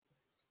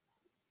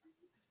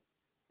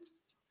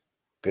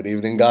Good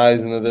evening,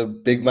 guys. Another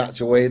big match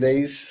away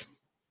days.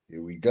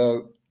 Here we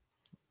go.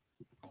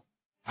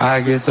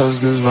 I get those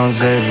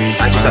goosebumps every time.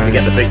 I just have to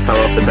get the big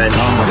fella off the bench.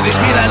 Could this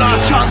be their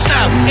last chance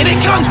now? In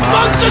it comes,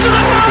 Monster to the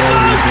goal!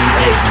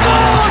 He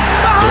scored!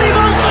 Harry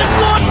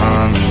Monster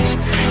scored!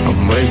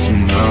 I'm way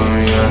too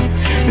numb,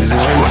 yeah. It's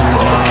way too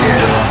numb,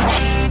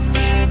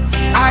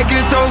 yeah. I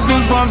get those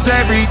goosebumps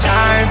every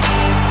time.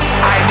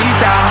 I need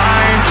that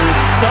line to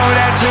throw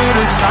that to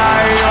the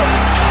side,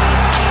 yeah.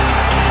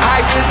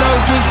 I get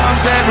those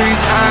goosebumps every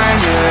time,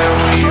 yeah.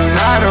 When you're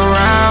not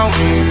around,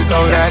 when you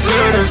throw that to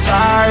the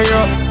side,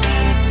 yeah.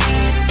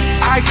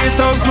 I get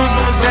those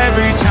goosebumps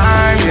every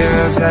time,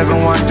 yeah.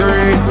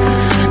 713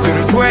 through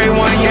the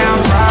 281, yeah,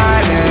 I'm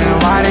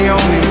riding. Why they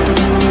on me?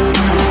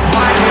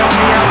 Why they on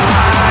me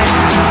outside?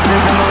 Yeah,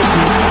 slipping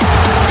low-key.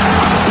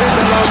 I'm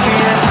slipping low-key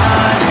and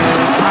hiding.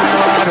 Slide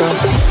rider.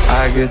 I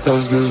get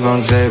those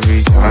goosebumps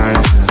every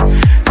time.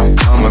 You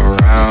come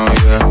around,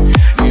 yeah.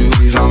 You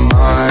ease my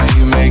mind.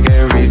 You make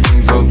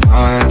everything feel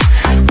fine.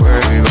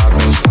 Worry about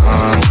those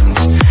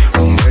comments.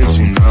 I'm way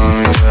too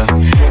numb, yeah.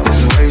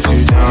 It's way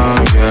too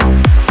dumb,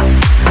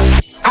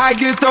 yeah. I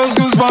get those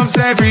goosebumps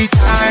every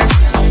time.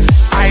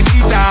 I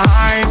need the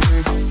hype.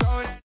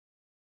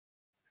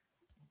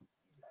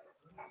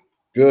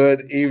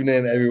 Good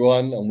evening,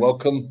 everyone, and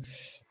welcome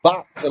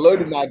back to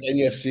Loaded Mag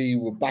NUFC.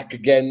 We're back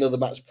again, another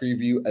match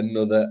preview,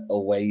 another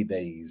away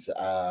days.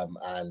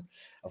 And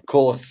of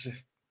course,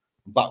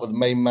 back with the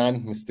main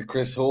man, Mr.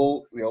 Chris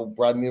Hall, the old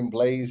Brandon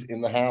Blaze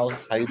in the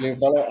house. How you doing,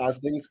 fella? How's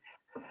things?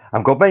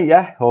 I'm good, mate.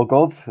 Yeah, all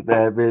good.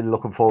 Really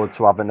looking forward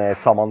to having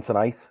Tom on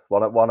tonight.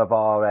 One of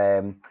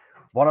our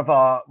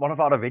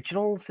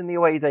originals in the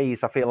away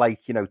days. I feel like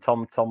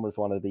Tom was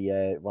one of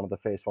the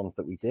first ones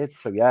that we did.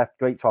 So yeah,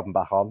 great to have him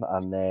back on.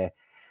 And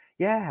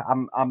yeah,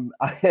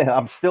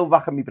 I'm still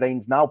racking my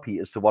brains now,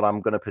 Pete, as to what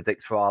I'm going to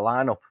predict for our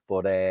lineup.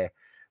 But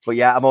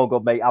yeah, I'm all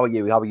good, mate. How are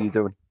you? How are you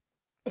doing?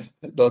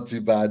 Not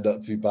too bad.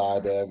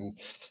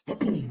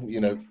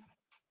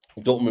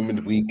 Dortmund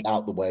midweek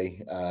out the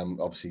way.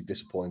 Obviously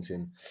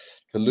disappointing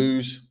to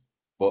lose,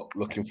 but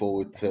looking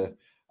forward to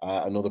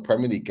another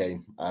Premier League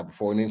game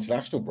before an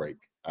international break.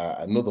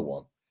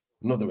 Another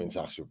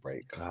international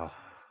break. Oh,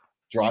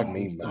 drive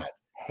me mad.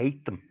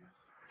 Hate them.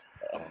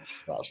 Oh,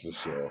 that's for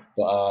sure.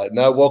 But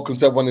no, welcome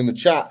to everyone in the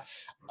chat.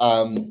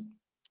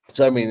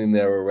 So many in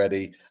there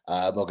already.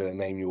 I'm not going to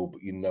name you all,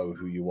 but you know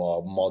who you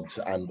are, mods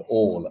and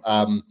all.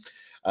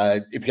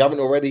 If you haven't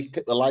already,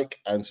 click the like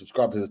and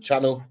subscribe to the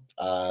channel.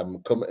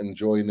 Come and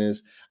join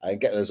us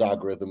and get those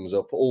algorithms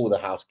up, all the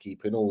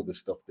housekeeping, all the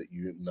stuff that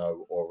you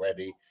know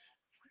already.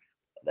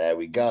 There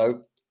we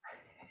go.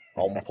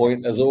 On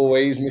point as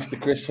always,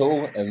 Mr. Chris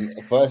Hall.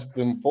 And first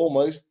and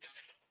foremost,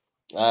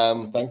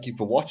 thank you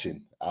for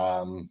watching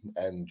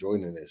and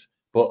joining us.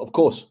 But of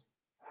course,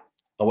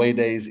 away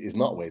days is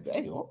not away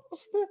day.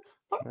 What's the?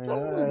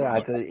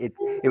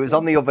 It was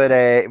on the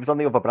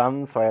other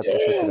brand, so I had to switch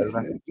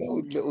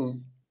it over.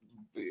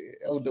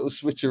 Little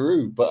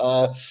switcheroo, but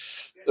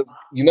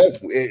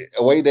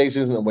away days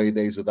isn't away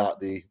days without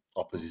the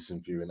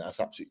opposition viewing. That's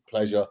absolute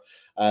pleasure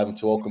to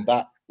welcome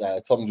back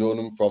Tom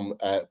Jordan from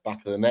Back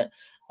of the Net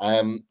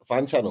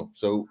fan channel.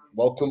 So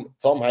welcome,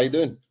 Tom. How you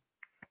doing?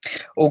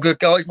 All good,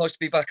 guys. Nice to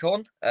be back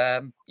on.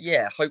 I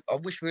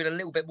wish we had a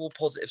little bit more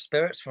positive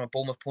spirits from a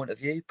Bournemouth point of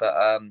view,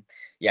 but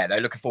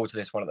looking forward to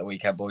this one at the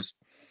weekend, boys.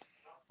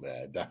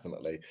 Yeah,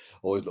 definitely.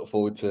 Always look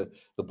forward to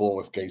the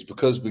Bournemouth games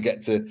because we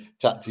get to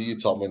chat to you,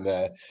 Tom, and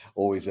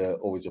always a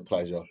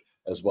pleasure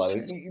as well.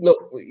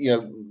 Look,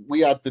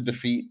 we had the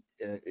defeat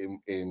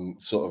in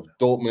sort of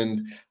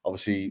Dortmund.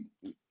 Obviously,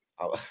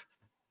 I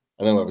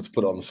don't know whether to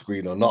put it on the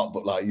screen or not,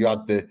 but like you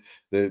had the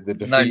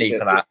defeat. No need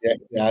for that.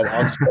 Yeah,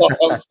 I'm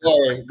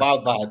sorry. My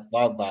bad.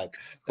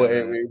 But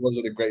it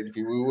wasn't a great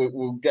defeat.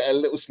 We'll get a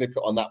little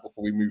snippet on that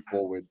before we move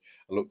forward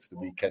and look to the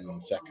weekend in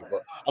a second.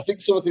 But I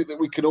think something that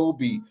we can all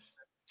be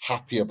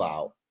happy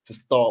about to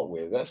start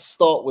with. Let's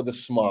start with a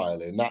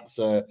smile, and that's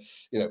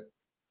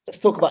let's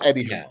talk about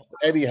Eddie Howe.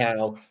 Eddie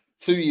Howe,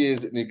 2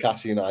 years at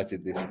Newcastle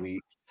United this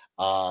week,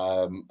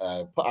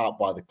 put out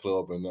by the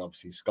club, and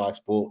obviously Sky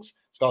Sports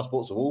of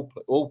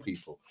all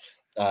people,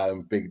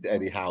 bigged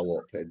Eddie Howe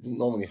up. It doesn't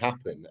normally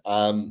happen.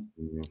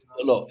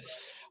 But look,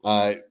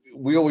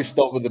 we always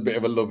start with a bit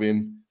of a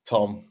loving,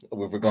 Tom,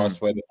 with regards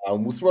to Eddie Howe,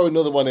 and we'll throw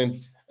another one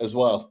in as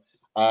well.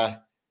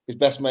 His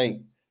best mate,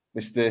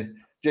 Mr.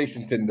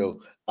 Jason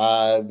Tindall.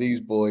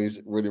 These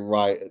boys running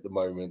right at the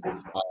moment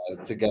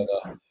together.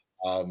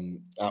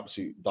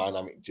 Absolute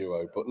dynamic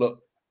duo. But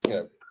look,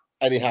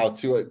 Eddie Howe,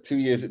 2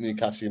 years at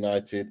Newcastle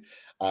United.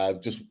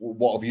 Just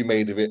what have you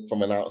made of it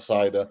from an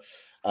outsider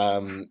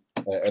and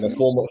a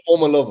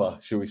former lover,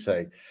 shall we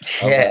say?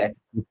 Yeah.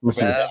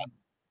 To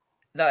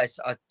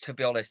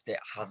be honest, it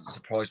hasn't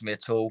surprised me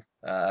at all.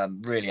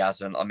 Really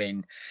hasn't. I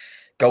mean,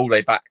 go all the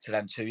way back to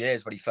them 2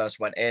 years when he first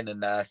went in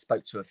and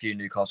spoke to a few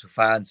Newcastle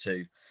fans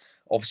who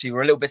obviously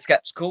were a little bit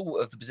sceptical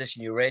of the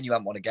position you were in. You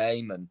hadn't won a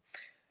game and,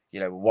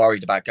 were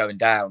worried about going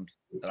down.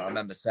 And I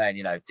remember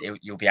saying,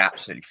 you'll be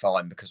absolutely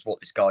fine because what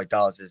this guy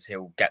does is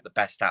he'll get the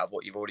best out of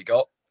what you've already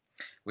got.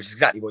 which is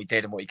exactly what he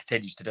did and what he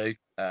continues to do.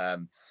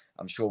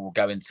 I'm sure we'll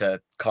go into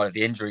kind of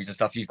the injuries and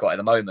stuff you've got at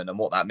the moment, and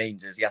what that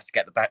means is he has to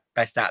get the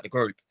best out of the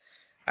group,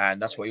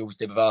 and that's what he always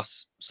did with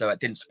us. So it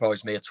didn't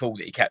surprise me at all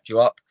that he kept you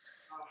up.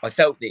 I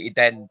felt that he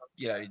then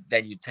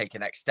you'd take a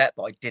next step,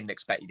 but I didn't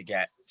expect you to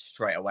get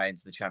straight away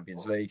into the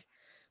Champions League,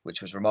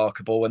 which was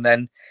remarkable. And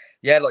then,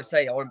 like I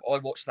say, I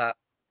watched that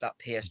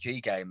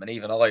PSG game, and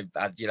even I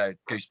had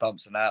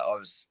goosebumps and that. I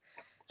was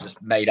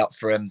just made up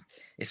for him.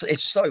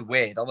 It's so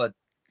weird. I'm a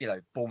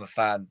Bournemouth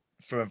fan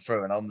through and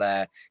through, and I'm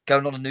there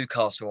going on a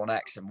Newcastle on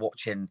X and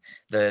watching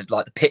the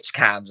pitch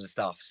cams and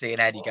stuff, seeing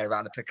Eddie go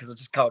around the pitch, because I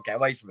just can't get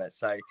away from it.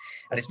 So,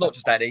 and it's not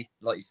just Eddie,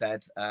 like you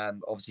said.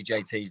 Obviously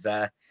JT's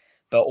there,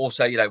 but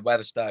also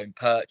Weatherstone,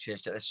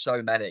 Purchase. There's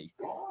so many,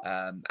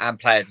 and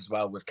players as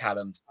well with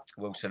Callum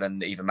Wilson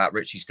and even Matt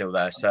Ritchie still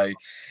there. So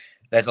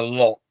there's a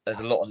lot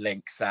of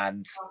links,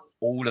 and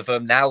all of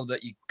them, now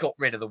that you got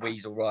rid of the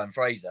Weasel Ryan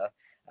Fraser,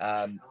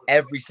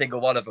 every single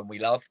one of them we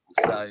love.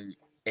 So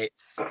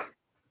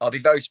I'll be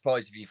very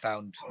surprised if you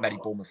found many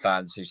Bournemouth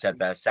fans who said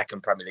their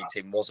second Premier League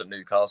team wasn't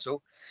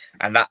Newcastle,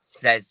 and that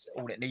says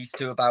all it needs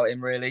to about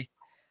him, really.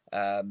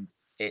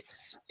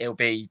 It'll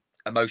be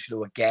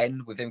emotional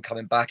again with him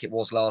coming back. It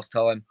was last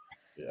time,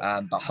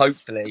 but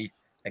hopefully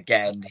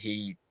again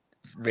he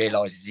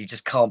realises he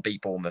just can't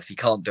beat Bournemouth. He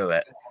can't do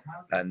it,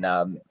 and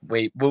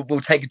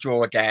we'll take a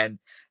draw again,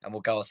 and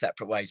we'll go our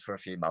separate ways for a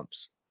few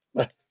months.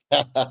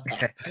 I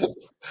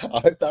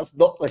hope that's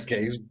not the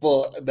case,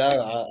 but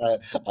no,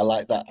 I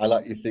like that. I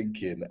like your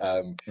thinking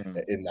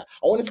in that.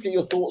 I wanted to get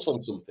your thoughts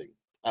on something.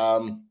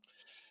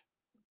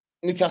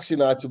 Newcastle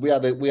United,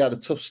 we had a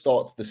tough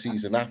start to the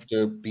season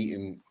after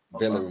beating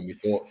Villa, and we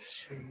thought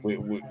we're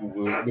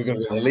going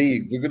to win the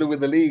league. We're going to win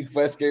the league.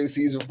 First game of the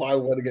season,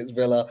 5-1 against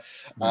Villa.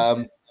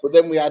 But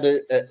then we had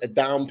a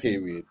down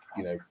period.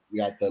 We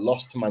had the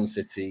loss to Man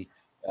City,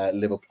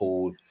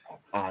 Liverpool,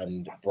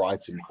 and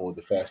Brighton for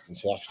the first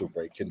international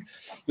break, and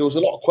there was a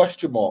lot of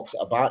question marks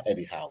about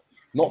Eddie Howe,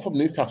 not from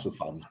Newcastle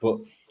fans, but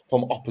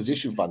from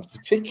opposition fans,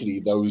 particularly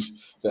those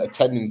that are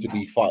tending to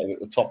be fighting at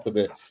the top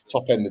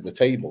end of the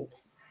table.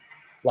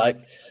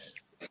 Like,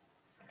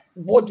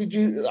 what did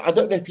you? I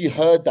don't know if you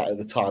heard that at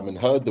the time and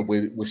heard the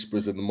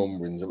whispers and the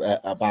mumblings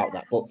about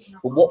that, but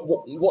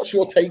what's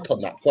your take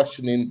on that?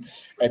 Questioning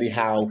Eddie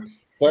Howe,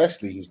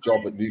 firstly, his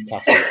job at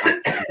Newcastle,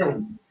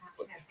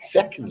 but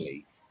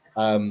secondly,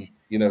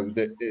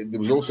 there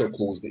was also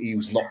calls that he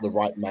was not the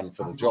right man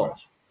for the job.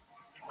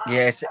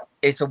 Yes,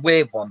 it's a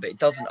weird one, but it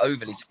doesn't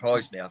overly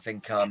surprise me. I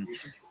think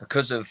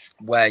because of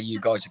where you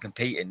guys are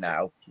competing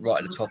now,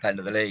 right at the top end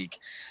of the league,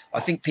 I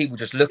think people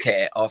just look at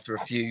it after a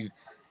few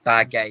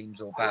bad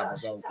games or bad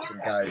results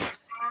and go,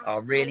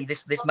 "Oh, really?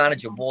 This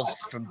manager was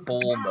from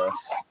Bournemouth,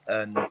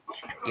 and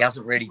he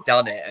hasn't really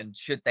done it. And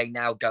should they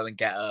now go and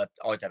get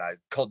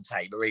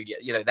Conte,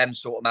 Mourinho, them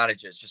sort of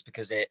managers, just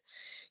because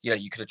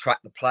you could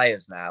attract the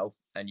players now,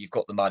 and you've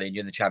got the money and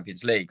you're in the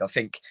Champions League." I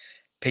think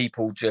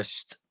people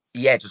just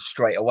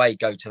straight away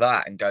go to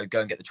that and go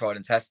and get the tried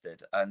and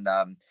tested. And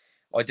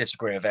I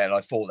disagree with it. And I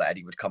thought that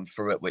Eddie would come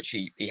through it, which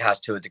he has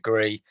to a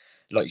degree.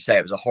 Like you say,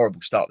 it was a horrible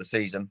start of the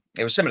season.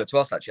 It was similar to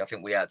us, actually. I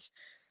think we had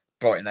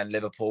Brighton then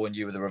Liverpool, and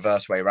you were the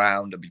reverse way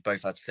around, and we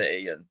both had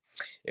City, and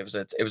it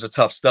was a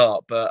tough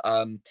start. But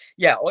I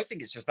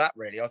think it's just that,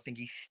 really. I think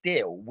he's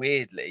still,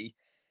 weirdly,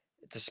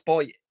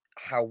 despite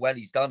how well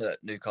he's done at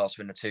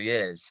Newcastle in the 2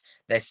 years,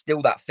 there's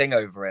still that thing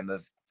over him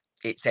of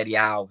it's Eddie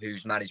Howe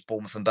who's managed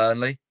Bournemouth and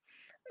Burnley.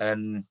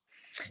 And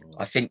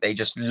I think they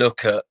just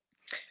look at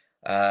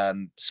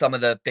some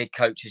of the big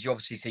coaches. You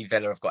obviously see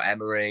Villa have got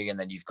Emery, and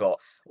then you've got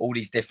all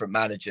these different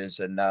managers,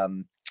 and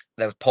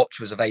Poch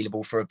was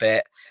available for a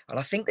bit. And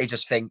I think they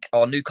just think,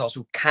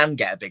 Newcastle can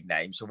get a big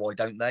name, so why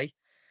don't they?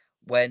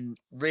 When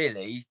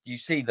really you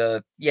see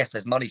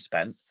there's money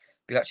spent,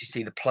 but you actually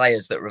see the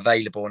players that are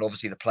available, and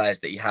obviously the players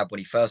that he had when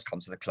he first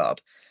comes to the club.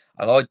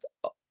 And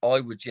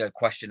I would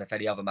question if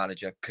any other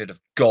manager could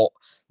have got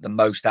the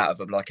most out of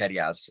them like Eddie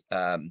has.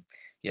 I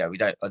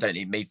don't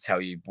need me to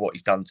tell you what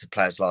he's done to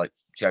players like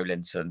Joe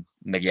Linton,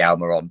 Miguel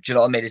Almiron. Do you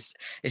know what I mean?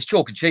 It's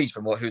chalk and cheese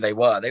from who they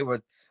were. They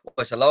were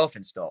almost a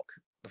laughing stock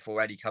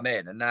before Eddie come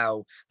in, and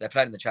now they're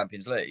playing in the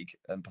Champions League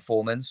and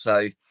performing.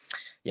 So,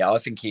 I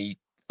think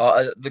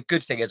the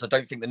good thing is I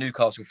don't think the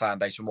Newcastle fan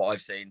base, from what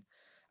I've seen,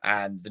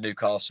 and the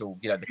Newcastle,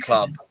 the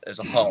club as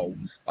a whole,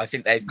 I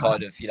think they've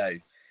kind of,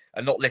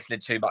 are not listening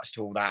too much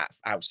to all that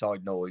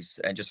outside noise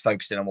and just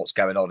focusing on what's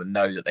going on, and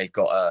know that they've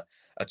got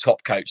a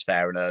top coach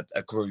there and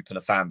a group and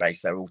a fan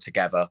base. They're all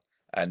together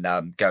and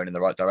going in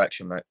the right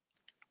direction, mate.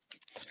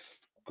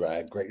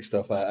 Great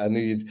stuff. I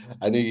knew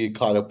you'd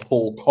kind of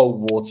pour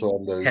cold water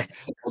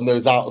on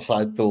those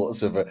outside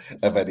thoughts of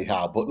Eddie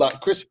Howe. But like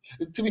Chris,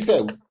 to be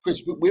fair,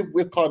 Chris,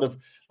 we've kind of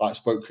like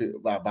spoke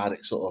about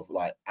it sort of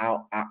like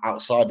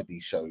outside of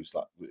these shows,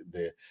 like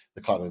the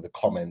kind of the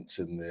comments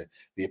and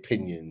the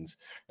opinions.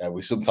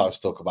 We sometimes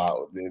talk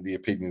about the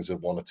opinions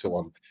of one or two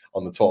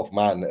on the 12th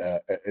man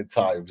at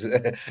times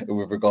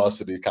with regards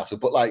to Newcastle.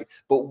 But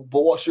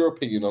what's your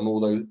opinion on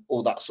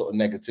all that sort of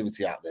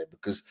negativity out there?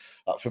 Because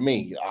for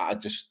me,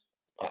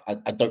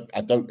 I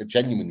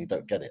genuinely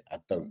don't get it. I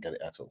don't get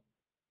it at all.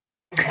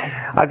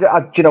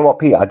 Do you know what,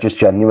 Pete? I just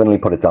genuinely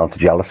put it down to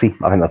jealousy.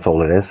 I think that's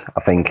all it is.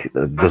 I think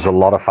there's a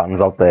lot of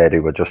fans out there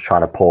who are just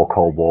trying to pour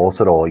cold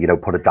water or,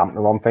 put a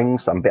dampener on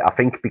things. And I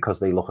think because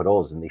they look at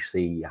us and they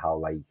see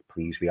how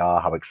pleased we are,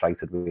 how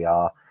excited we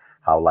are,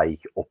 how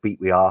upbeat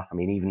we are. I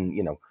mean,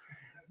 even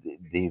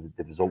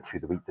the result through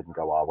the week didn't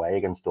go our way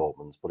against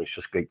Dortmund, but it's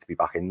just great to be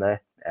back in there.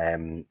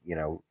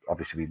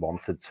 Obviously we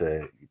wanted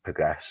to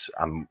progress,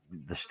 and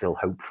there's still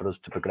hope for us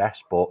to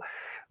progress, but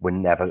we're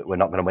not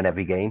going to win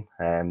every game,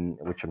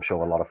 which I'm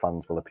sure a lot of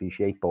fans will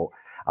appreciate. But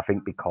I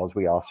think because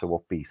we are so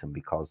upbeat and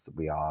because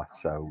we are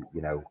so,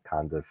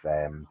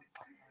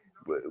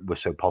 we're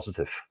so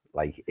positive,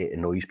 it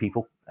annoys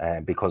people,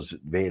 because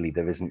really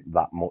there isn't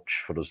that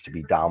much for us to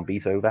be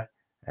downbeat over.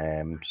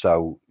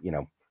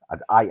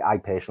 I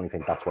personally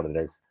think that's what it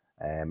is,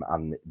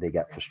 and they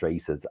get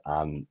frustrated.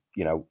 And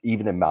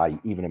even in my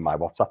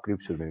WhatsApp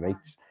groups with my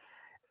mates,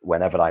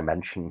 whenever I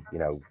mention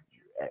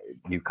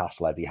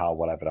Newcastle, Eddie Howe,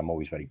 whatever, I'm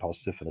always very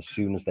positive. And as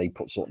soon as they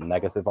put something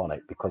negative on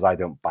it, because I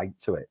don't bite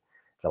to it,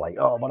 they're like,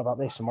 "Oh, what about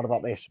this? And what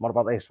about this? What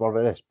about this? What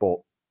about this?" But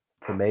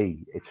for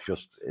me, it's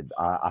just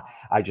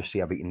I just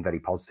see everything very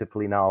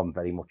positively now. I'm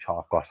very much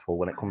half glass full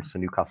when it comes to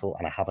Newcastle,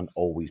 and I haven't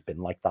always been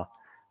like that.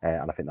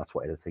 And I think that's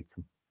what irritates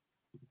them.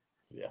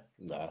 Yeah,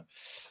 no,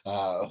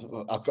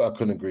 I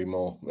couldn't agree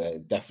more.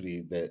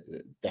 Definitely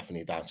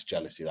down to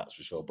jealousy, that's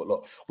for sure. But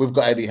look, we've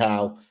got Eddie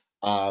Howe,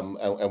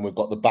 and we've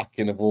got the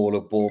backing of all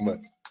of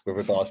Bournemouth with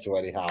regards to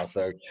Eddie Howe.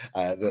 So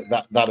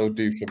that'll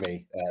do for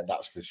me,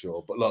 that's for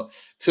sure. But look,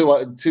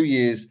 2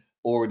 years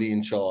already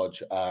in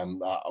charge.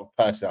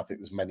 Personally, I think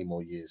there's many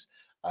more years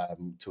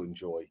to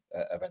enjoy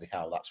of Eddie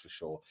Howe, that's for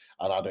sure.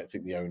 And I don't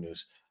think the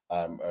owners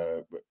are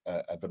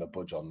going to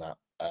budge on that.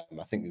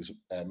 I think it was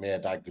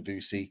Mirdad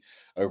Gudusi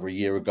over a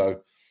year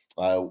ago,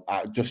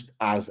 just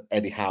as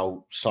Eddie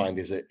Howe signed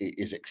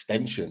his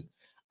extension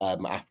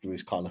after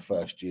his kind of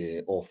first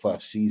year or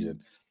first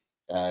season.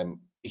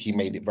 He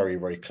made it very,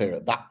 very clear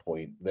at that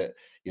point that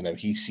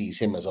he sees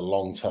him as a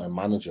long-term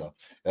manager.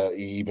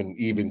 He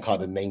even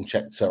kind of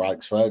name-checked Sir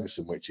Alex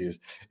Ferguson, which is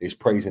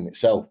praising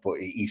itself. But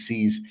he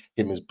sees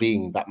him as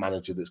being that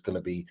manager that's going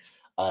to be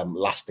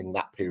lasting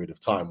that period of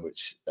time,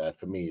 which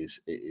for me is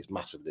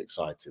massively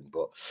exciting.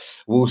 But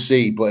we'll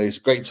see. But it's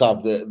great to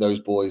have those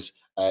boys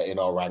in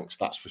our ranks,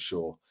 that's for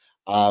sure.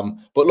 But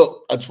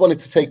look, I just wanted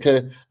to take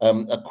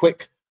a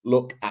quick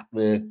look at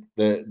the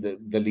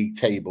league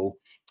table.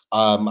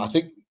 I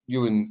think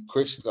you and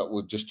Chris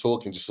were just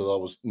talking just as I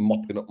was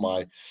mopping up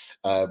my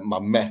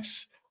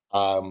mess.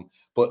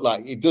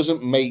 But it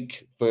doesn't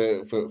make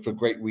for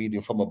great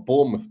reading from a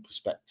Bournemouth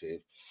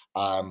perspective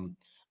from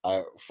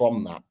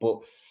that. But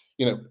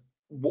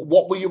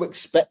what were you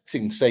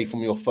expecting, say,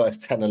 from your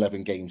first 10,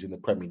 11 games in the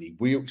Premier League?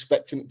 Were you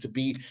expecting it to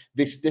be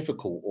this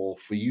difficult? Or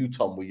for you,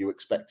 Tom, were you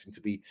expecting to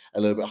be a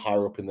little bit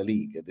higher up in the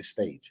league at this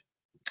stage?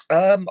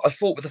 I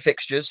thought with the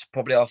fixtures,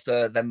 probably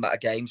after them amount of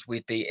games,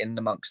 we'd be in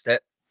amongst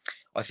it.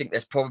 I think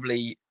there's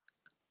probably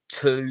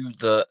two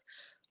that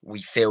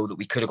we feel that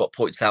we could have got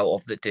points out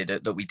of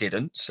that we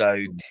didn't.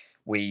 So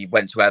we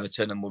went to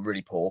Everton and were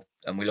really poor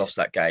and we lost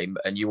that game.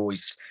 And you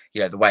always,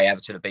 the way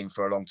Everton have been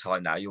for a long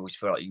time now, you always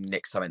feel like you can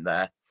nick something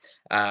there.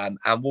 And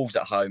Wolves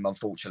at home,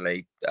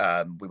 unfortunately,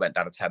 we went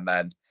down to 10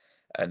 men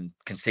and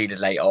conceded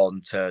late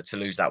on to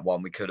lose that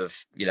one. We could have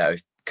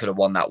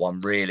won that one,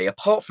 really.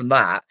 Apart from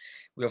that,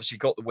 we obviously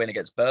got the win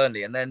against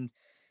Burnley. And then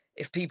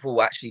if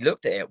people actually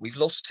looked at it, we've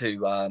lost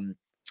to,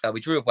 we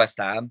drew with West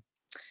Ham.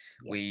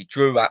 Yeah. We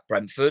drew at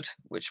Brentford,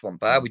 which wasn't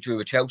bad. We drew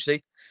with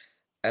Chelsea.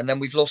 And then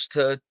we've lost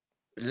to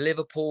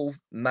Liverpool,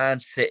 Man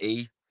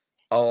City,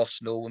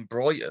 Arsenal and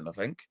Brighton, I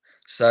think.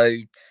 So,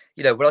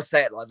 when I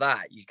say it like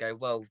that, you go,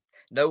 well,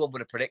 no one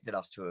would have predicted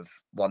us to have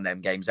won them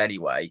games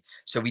anyway.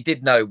 So we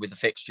did know with the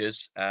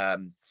fixtures that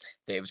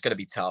it was going to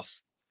be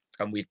tough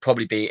and we'd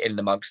probably be in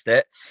amongst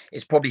it.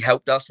 It's probably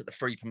helped us that the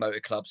 3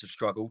 promoted clubs have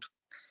struggled.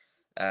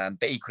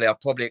 But equally, I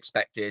probably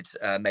expected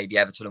maybe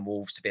Everton and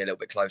Wolves to be a little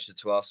bit closer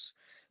to us.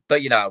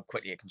 But how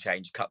quickly it can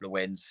change. A couple of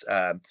wins.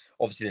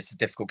 Obviously, this is a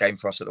difficult game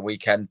for us at the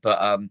weekend.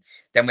 But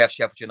then we have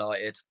Sheffield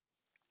United.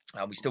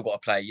 And we still got to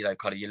play,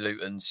 kind of your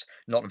Lutons,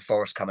 Nottingham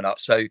Forest coming up.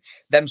 So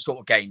them sort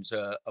of games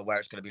are where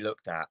it's going to be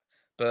looked at.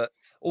 But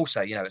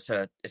also,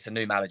 it's a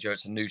new manager.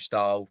 It's a new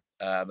style.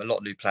 A lot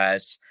of new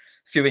players.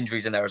 A few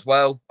injuries in there as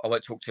well. I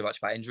won't talk too much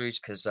about injuries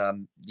because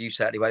you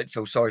certainly won't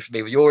feel sorry for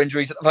me with your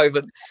injuries at the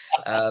moment.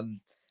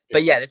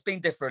 But yeah, there's been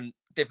different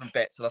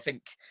bits, and I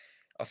think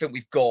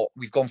we've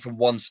gone from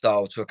one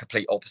style to a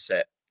complete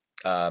opposite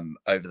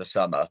over the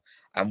summer,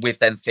 and with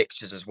them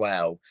fixtures as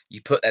well.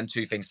 You put them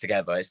two things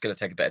together, it's going to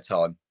take a bit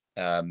of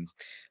time.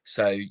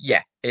 So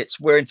yeah,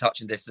 we're in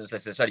touch and distance.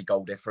 There's only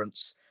goal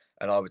difference,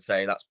 and I would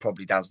say that's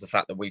probably down to the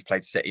fact that we've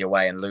played City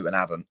away and Luton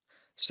haven't.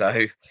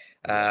 So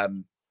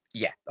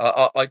yeah,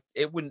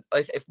 it wouldn't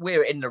if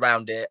we're in and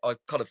around it. I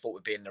kind of thought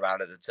we'd be in and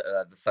around it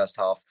the first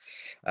half,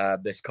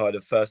 this kind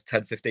of first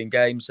 10-15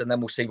 games, and then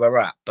we'll see where we're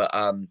at. But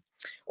on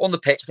the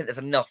pitch, I think there's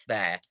enough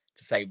there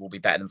to say we'll be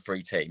better than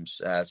 3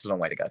 teams. It's a long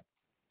way to go.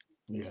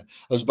 Yeah,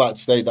 I was about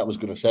to say that. Was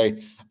going to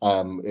say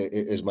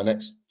is my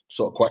next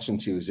sort of question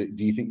to you. Is it?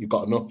 Do you think you've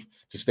got enough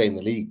to stay in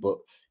the league? But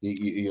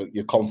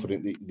you're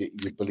confident that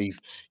you believe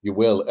you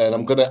will. And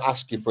I'm going to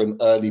ask you for an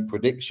early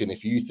prediction.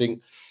 If you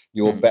think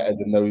you're better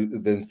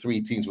than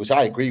 3 teams, which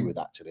I agree with.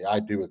 Actually,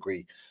 I do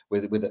agree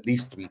with at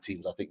least 3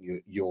 teams. I think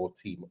your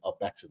team are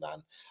better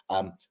than.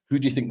 Who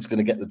do you think is going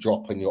to get the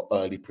drop in your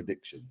early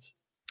predictions?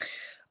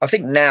 I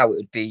think now it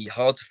would be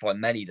hard to find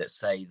many that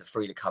say the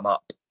 3 that come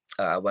up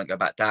won't go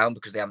back down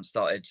because they haven't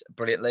started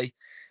brilliantly.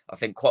 I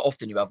think quite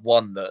often you have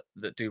one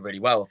that do really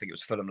well. I think it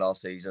was Fulham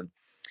last season,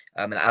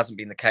 and it hasn't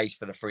been the case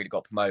for the 3 that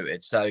got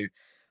promoted. So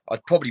I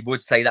probably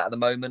would say that at the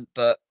moment.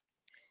 But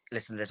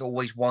listen, there's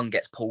always one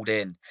gets pulled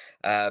in.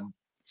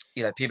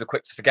 People are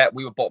quick to forget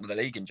we were bottom of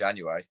the league in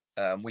January.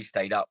 We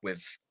stayed up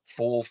with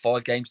 4 or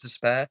 5 games to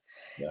spare.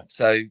 Yeah.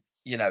 So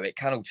it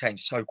can all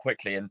change so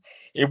quickly, and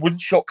it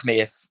wouldn't shock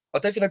me if I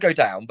don't think they'll go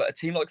down, but a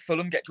team like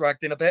Fulham get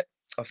dragged in a bit.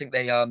 I think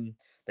they don't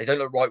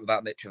look right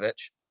without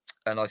Mitrovic,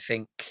 and I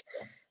think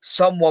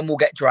someone will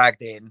get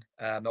dragged in.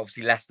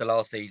 Obviously, Leicester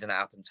last season it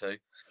happened to,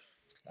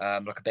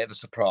 like a bit of a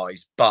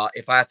surprise. But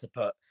if I had to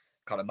put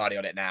kind of money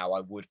on it now,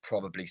 I would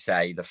probably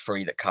say the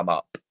 3 that come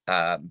up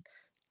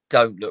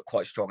don't look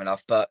quite strong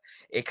enough. But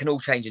it can all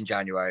change in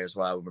January as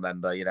well.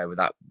 Remember, with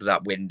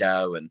that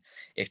window, and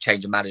if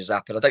change of managers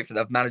happen, I don't think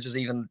the manager's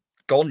even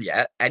gone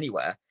yet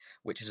anywhere,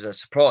 which is a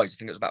surprise. I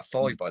think it was about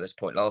 5 by this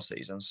point last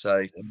season.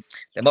 So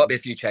there might be a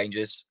few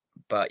changes.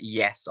 But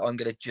yes, I'm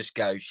going to just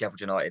go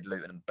Sheffield United,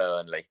 Luton and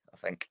Burnley, I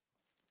think.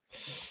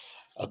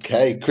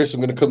 Okay, Chris, I'm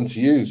going to come to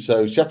you.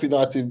 So Sheffield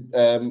United,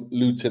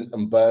 Luton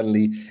and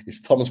Burnley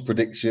is Tom's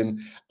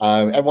prediction.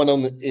 Everyone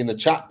in the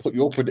chat, put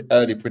your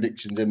early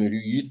predictions in who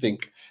you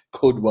think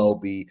could well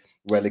be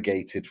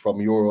relegated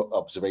from your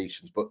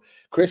observations. But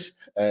Chris,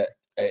 are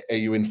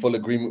you in full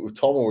agreement with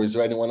Tom, or is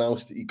there anyone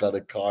else that you got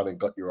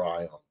your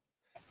eye on?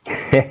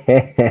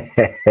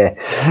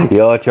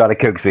 You're trying to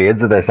coax me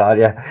into this, aren't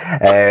you?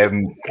 I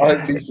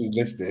hope Lisa's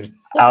listening.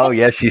 Oh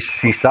yeah, she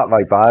sat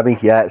right by me.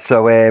 Yeah,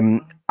 so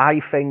I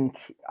think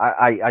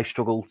I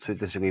struggle to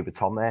disagree with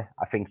Tom there.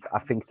 I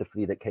think the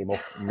 3 that came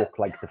up look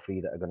like the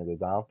 3 that are going to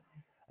go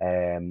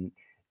down.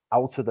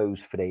 Out of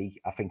those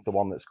 3, I think the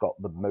one that's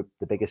got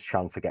the biggest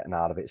chance of getting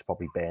out of it is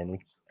probably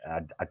Burnley.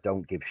 I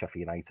don't give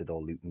Sheffield United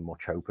or Luton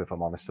much hope, if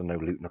I'm honest. I know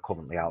Luton are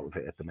currently out of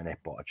it at the minute,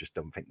 but I just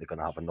don't think they're going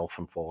to have enough,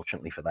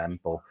 unfortunately, for them.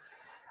 But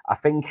I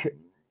think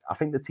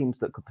the teams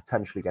that could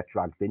potentially get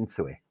dragged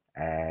into it,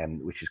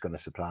 which is going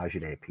to surprise you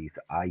there, Pete,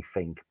 I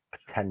think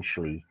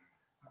potentially,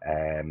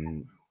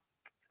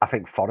 I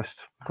think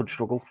Forest could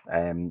struggle.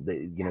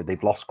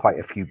 They've lost quite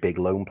a few big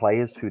loan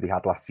players who they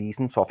had last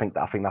season, so I think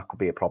that could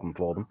be a problem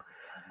for them.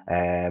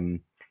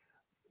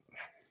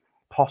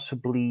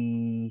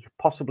 Possibly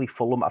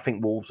Fulham. I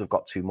think Wolves have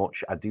got too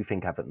much. I do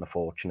think Everton are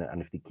fortunate,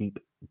 and if they keep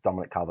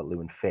Dominic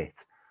Calvert-Lewin fit,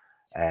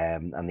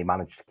 and they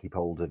manage to keep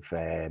hold of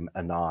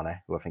Onana,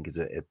 who I think is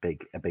a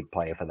big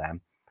player for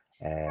them.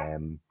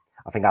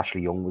 I think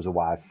Ashley Young was a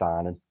wise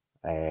signing.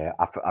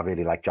 I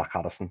really like Jack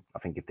Harrison. I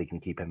think if they can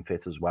keep him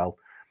fit as well.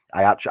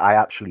 I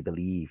actually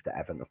believe that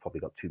Everton have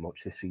probably got too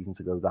much this season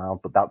to go down,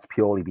 but that's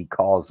purely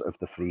because of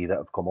the 3 that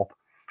have come up.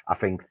 I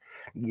think,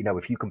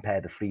 if you compare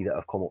the 3 that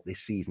have come up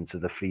this season to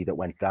the 3 that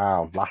went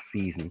down last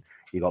season,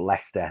 you got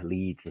Leicester,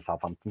 Leeds and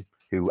Southampton,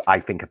 who I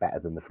think are better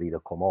than the 3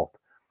 that come up.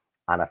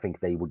 And I think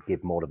they would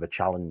give more of a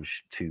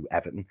challenge to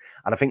Everton.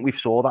 And I think we've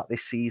saw that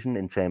this season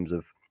in terms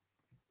of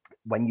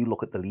when you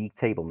look at the league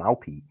table now,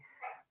 Pete,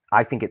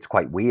 I think it's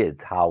quite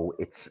weird how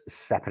it's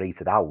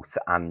separated out.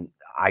 And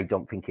I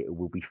don't think it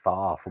will be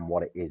far from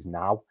what it is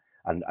now.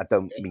 And I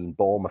don't mean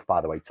Bournemouth,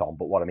 by the way, Tom,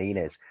 but what I mean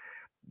is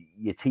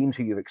your teams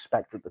who you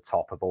expect at the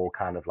top have all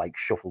kind of like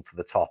shuffled to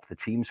the top. The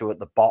teams who are at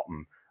the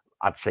bottom,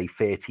 I'd say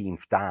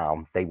 13th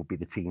down, they would be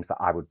the teams that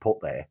I would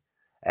put there.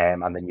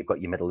 And then you've got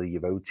your middle of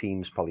your road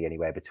teams, probably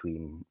anywhere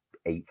between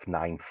 8th,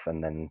 9th,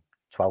 and then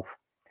 12th.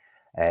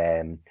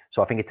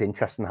 So I think it's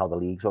interesting how the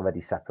league's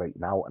already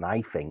separating out. And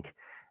I think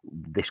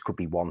this could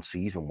be one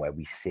season where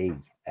we see,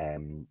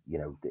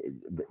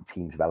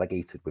 teams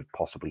relegated with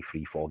possibly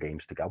 3-4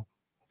 games to go.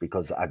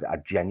 Because I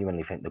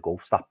genuinely think the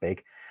gulf's that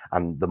big.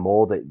 And the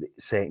more that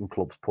certain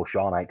clubs push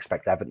on, I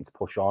expect Everton to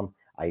push on.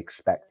 I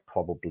expect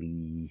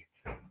probably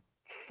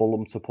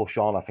Fulham to push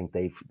on. I think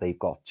they've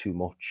got too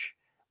much.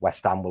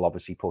 West Ham will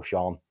obviously push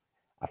on.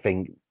 I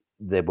think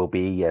there will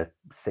be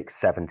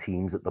 6-7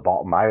 teams at the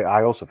bottom.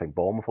 I also think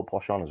Bournemouth will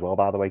push on as well,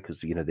 by the way, because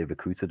they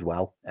recruited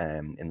well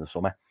in the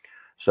summer.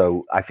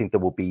 So I think there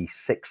will be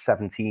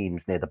 6-7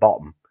 teams near the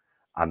bottom,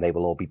 and they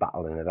will all be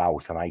battling it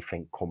out. And I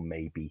think come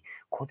maybe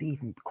could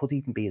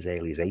even be as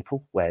early as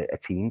April, where a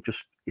team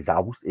just is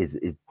out, is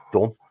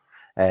done.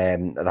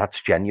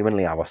 That's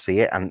genuinely how I see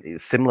it. And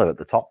it's similar at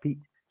the top, Pete.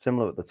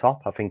 Similar at the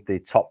top. I think the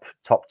top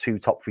 2,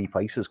 top 3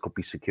 places could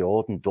be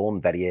secured and done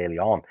very early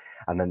on.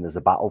 And then there's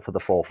a battle for the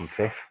 4th and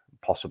 5th,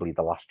 possibly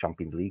the last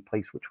Champions League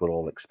place, which we're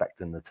all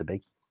expecting there to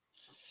be.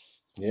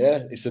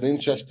 Yeah, it's an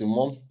interesting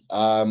one.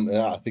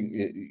 I think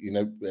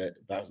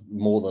that's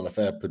more than a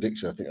fair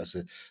prediction. I think that's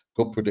a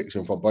good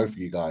prediction from both of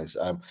you guys.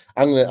 I'm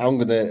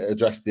gonna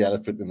address the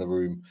elephant in the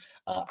room.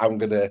 I'm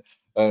gonna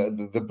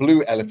the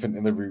blue elephant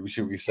in the room,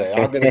 should we say?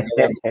 I'm gonna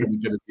go on who's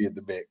gonna be in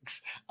the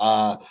mix.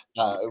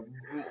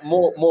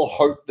 More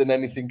hope than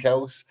anything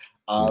else.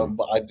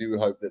 But I do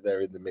hope that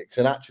they're in the mix.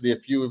 And actually, a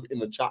few in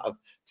the chat have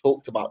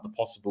talked about the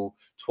possible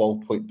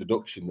 12-point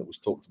deduction that was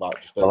talked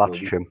about just over that's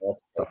a week true. ago.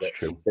 That's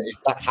true. That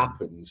if that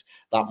happens,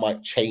 that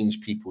might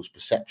change people's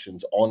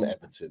perceptions on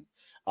Everton.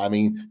 I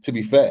mean, to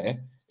be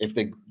fair, if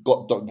they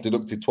got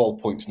deducted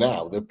 12 points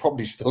now, they're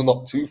probably still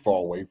not too far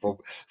away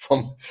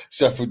from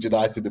Sheffield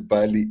United and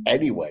Burnley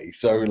anyway.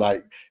 So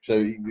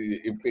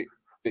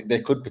they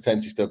could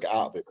potentially still get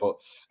out of it. But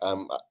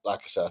like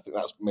I said, I think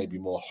that's maybe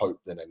more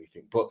hope than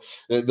anything. But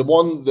the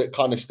one that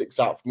kind of sticks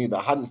out for me that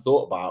I hadn't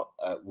thought about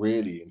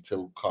really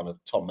until kind of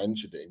Tom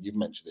mentioned it, and you've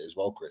mentioned it as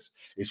well, Chris,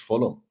 is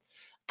Fulham.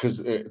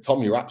 Because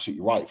Tom, you're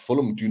absolutely right.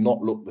 Fulham do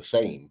not look the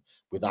same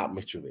without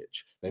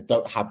Mitrovic. They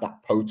don't have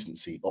that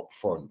potency up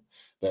front,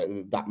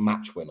 that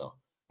match winner.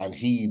 And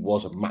he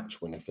was a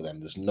match winner for them.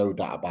 There's no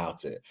doubt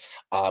about it.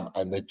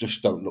 And they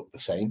just don't look the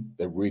same.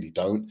 They really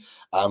don't.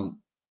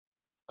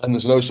 And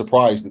there's no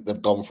surprise that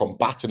they've gone from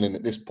battling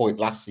at this point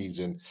last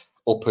season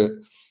up at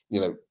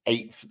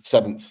 8th,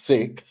 7th,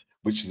 6th,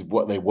 which is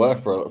what they were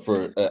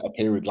for a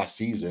period last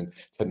season,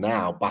 to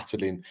now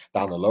battling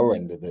down the lower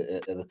end of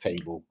the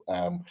table.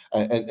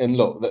 And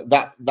look,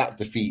 that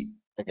defeat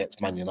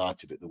against Man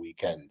United at the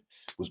weekend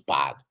was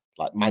bad.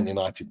 Like, Man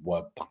United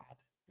were bad.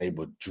 They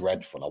were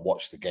dreadful. I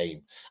watched the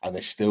game and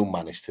they still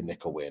managed to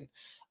nick a win.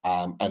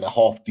 And a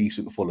half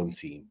decent Fulham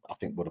team, I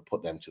think, would have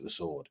put them to the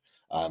sword.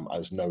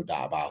 There's no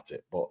doubt about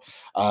it. But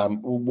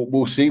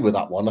we'll see with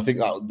that one. I think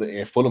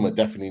that Fulham are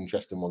definitely an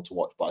interesting one to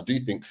watch. But I do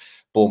think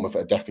Bournemouth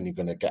are definitely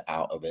going to get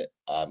out of it.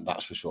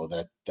 That's for sure.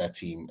 Their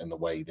team and the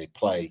way they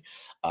play,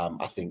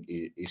 I think,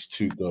 is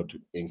too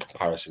good in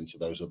comparison to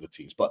those other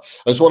teams. But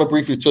I just want to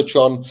briefly touch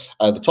on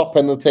the top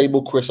end of the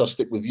table. Chris, I'll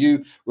stick with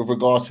you with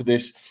regard to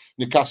this.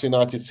 Newcastle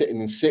United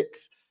sitting in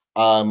 6th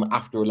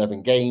after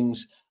 11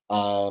 games.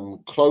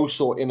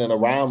 Close or in and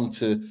around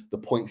to the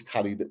points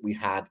tally that we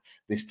had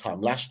this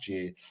time last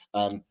year.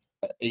 Are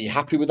you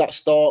happy with that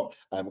start?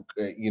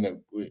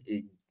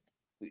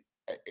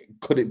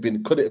 Could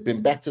it have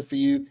been better for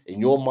you in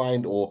your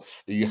mind, or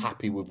are you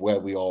happy with where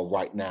we are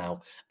right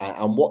now?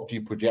 And what do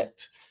you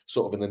project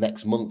sort of in the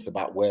next month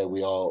about where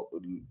we are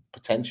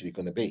potentially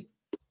going to be?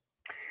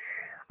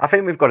 I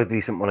think we've got a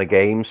decent run of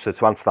games. So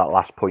to answer that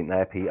last point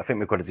there, Pete, I think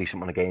we've got a decent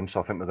run of games. So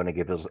I think we're going to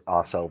give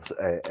ourselves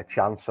a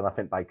chance. And I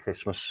think by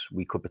Christmas,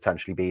 we could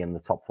potentially be in the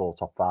top 4,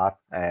 top 5.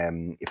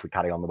 If we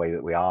carry on the way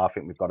that we are, I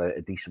think we've got a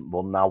decent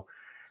run now.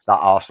 That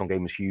Arsenal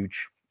game was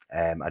huge.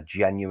 I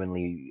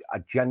genuinely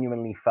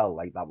felt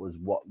like that was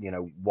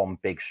one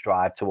big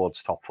stride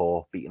towards top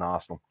 4, beating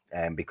Arsenal.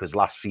 Because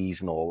last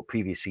season or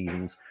previous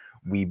seasons,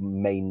 we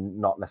may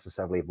not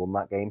necessarily have won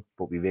that game,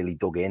 but we really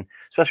dug in,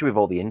 especially with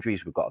all the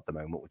injuries we've got at the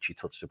moment, which you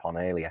touched upon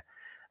earlier.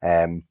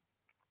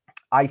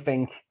 I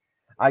think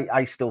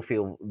I still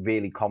feel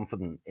really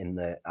confident and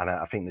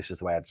I think this is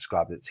the way I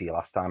described it to you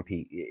last time,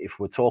 Pete. If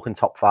we're talking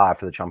top 5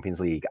 for the Champions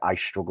League, I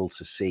struggle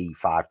to see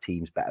 5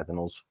 teams better than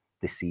us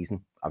this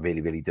season. I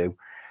really, really do.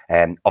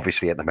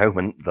 Obviously, at the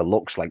moment, there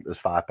looks like there's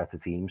 5 better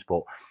teams,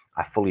 but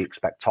I fully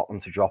expect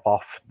Tottenham to drop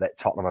off. That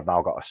Tottenham have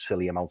now got a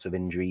silly amount of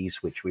injuries,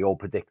 which we all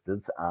predicted.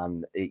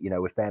 And,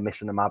 if they're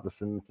missing a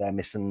Maddison, if they're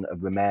missing a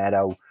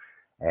Romero,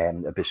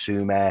 a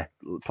Bissouma,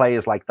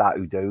 players like that,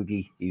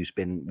 Udogie, who's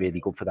been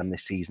really good for them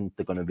this season,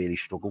 they're going to really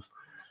struggle.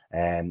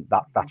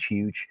 That's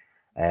huge.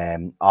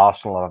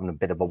 Arsenal are having a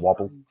bit of a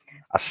wobble.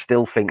 I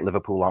still think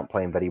Liverpool aren't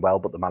playing very well,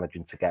 but they're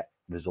managing to get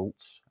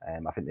results.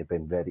 I think they've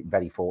been very,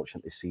 very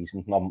fortunate this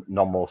season, none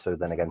more so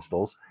than against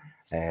us,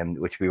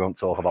 which we won't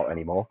talk about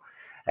anymore.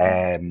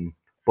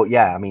 But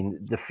yeah, I mean,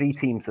 the 3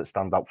 teams that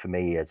stand out for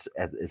me as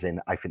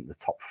in, I think the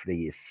top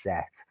 3 is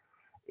set,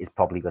 is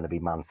probably going to be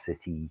Man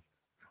City,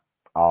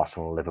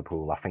 Arsenal,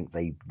 Liverpool. I think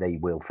they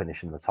will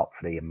finish in the top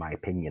 3, in my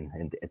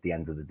opinion, at the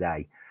end of the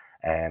day.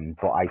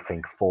 But I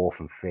think 4th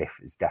and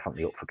 5th is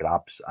definitely up for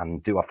grabs.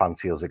 And do I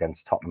fancy us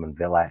against Tottenham and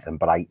Villa and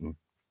Brighton?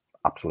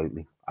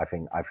 Absolutely. I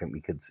think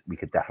we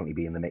could definitely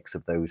be in the mix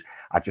of those.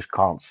 I just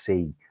can't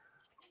see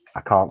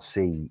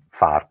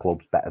 5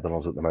 clubs better than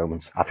us at the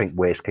moment. I think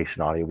worst case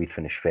scenario, we'd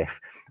finish 5th,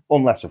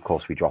 unless of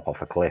course we drop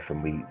off a cliff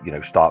and we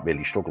start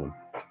really struggling.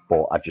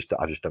 But I just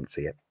don't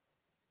see it.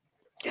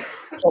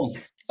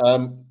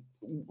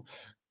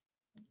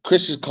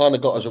 Chris has kind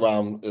of got us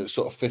around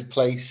sort of 5th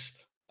place,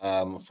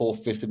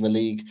 4th, 5th in the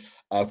league.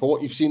 For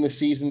what you've seen this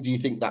season, do you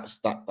think that's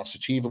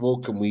achievable?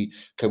 Can we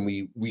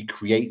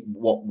recreate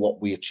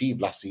what we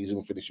achieved last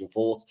season, finishing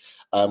 4th?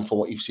 For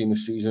what you've seen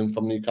this season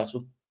from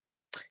Newcastle?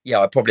 Yeah,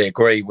 I probably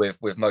agree with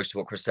most of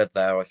what Chris said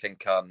there. I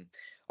think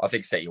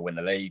City will win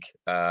the league.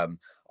 I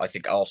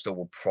think Arsenal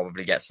will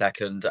probably get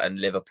 2nd and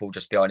Liverpool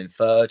just behind in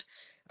 3rd.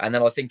 And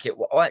then I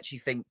actually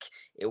think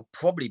it will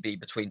probably be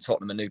between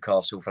Tottenham and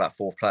Newcastle for that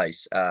 4th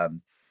place.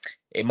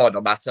 it might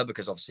not matter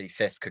because obviously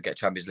fifth could get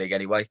Champions League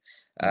anyway.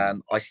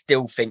 I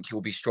still think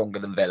he'll be stronger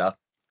than Villa.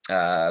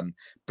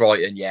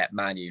 Brighton, yeah,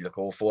 Man U look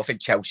awful. I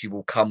think Chelsea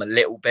will come a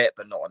little bit,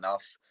 but not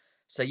enough.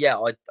 So yeah,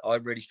 I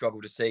really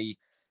struggle to see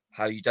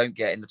how you don't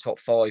get in the top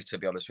 5, to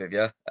be honest with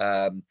you.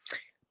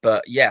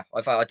 But yeah,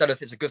 I don't know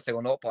if it's a good thing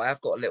or not, but I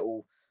have got a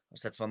little. I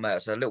said to my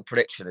mate, so a little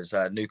prediction is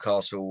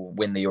Newcastle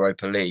win the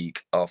Europa League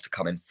after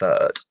coming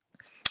third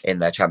in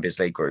their Champions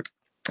League group.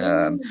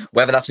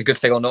 Whether that's a good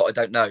thing or not, I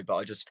don't know. But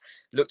I just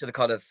looked at the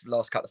kind of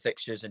last couple of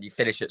fixtures, and you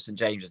finish at St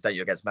James's, don't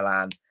you, against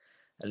Milan,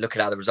 and look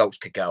at how the results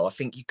could go. I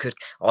think you could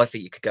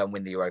go and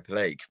win the Europa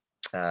League,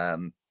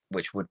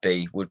 which would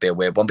be a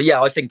weird one. But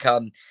yeah, I think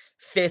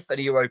fifth in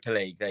the Europa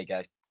League. There you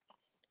go.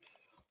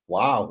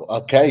 Wow.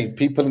 Okay,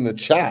 people in the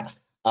chat.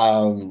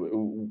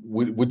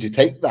 Would you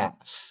take that?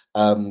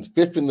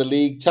 Fifth in the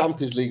league,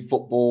 Champions League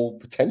football,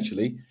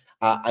 potentially,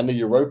 and the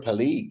Europa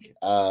League.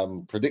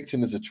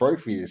 Predicting as a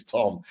trophy is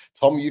Tom.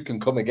 Tom, you can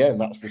come again,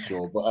 that's for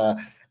sure. But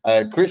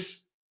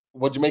Chris,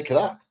 what do you make of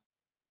that?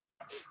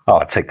 Oh,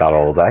 I'd take that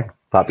all day.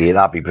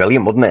 That'd be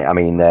brilliant, wouldn't it? I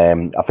mean,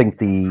 I think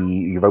the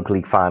Europa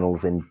League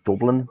finals in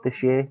Dublin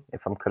this year,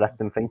 if I'm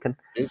correct in thinking.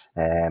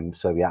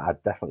 So yeah,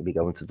 I'd definitely be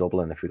going to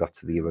Dublin if we got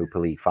to the Europa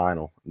League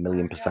final,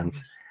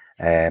 1,000,000%.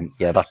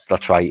 Yeah,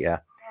 that's right. Yeah,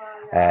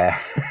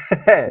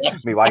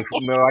 my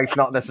wife's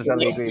not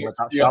necessarily agreeing with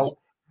that shout.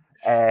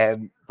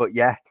 But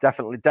yeah,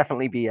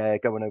 definitely be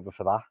going over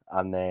for that.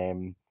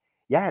 And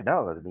yeah,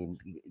 no, I mean,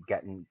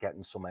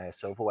 getting some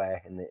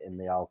silverware in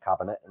the old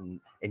cabinet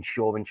and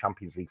ensuring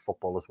Champions League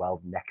football as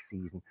well next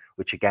season,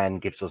 which again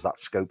gives us that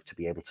scope to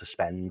be able to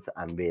spend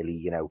and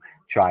really,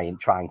 try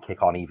and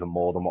kick on even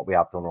more than what we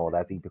have done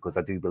already. Because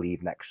I do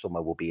believe next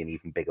summer will be an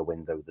even bigger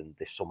window than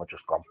this summer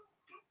just gone.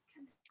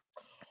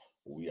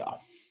 Oh, yeah,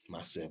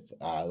 massive.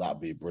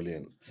 That'd be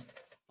brilliant.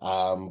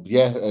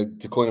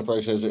 To coin a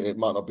phrase, says it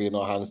might not be in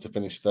our hands to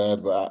finish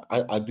third, but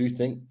I do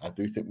think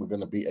we're going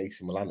to beat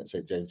AC Milan at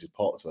St James's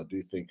Park. So I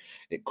do think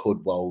it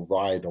could well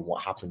ride on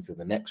what happens in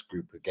the next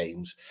group of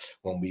games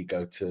when we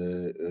go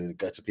to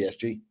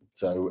PSG.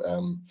 So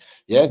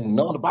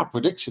not a bad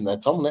prediction there,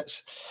 Tom.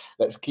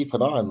 Let's keep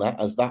an eye on that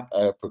as that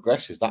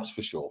progresses. That's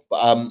for sure.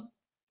 But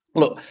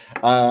look,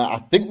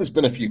 I think there's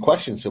been a few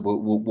questions, so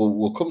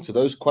we'll come to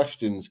those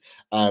questions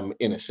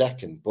in a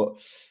second. But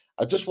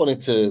I just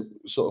wanted to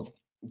sort of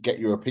get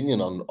your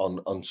opinion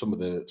on some of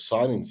the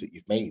signings that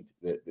you've made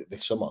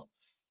this summer.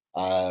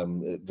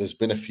 There's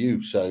been a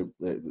few. So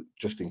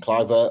Justin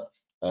Kluivert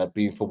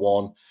being for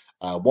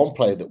one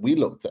player that we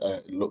looked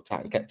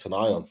at and kept an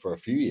eye on for a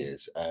few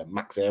years,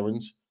 Max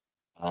Aarons.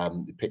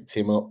 Picked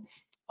him up.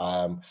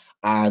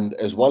 And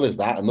as well as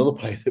that, another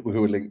player that we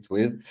were linked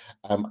with,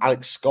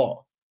 Alex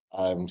Scott.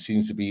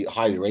 Seems to be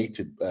highly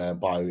rated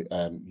by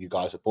you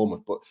guys at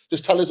Bournemouth. But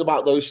just tell us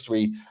about those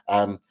three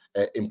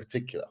in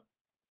particular.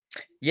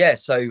 Yeah,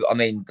 so I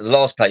mean, the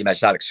last player you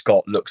mentioned, Alex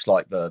Scott, looks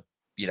like the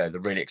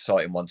really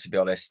exciting one, to be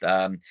honest.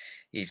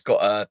 He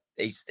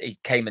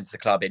came into the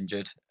club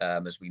injured,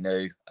 as we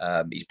knew.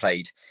 He's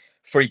played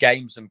 3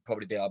 games and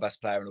probably been our best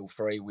player in all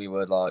 3. We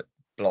were like,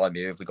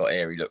 blimey, if we got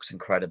here, he looks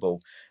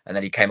incredible. And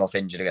then he came off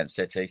injured against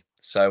City.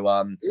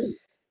 So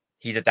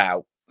he's a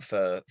doubt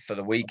for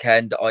the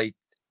weekend. I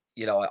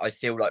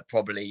feel like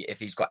probably if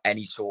he's got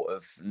any sort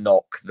of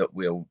knock that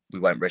we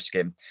won't risk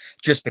him,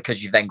 just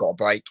because you've then got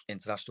a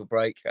international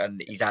break,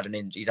 and he's had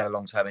a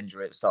long-term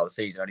injury at the start of the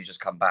season, and he's just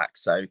come back.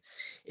 So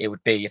it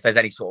would be, if there's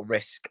any sort of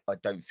risk, I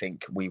don't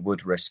think we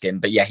would risk him.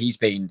 But yeah, he's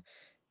been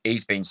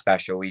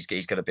special. He's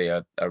going to be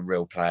a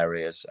real player.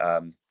 He is.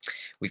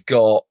 We've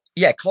got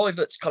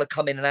Kluivert's kind of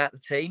come in and out of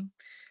the team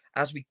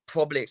as we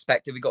probably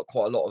expected. We got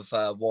quite a lot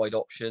of wide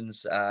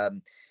options.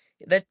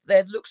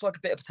 There looks like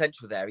a bit of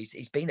potential there.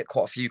 He's been at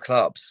quite a few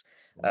clubs.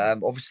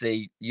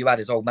 Obviously, you had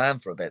his old man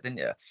for a bit, didn't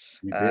you?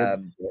 We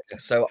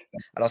did. So,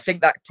 and I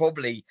think that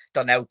probably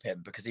doesn't help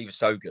him because he was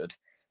so good.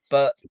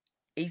 But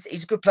he's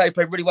a good player. He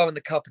played really well in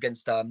the cup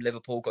against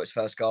Liverpool. Got his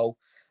first goal.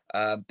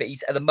 But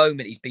at the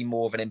moment he's been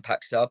more of an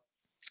impact sub.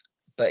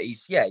 But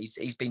he's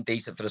been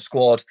decent for the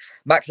squad.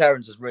 Max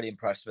Aarons has really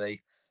impressed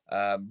me.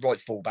 Right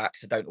fullbacks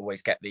so don't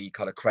always get the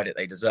kind of credit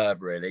they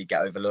deserve. Really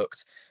get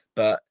overlooked,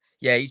 but.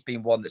 Yeah, he's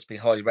been one that's been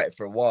highly rated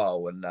for a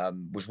while, and I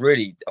thought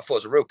it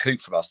was a real coup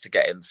for us to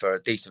get him for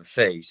a decent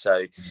fee.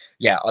 So,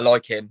 yeah, I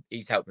like him.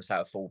 He's helped us out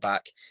at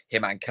fullback.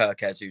 Him and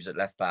Kirkes, who's at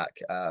left back.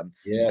 I was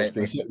going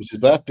to say, it was his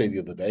birthday the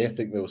other day. I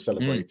think they were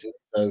celebrating.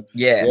 So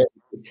yeah,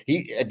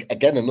 he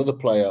again another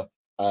player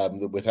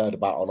that we'd heard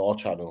about on our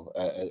channel,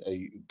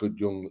 a good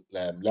young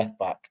left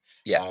back.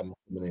 Coming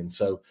in.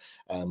 So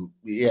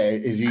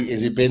has he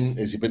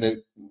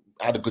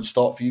had a good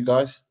start for you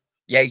guys?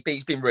 Yeah,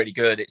 he's been really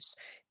good.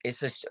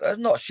 It's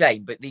not a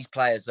shame, but these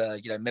players are,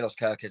 Milos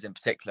Kerkez in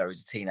particular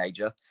is a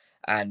teenager,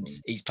 and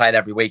he's played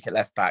every week at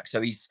left back.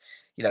 So he's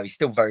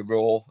still very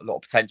raw, a lot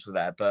of potential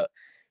there. But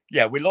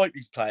yeah, we like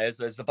these players.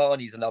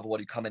 Zabani's another one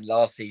who come in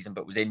last season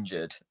but was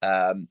injured,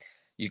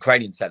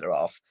 Ukrainian centre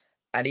half,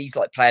 and he's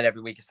like playing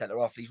every week at centre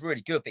half. He's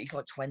really good, but he's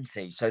like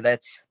 20, so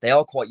they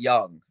are quite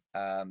young.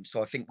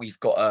 So I think we've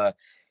got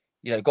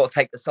got to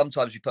take.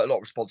 Sometimes we put a lot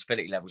of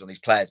responsibility levels on these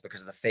players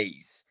because of the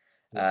fees.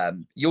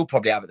 You'll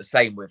probably have it the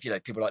same with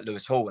people like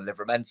Lewis Hall and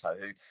Livramento,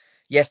 who,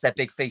 yes, they're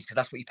big fees because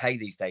that's what you pay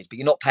these days, but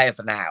you're not paying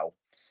for now.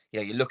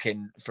 You're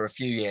looking for a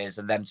few years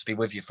and them to be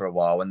with you for a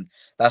while, and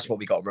that's what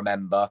we got to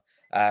remember.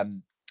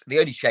 The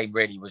only shame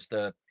really was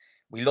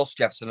we lost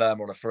Jefferson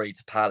Lerma on a free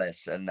to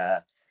Palace, and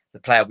the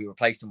player we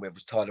replaced him with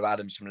was Tyler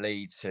Adams from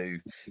Leeds, who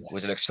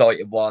was an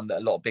exciting one that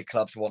a lot of big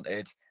clubs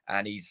wanted,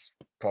 and he's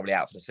probably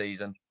out for the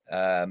season.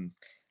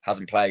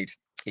 Hasn't played.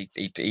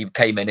 He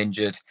came in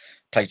injured,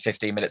 played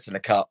 15 minutes in the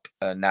cup,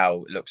 and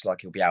now it looks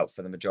like he'll be out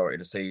for the majority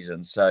of the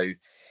season. So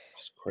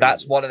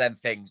that's one of them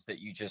things that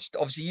you just,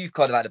 obviously you've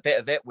kind of had a bit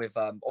of it with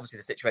obviously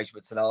the situation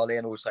with Tindall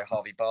and also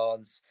Harvey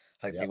Barnes.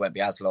 Hopefully it won't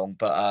be as long,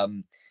 but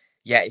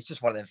it's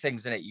just one of them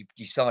things, isn't it?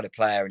 You sign a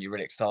player and you're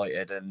really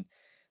excited, and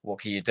what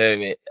can you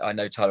do? I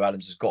know Tyler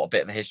Adams has got a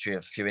bit of a history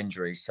of a few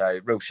injuries, so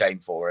real shame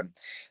for him.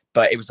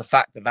 But it was the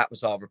fact that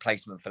was our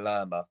replacement for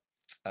Lerma.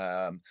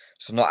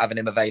 So not having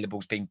him available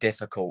has been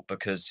difficult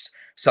because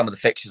some of the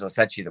fixtures I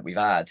said to you that we've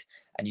had,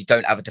 and you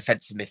don't have a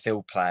defensive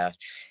midfield player,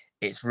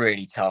 it's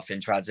really tough in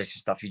transition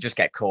stuff. You just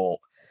get caught.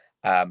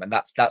 And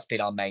that's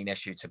been our main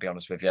issue, to be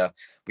honest with you.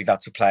 We've had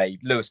to play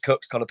Lewis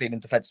Cook's kind of been in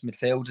defensive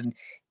midfield, and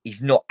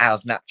he's not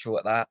as natural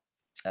at that.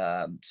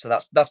 So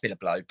that's been a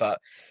blow.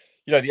 But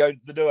the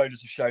new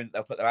owners have shown that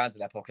they'll put their hands in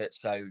their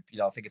pockets. So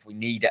I think if we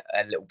need it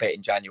a little bit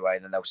in January,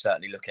 then they'll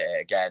certainly look at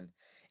it again,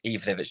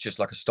 even if it's just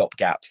like a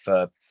stopgap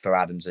for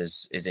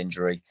Adams'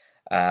 injury.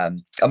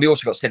 And we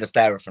also got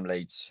Sinistera from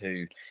Leeds,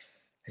 who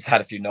has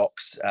had a few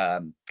knocks.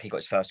 He got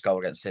his first goal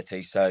against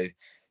City. So,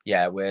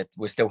 we're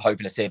still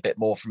hoping to see a bit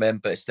more from him,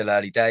 but it's still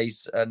early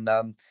days. And,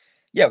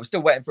 we're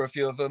still waiting for a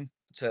few of them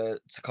to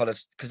kind of...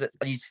 Because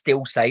you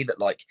still say that,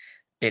 like,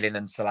 Billing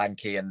and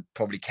Solanke and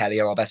probably Kelly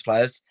are our best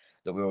players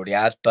that we already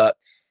had. But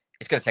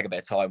it's going to take a bit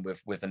of time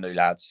with the new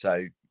lads.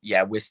 So,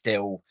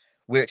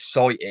 we're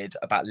excited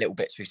about little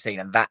bits we've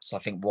seen, and that's, I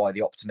think, why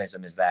the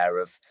optimism is there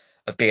of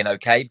being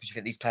okay, because you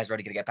think these players are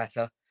only going to get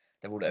better.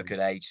 They're all at a good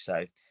age,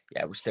 so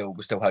we're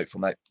still hopeful,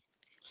 mate.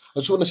 I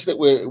just want to stick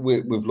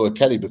with Lloyd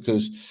Kelly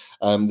because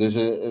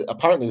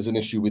apparently there's an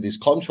issue with his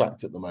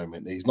contract at the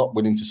moment. He's not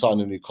willing to sign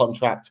a new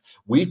contract.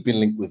 We've been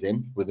linked with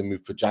him with a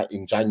move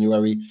in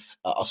January,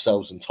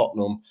 ourselves and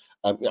Tottenham.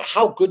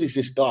 How good is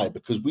this guy?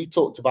 Because we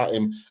talked about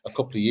him a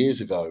couple of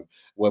years ago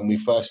when we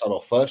first had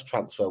our first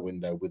transfer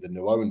window with the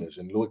new owners,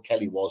 and Lloyd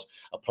Kelly was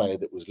a player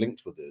that was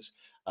linked with us.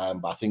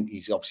 But I think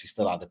he's obviously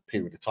still had a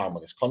period of time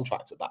on his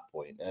contract at that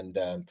point. And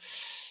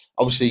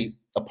obviously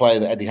a player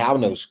that Eddie Howe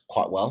knows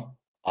quite well.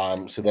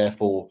 So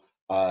therefore,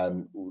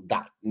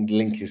 that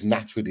link is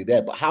naturally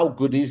there. But how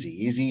good is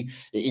he? Is he,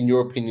 in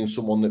your opinion,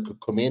 someone that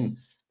could come in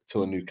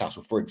to a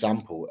Newcastle, for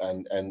example,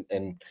 and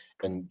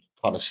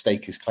kind of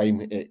stake his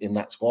claim in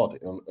that squad,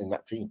 in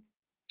that team?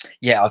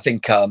 Yeah, I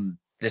think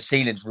the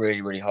ceiling's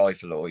really, really high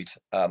for Lloyd.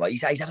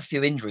 He's had a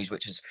few injuries,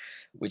 which has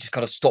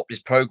kind of stopped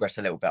his progress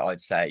a little bit, I'd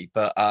say.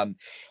 But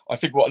I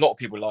think what a lot of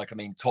people like, I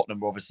mean,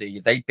 Tottenham, obviously,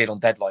 they'd been on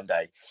deadline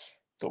day,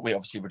 but we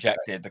obviously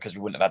rejected because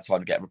we wouldn't have had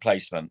time to get a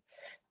replacement.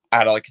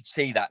 And I could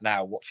see that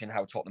now watching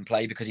how Tottenham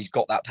play, because he's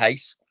got that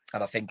pace.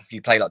 And I think if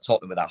you play like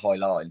Tottenham with that high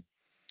line,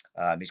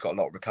 he's got a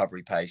lot of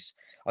recovery pace.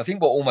 I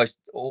think what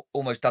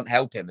almost doesn't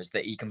help him is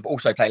that he can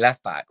also play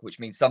left back, which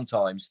means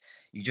sometimes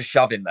you just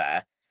shove him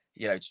there,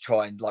 to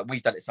try and, like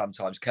we've done it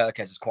sometimes.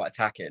 Kirkes is quite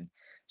attacking,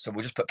 so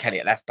we'll just put Kelly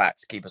at left back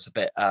to keep us a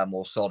bit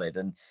more solid.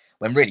 And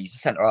when really he's a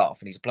centre half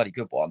and he's a bloody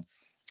good one.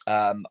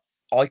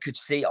 I could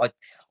see,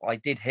 I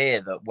did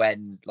hear that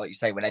when, like you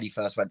say, when Eddie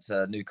first went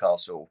to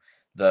Newcastle,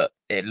 that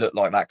it looked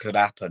like that could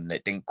happen.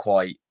 It didn't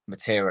quite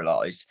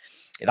materialise.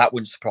 That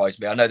wouldn't surprise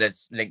me. I know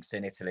there's links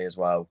in Italy as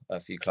well. A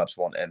few clubs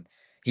want him.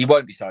 He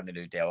won't be signing a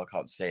new deal. I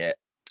can't see it.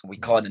 We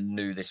kind of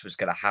knew this was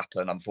going to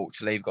happen.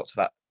 Unfortunately, we've got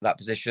to that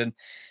position.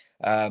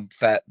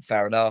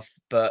 Fair enough.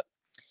 But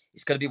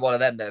it's going to be one of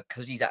them that,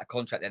 because he's out of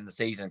contract at the end of the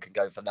season and can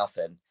go for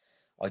nothing,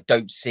 I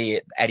don't see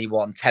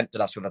anyone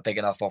tempting us with a big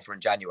enough offer in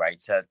January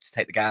to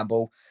take the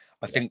gamble.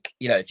 I think,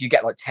 if you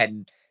get like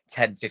 10,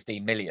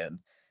 15 million,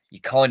 you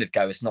kind of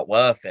go, it's not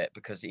worth it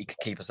because he could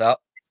keep us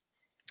up.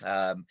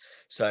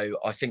 So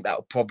I think that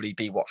will probably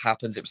be what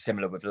happens. It was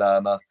similar with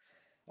Lerma.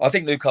 I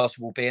think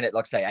Newcastle will be in it.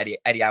 Like I say,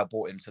 Eddie Howe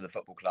bought him to the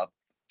football club.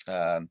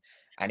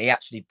 And he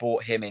actually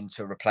bought him in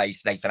to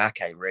replace Nathan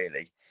Ake,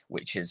 really,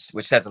 which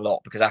says a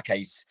lot, because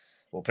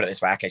we'll put it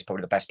this way, Ake's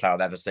probably the best player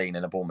I've ever seen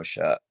in a Bournemouth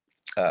shirt.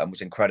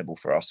 Was incredible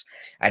for us.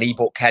 And he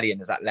bought Kelly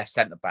in as that left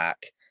centre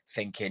back,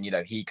 thinking,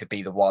 he could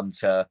be the one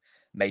to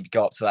maybe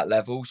go up to that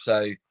level.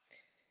 So,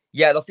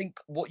 yeah, I think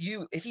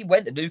if he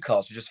went to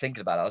Newcastle, just thinking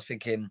about it, I was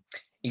thinking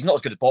he's not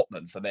as good as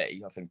Botman for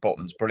me. I think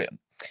Botman's brilliant.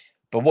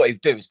 But what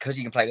he'd do is, because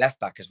he can play left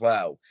back as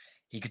well,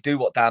 he could do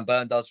what Dan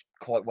Burn does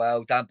quite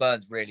well. Dan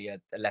Burn's really a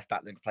left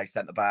back that can play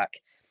centre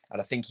back.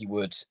 And I think he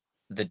would,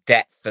 the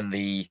depth and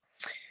the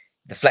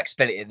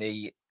flexibility and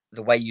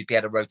the way you'd be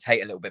able to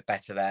rotate a little bit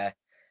better there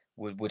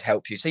would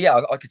help you. So, yeah,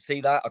 I could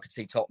see that. I could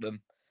see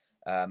Tottenham.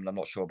 And I'm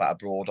not sure about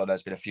abroad. I know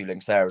there's been a few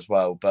links there as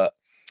well. But,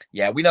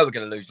 yeah, we know we're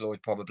going to lose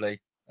Lloyd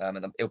probably.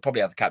 and he'll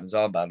probably have the captain's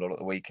armband on at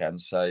the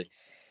weekend. So,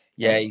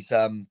 yeah, he's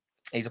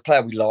a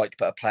player we like,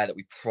 but a player that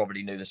we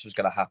probably knew this was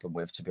going to happen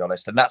with, to be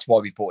honest. And that's why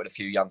we've brought in a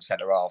few young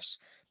centre-halves,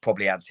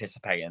 probably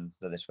anticipating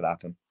that this would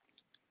happen.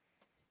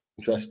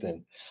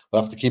 Interesting.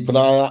 We'll have to keep an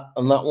eye out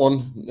on that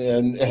one.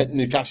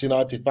 Newcastle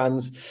United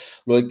fans,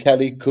 Lloyd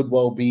Kelly could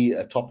well be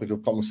a topic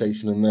of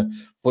conversation in the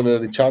Full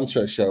Early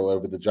Transfer show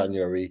over the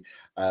January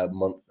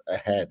month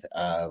ahead.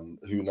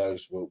 Who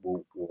knows?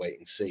 We'll wait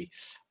and see.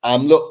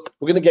 Look,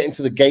 we're going to get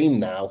into the game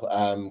now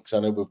because I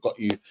know we've got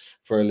you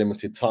for a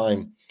limited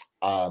time,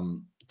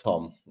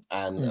 Tom.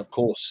 And of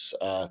course,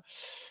 the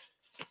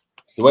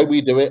way we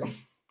do it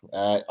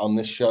on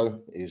this show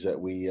is that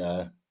we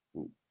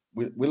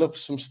love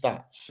some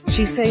stats.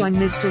 She say I'm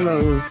Mr.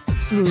 Roll,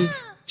 smooth,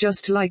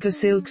 just like a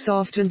silk,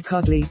 soft and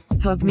cuddly.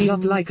 Hug me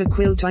up like a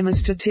quilt, I'm a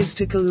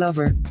statistical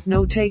lover.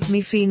 No take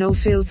me fee, no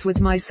filth with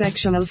my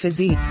sexual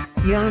physique.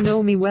 Ya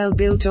know me well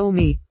built, oh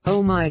me,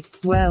 oh my,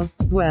 well.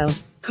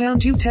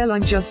 Can't you tell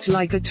I'm just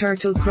like a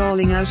turtle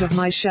crawling out of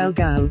my shell,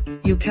 gal?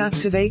 You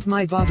captivate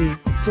my body,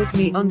 put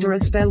me under a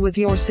spell with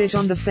your sit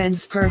on the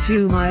fence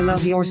perfume. I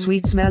love your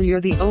sweet smell, you're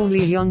the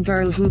only young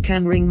girl who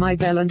can ring my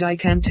bell and I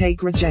can't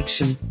take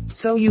rejection.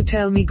 So you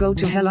tell me go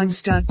to hell, I'm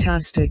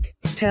statastic.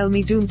 Tell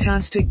me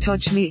doomtastic,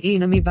 touch me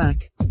in me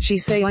back. She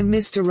say I'm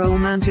Mr.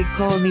 Romantic,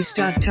 call me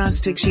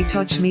statastic. She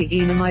touch me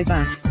in my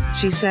back.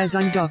 She says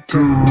I'm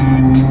Doctor.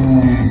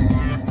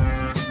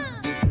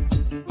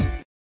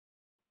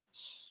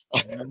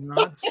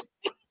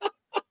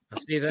 I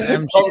see that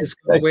MG has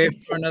gone away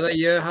for another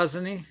year,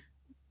 hasn't he?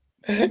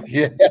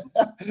 Yeah,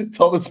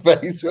 Thomas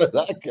Baines when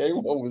that came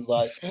on was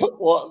like,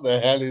 "What the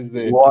hell is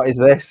this? What is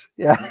this?"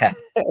 Yeah.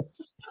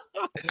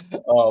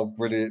 Oh,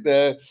 brilliant!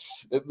 The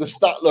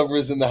stat lover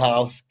is in the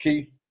house.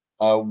 Keith,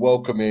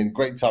 welcome in.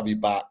 Great to have you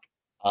back.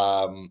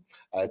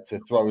 To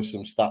throw us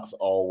some stats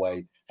our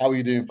way. How are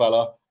you doing,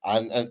 fella?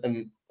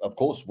 And of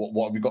course,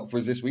 what have you got for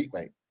us this week,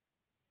 mate?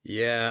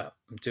 Yeah,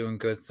 I'm doing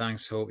good.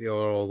 Thanks. Hope you're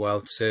all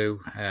well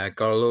too.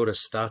 Got a load of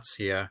stats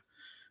here.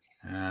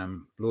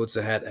 Loads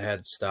of head-to-head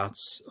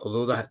stats.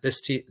 Although they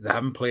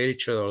haven't played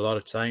each other a lot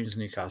of times,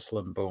 Newcastle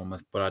and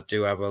Bournemouth, but I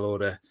do have a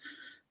load of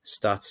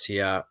stats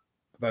here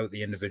about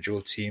the individual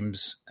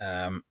teams,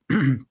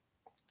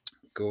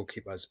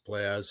 goalkeepers,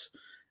 players,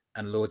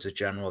 and loads of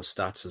general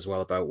stats as well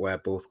about where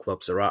both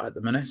clubs are at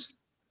the minute.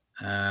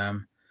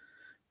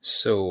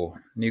 So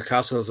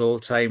Newcastle's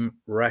all-time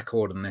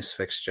record in this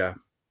fixture: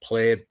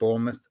 played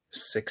Bournemouth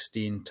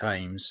 16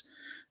 times,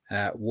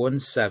 won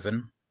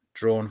 7,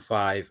 drawn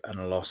 5,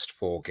 and lost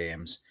 4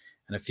 games.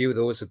 And a few of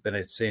those have been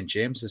at St.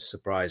 James's,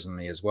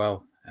 surprisingly, as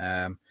well,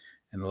 in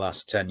the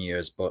last 10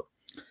 years. But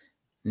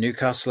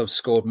Newcastle have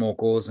scored more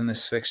goals in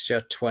this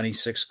fixture,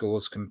 26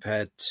 goals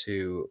compared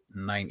to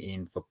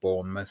 19 for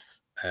Bournemouth.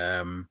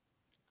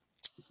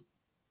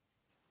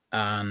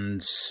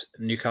 And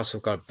Newcastle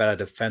have got a better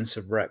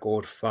defensive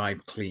record,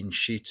 5 clean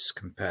sheets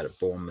compared to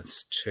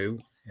Bournemouth's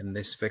 2 in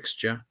this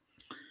fixture.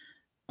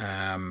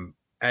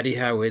 Eddie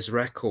Howe, his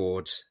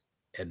record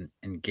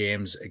in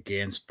games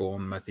against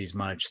Bournemouth, he's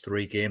managed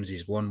 3 games.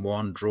 He's won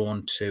 1,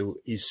 drawn 2,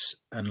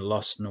 and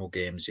lost no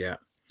games yet.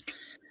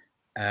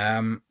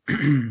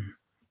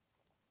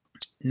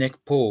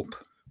 Nick Pope,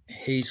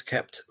 he's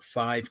kept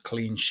 5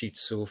 clean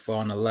sheets so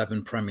far in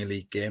 11 Premier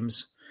League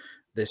games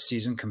this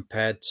season,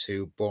 compared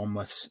to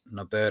Bournemouth's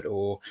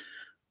Norberto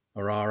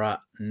Morara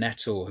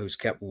Neto, who's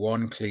kept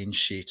 1 clean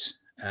sheet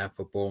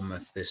for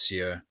Bournemouth this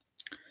year.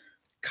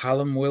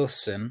 Callum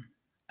Wilson,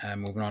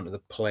 moving on to the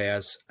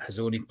players, has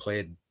only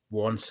played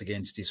once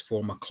against his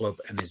former club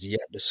and is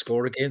yet to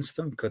score against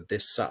them. Could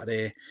this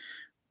Saturday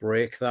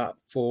break that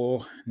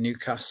for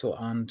Newcastle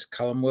and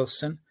Callum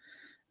Wilson?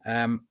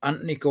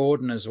 Anthony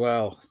Gordon as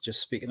well.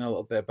 Just speaking a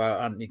little bit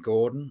about Anthony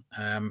Gordon,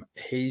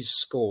 he's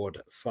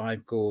scored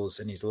 5 goals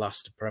in his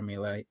last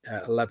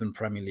 11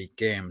 Premier League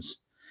games,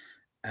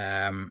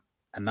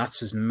 and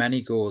that's as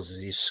many goals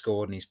as he's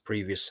scored in his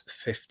previous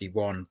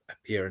 51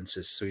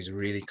 appearances. So he's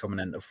really coming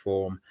into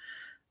form.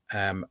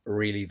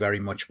 Really very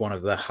much one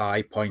of the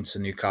high points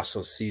in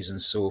Newcastle's season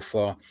so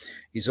far.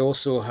 He's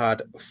also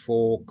had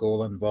 4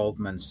 goal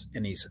involvements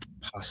in his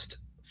past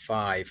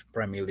 5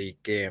 Premier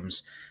League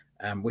games,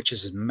 which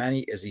is as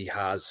many as he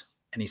has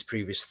in his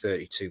previous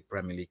 32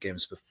 Premier League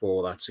games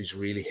before that. So he's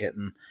really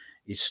hitting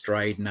his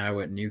stride now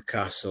at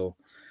Newcastle.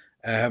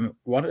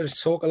 Wanted to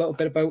talk a little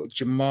bit about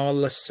Jamal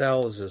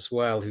Lascelles as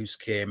well, who's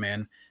came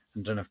in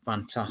and done a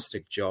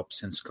fantastic job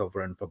since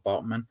covering for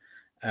Botman.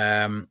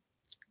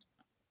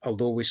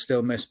 Although we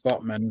still miss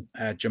Botman,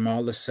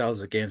 Jamal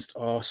Lascelles against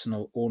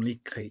Arsenal, only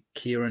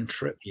Kieran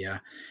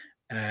Trippier,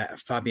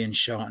 Fabian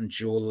Schär and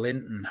Joe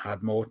Linton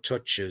had more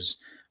touches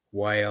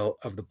while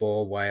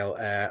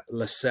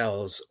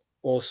Lascelles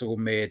also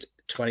made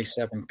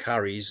 27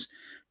 carries,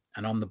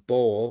 and on the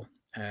ball,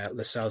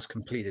 Lascelles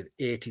completed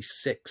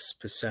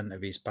 86%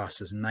 of his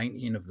passes,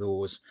 19 of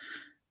those,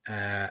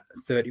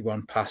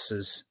 31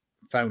 passes,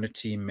 found a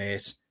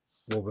teammate,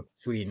 were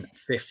between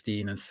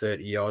 15 and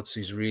 30 yards. So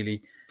he's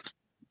really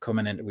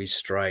coming into his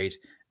stride.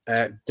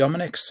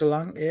 Dominic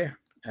Solanke,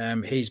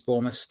 He's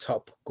Bournemouth's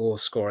top goal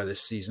scorer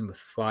this season with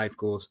 5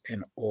 goals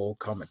in all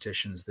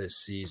competitions this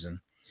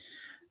season.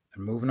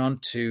 And moving on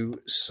to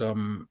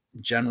some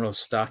general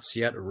stats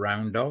here to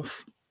round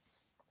off.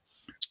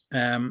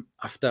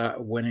 After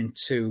winning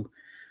 2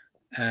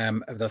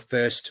 of the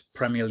first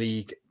Premier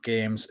League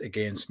games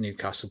against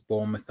Newcastle,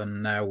 Bournemouth are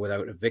now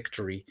without a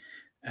victory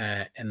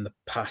in the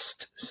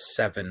past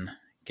 7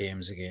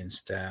 games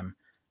against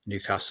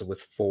Newcastle,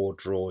 with 4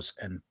 draws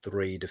and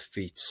 3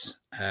 defeats.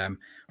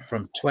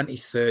 From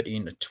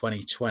 2013 to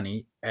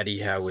 2020, Eddie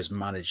Howe has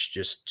managed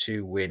just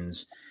 2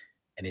 wins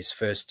in his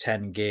first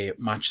 10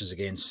 matches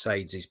against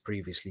sides he's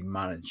previously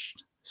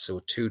managed.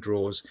 So 2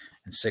 draws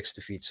and 6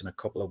 defeats and a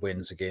couple of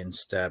wins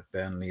against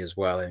Burnley as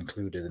well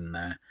included in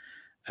there.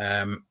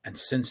 And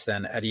since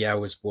then, Eddie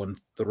Howe has won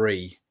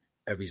 3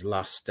 of his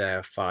last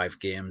 5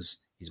 games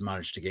he's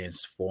managed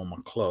against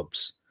former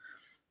clubs.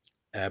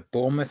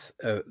 Bournemouth,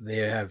 they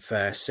have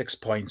 6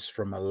 points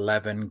from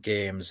 11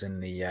 games in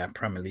the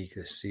Premier League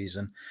this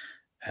season.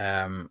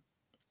 And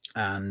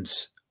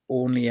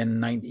only in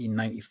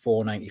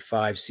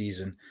 1994-95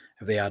 season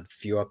have they had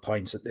fewer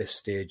points at this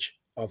stage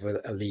of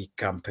a league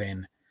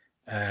campaign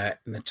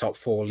in the top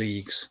 4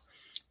 leagues.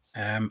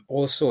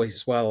 Also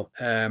as well,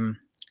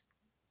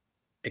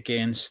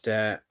 against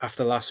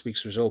after last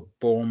week's result,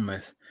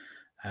 Bournemouth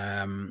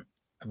have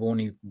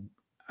won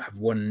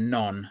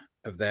none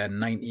of their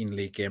 19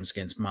 league games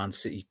against Man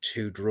City,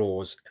 2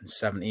 draws and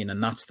 17,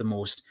 and that's the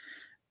most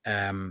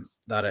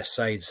that a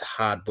side's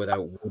had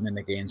without winning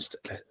against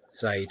a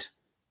side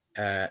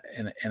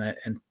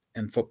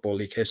in Football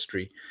League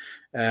history.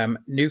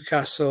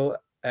 Newcastle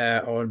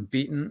are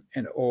unbeaten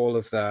in all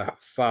of the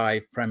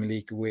 5 Premier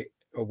League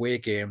away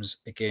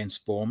games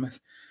against Bournemouth.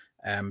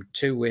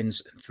 2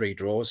 wins and 3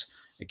 draws.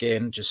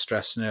 Again, just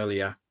stressing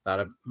earlier that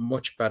a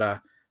much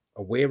better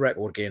away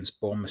record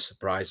against Bournemouth,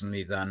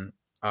 surprisingly, than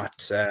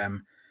at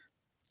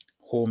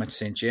home at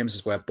St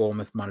James's, where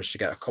Bournemouth managed to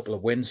get a couple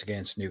of wins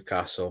against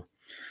Newcastle.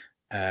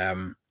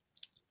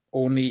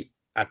 Only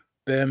at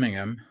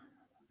Birmingham,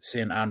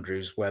 St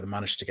Andrews, where they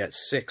managed to get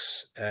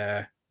 6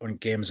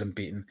 games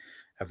unbeaten,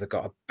 have they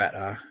got a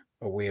better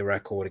away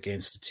record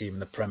against a team in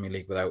the Premier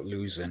League without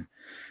losing.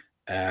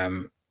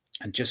 And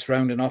just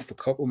rounding off a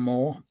couple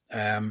more,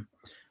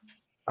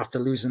 after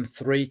losing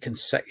 3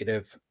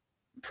 consecutive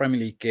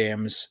Premier League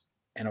games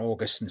in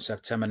August and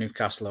September,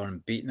 Newcastle are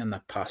unbeaten in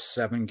the past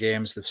 7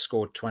 games. They've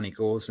scored 20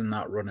 goals in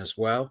that run as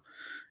well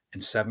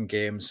in 7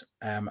 games,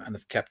 and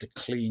they've kept a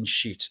clean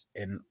sheet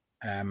in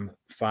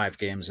 5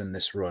 games in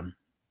this run.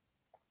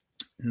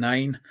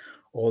 9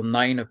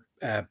 of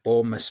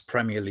Bournemouth's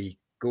Premier League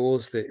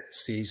goals this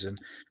season,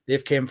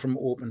 they've came from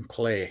open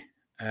play.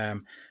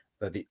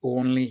 They're the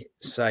only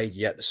side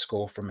yet to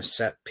score from a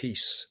set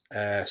piece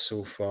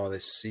so far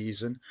this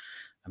season.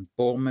 And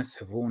Bournemouth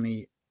have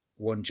only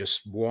won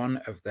just 1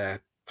 of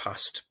their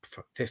past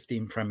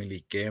 15 Premier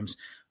League games.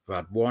 They've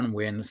had 1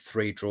 win,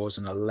 3 draws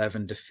and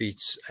 11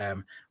 defeats,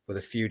 with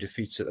a few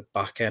defeats at the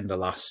back end of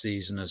last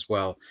season as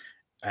well.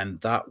 And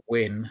that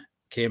win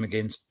came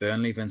against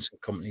Burnley,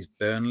 Vincent Kompany's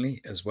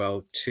Burnley, as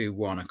well,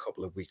 2-1 a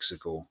couple of weeks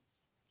ago.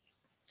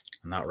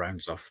 And that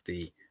rounds off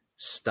the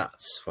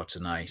stats for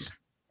tonight.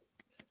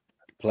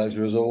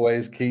 Pleasure as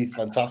always, Keith.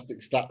 Fantastic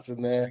stats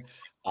in there.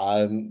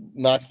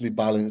 Nicely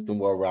balanced and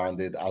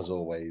well-rounded as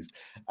always.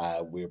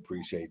 We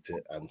appreciate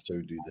it, and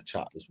so do the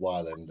chat as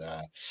well. And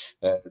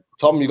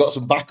Tom, you got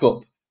some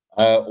backup.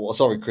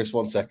 Sorry, Chris,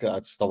 1 second. I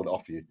just stole it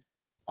off you.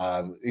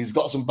 He's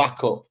got some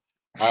backup.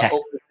 Up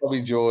with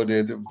Tommy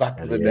Jordan, back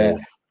of the net.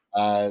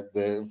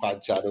 The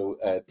fan channel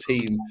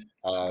team,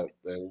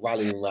 they're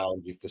rallying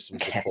around you for some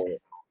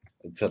support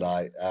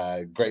tonight.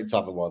 Great to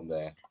have him on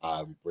there.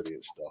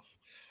 Brilliant stuff.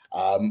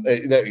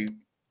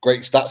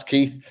 Great stats,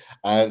 Keith.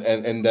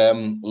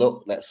 And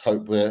look, let's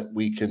hope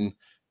we can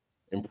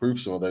improve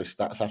some of those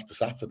stats after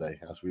Saturday,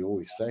 as we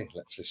always say.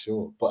 That's for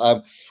sure. But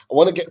I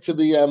want to get to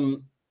the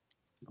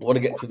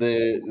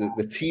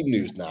team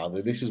news now.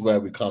 This is where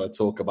we kind of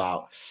talk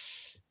about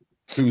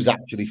who's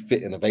actually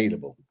fit and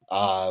available.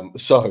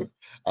 So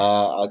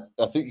I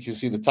think you can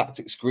see the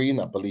tactics screen.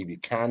 I believe you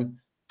can.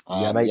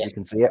 Yeah, mate, you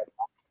can see it.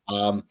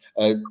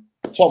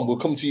 Tom, we'll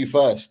come to you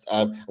first,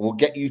 and we'll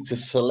get you to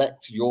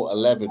select your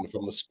 11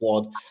 from the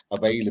squad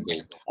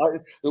available.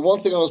 The one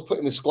thing I was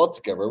putting the squad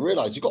together, I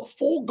realised you got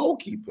 4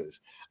 goalkeepers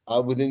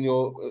within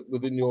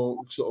your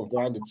sort of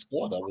branded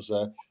squad. I was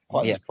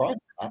quite surprised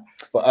at that.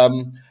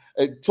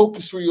 But talk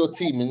us through your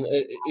team. And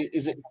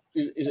is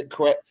it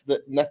correct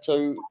that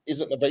Neto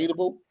isn't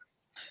available?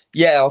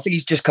 Yeah, I think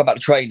he's just come back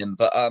to training.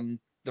 But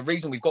the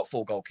reason we've got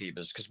 4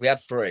 goalkeepers because we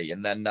had 3,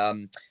 and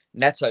then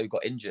Neto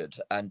got injured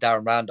and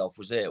Darren Randolph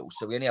was ill,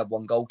 so we only had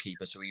 1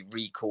 goalkeeper. So we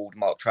recalled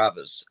Mark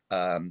Travers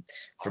from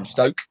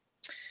Stoke.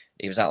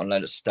 He was out on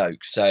loan at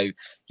Stoke. So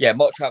yeah,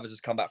 Mark Travers has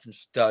come back from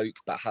Stoke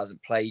but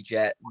hasn't played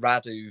yet.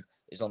 Radu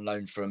is on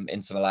loan from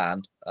Inter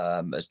Milan,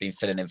 has been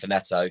filling in for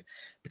Neto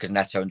because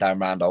Neto and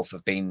Darren Randolph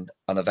have been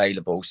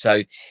unavailable.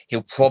 So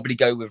he'll probably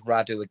go with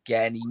Radu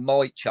again. He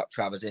might chuck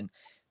Travers in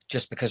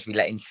just because we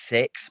let in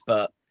 6,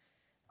 but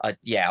I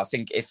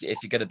think if you're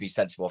going to be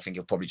sensible, I think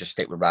you'll probably just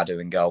stick with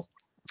Radu in goal.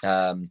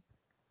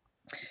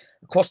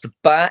 Across the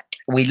back,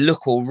 we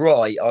look all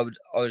right. I would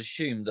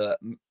assume that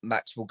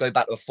Max will go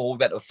back to a 4. We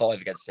went to a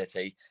 5 against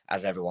City,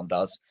 as everyone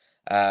does.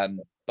 But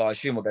I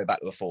assume we'll go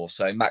back to a 4.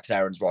 So Max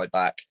Aaron's right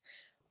back.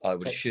 I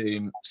would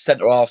assume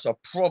centre halves. I'll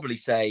probably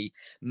say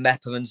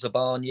Mepham and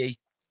Zabani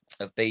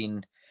have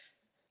been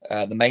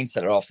the main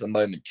centre halves at the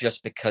moment,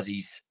 just because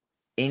he's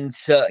in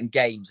certain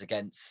games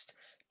against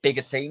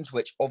bigger teams,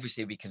 which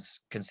obviously we can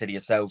consider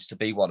yourselves to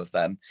be one of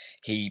them.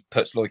 He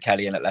puts Lloyd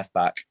Kelly in at left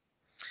back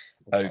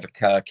over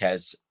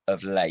Kirkes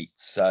of late.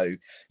 So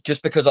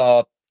just because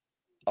I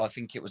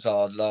think it was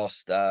our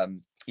last home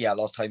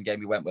game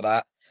we went with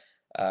that.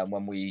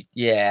 When we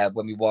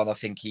won, I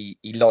think he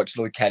likes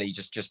Lloyd Kelly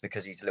just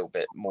because he's a little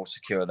bit more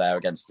secure there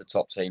against the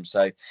top team.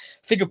 So I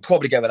think he'll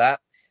probably go with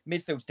that.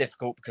 Midfield's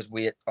difficult because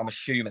I'm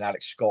assuming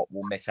Alex Scott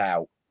will miss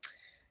out.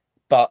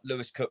 But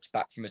Lewis Cook's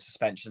back from his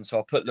suspension, so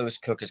I'll put Lewis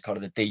Cook as kind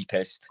of the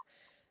deepest.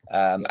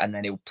 And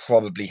then he'll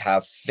probably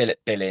have Philip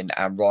Billing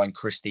and Ryan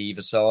Christie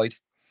either side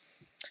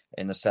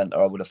in the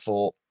centre, I would have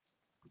thought.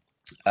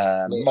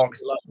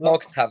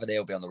 Marcus Tavernier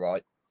will be on the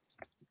right.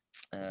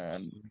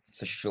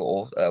 For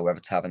sure, wherever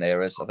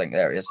Tavernier is. I think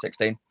there he is,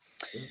 16.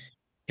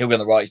 He'll be on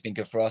the right. He's been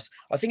good for us.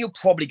 I think he'll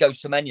probably go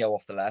Semenyo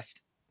off the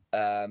left.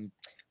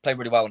 Played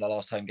really well in the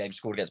last home game,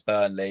 scored against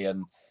Burnley,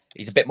 and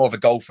he's a bit more of a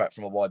goal threat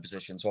from a wide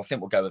position. So I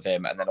think we'll go with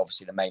him. And then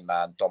obviously the main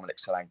man, Dominic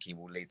Solanke,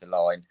 will lead the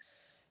line.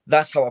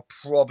 That's how I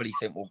probably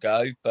think we'll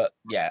go. But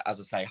yeah, as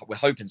I say, we're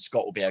hoping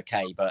Scott will be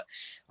okay, but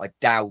I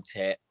doubt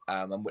it.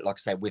 And like I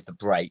say, with the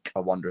break, I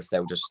wonder if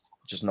they'll just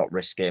not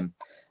risk him.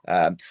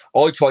 I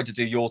tried to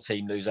do your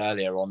team news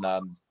earlier on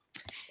a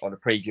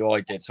preview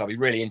I did, so I'll be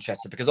really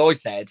interested because I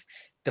said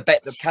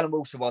the Callum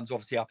Wilson one's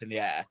obviously up in the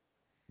air,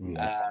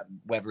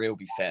 whether he'll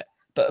be fit.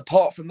 But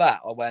apart from that,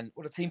 I went,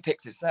 well, the team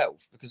picks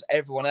itself because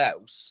everyone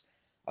else,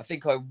 I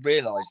think I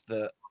realised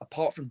that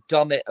apart from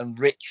Dummett and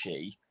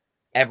Ritchie,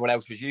 everyone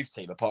else was youth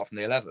team apart from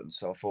the 11.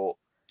 So I thought,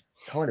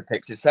 kind of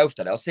picks itself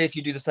then. I'll see if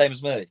you do the same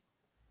as me.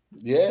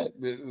 Yeah,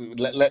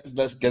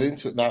 let's get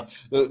into it now.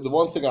 The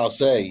one thing I'll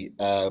say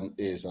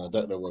is, and I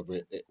don't know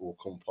whether it will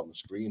come up on the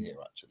screen here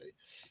actually,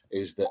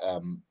 is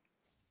that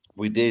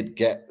we did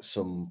get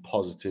some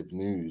positive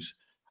news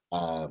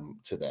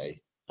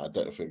today. I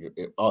don't know if it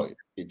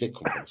did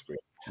come up on the screen.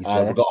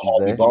 We've got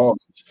Harvey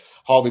Barnes.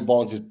 Harvey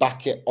Barnes is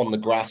back on the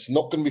grass.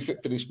 Not going to be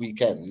fit for this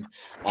weekend,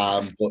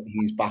 but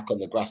he's back on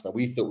the grass. Now,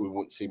 we thought we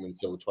wouldn't see him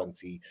until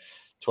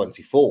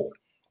 2024.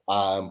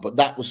 But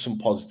that was some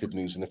positive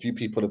news, and a few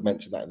people have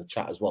mentioned that in the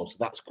chat as well. So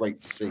that's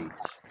great to see.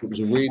 It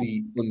was a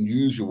really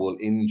unusual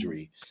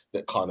injury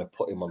that kind of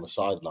put him on the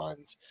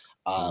sidelines.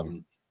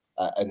 And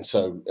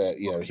so,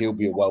 he'll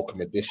be a welcome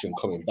addition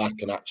coming back.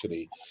 And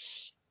actually,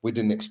 we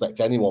didn't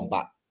expect anyone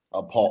back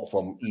apart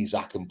from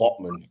Isak and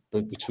Botman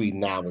between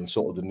now and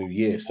sort of the new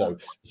year. So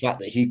the fact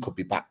that he could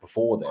be back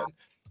before then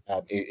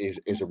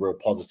is a real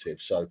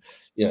positive. So,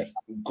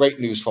 great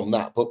news from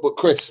that. But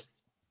Chris,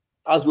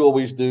 as we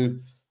always do,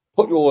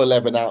 put your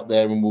 11 out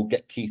there and we'll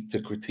get Keith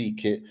to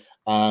critique it.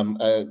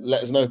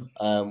 Let us know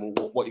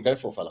what you're going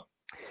for, fella.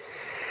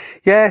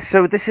 Yeah,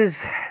 so this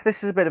is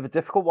a bit of a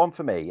difficult one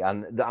for me,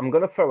 and I'm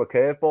going to throw a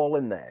curveball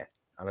in there,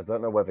 and I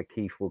don't know whether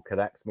Keith will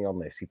correct me on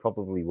this. He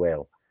probably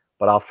will,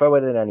 but I'll throw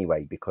it in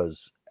anyway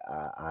because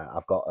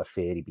I've got a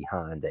theory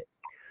behind it.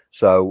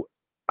 So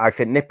I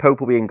think Nick Pope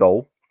will be in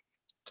goal.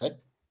 Okay.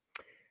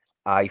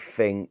 I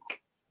think,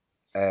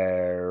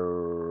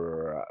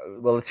 the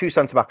two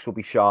centre-backs will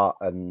be Shaw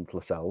and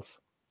Lascelles.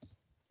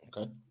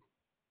 Okay.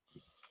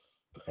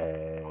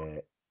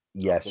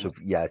 Yeah.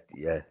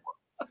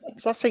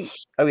 Does that say?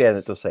 Oh yeah,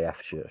 it does say F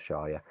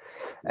Shaw. Yeah.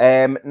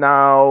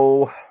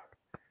 Now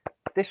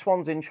this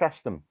one's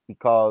interesting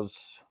because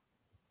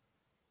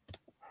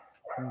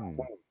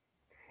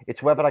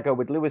it's whether I go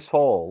with Lewis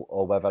Hall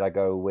or whether I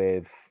go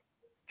with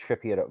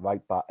Trippier at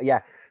right back. Yeah.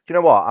 Do you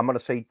know what? I'm going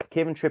to say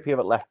Kieran Trippier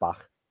at left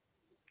back.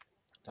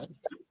 Okay.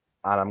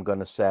 And I'm going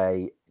to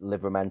say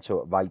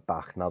Livramento at right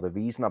back. Now, the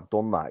reason I've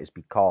done that is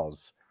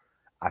because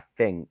I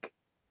think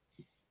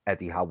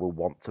Eddie Howe will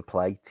want to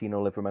play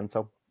Tino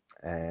Livramento.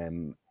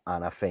 And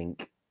I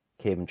think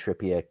Kieran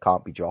Trippier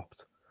can't be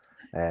dropped.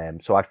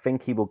 So I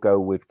think he will go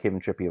with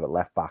Kieran Trippier at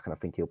left back, and I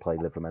think he'll play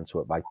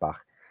Livramento at right back.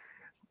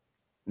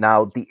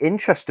 Now, the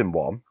interesting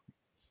one,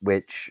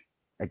 which,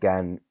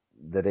 again,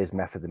 there is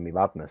method in me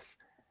madness,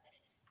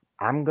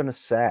 I'm going to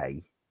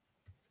say,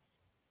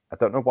 I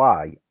don't know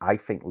why, I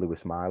think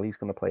Lewis Miley's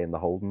going to play in the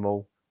holding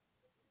role.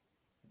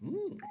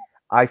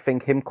 I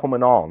think him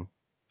coming on,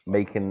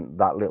 making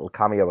that little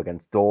cameo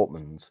against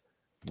Dortmund,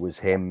 was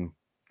him,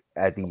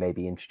 Eddie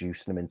maybe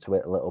introducing him into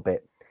it a little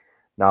bit.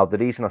 Now, the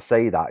reason I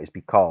say that is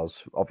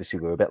because, obviously,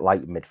 we're a bit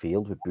light in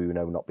midfield with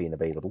Bruno not being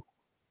available.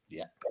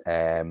 Yeah.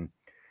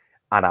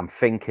 And I'm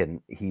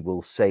thinking he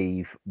will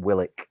save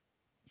Willock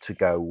to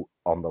go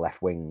on the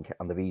left wing.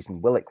 And the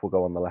reason Willock will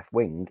go on the left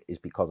wing is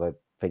because I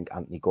think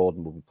Anthony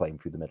Gordon will be playing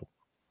through the middle.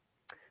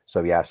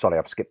 So, yeah, sorry,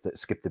 I've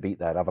skipped a beat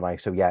there, haven't I?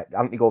 So, yeah,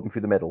 Anthony Gordon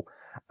through the middle.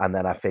 And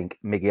then I think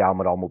Miggy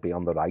Almiron will be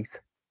on the right.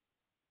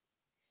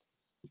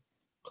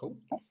 Cool.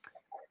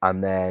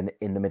 And then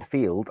in the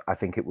midfield, I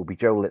think it will be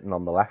Joe Litton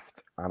on the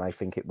left, and I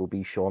think it will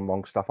be Sean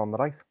Longstaff on the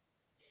right.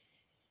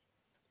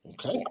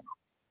 Okay.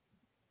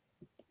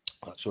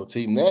 That's your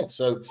team there.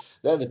 So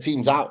they're the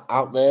teams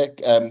out there.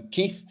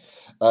 Keith,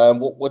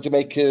 what do you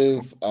make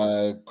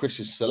of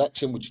Chris's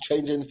selection? Would you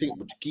change anything?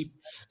 Would you keep?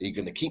 Are you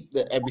going to keep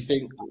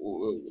everything?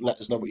 Let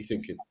us know what you're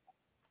thinking.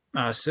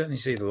 I certainly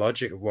see the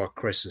logic of what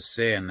Chris is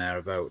saying there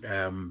about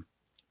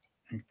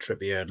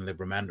Trippier and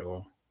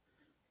Livramento.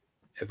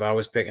 If I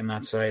was picking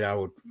that side, I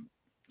would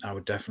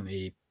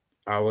definitely,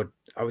 I would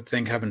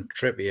think having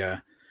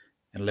Trippier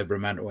and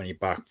Livramento in your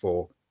back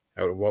four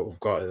out of what we've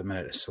got at the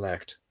minute to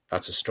select,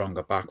 that's a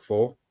stronger back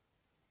four.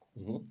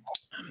 Mm-hmm.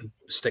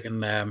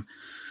 Sticking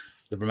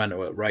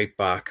Livramento at right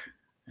back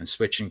and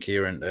switching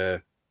Kieran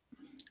to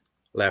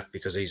left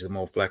because he's the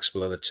more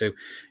flexible of the two.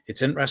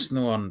 It's interesting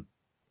though on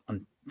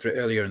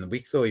earlier in the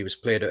week though he was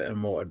played at a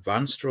more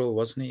advanced role,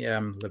 wasn't he,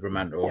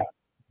 Livramento? Yeah.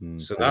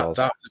 So that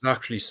was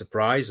actually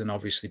surprising,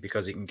 obviously,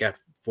 because he can get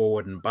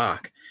forward and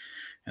back,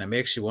 and it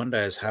makes you wonder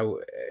is how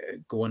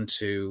going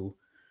to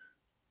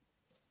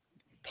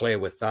play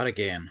with that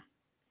again,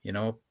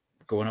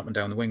 going up and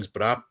down the wings,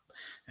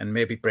 and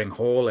maybe bring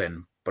Hall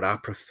in, but I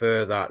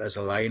prefer that as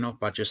a lineup.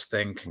 I just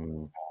think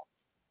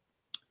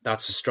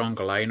that's a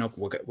stronger lineup.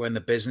 We're in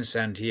the business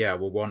end here.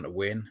 We want to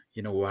win.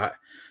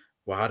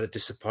 We had a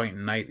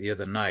disappointing night the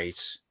other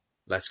night.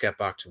 Let's get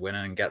back to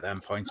winning and get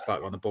them points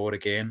back on the board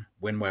again.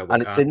 Win where we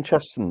can.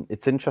 And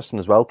it's interesting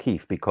as well,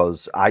 Keith,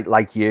 because I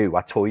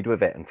toyed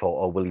with it and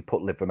thought, oh, will he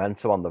put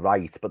Livramento on the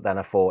right? But then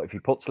I thought, if he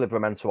puts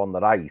Livramento on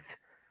the right,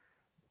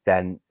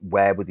 then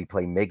where would he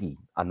play Miggy?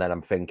 And then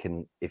I'm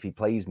thinking, if he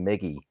plays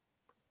Miggy,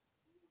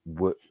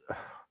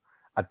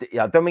 I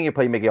don't think he'll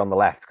play Miggy on the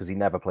left because he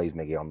never plays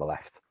Miggy on the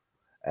left.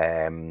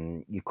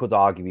 You could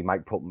argue he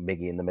might put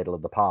Miggy in the middle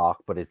of the park,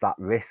 but is that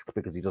risk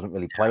because he doesn't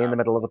really play in the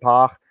middle of the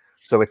park?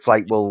 So it's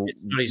like, well,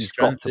 it's not his he's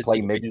strength got to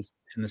play Miggy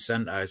in the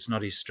centre. It's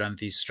not his strength.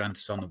 His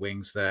strength's on the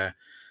wings there,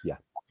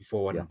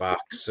 forward and back.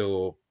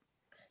 So,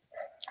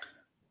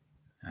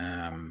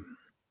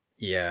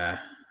 yeah.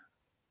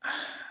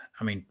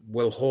 I mean,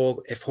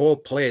 if Hall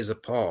plays a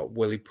part,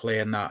 will he play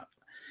in that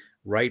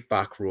right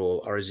back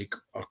role, or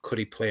could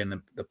he play in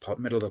the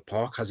middle of the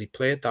park? Has he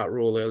played that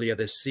role earlier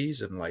this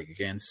season, like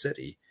against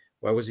City?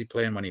 Where was he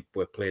playing when he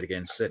played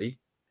against City?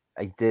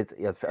 I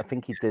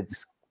think he did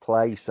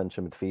play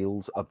central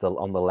midfield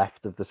on the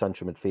left of the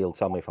central midfield.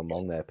 Tell me if I'm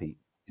wrong there, Pete.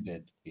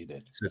 He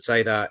did. So it's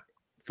either,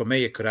 for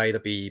me, it could either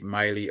be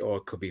Miley or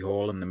it could be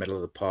Hall in the middle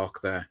of the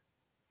park there.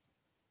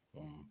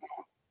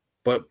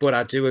 But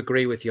I do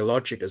agree with your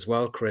logic as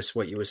well, Chris,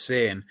 what you were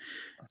saying.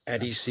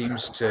 Eddie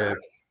seems to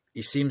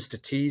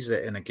tease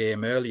it in a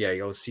game earlier.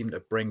 He'll seem to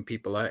bring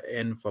people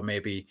in for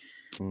maybe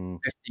 15,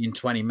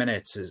 20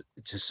 minutes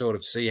to sort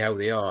of see how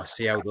they are,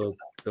 see how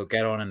they'll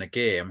get on in a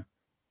game.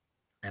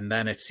 And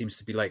then it seems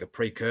to be like a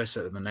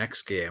precursor to the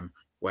next game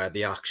where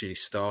they actually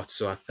start.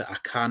 So I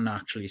can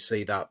actually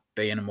see that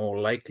being a more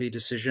likely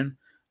decision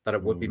that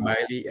it would be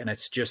Miley. And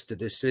it's just a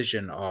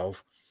decision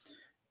of,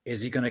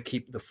 is he going to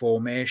keep the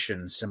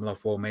similar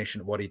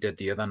formation to what he did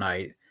the other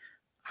night,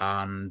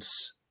 and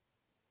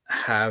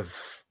have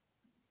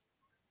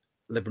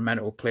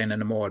Livramento playing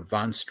in a more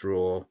advanced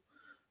role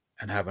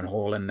and having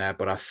Hall in there?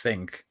 But I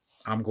think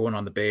I'm going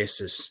on the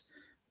basis,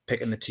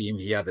 picking the team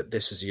here, that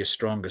this is your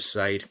strongest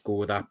side. Go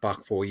with that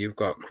back four you've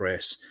got,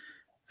 Chris.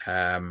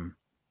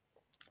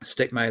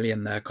 Stick Miley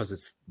in there because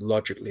it's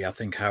logically, I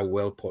think, Howe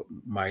will put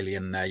Miley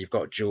in there. You've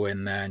got Joe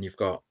in there, and you've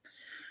got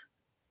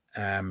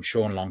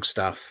Sean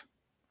Longstaff.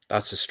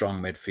 That's a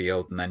strong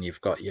midfield, and then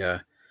you've got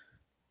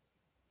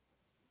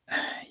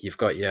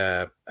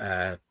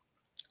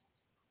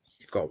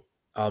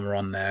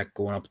Almiron there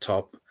going up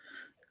top,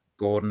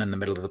 Gordon in the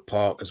middle of the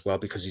park as well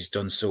because he's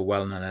done so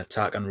well in an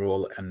attacking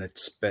role, and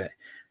it's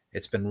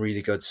been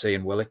really good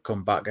seeing Willock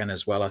come back in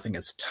as well. I think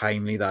it's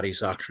timely that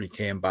he's actually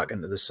came back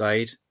into the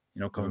side.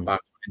 Coming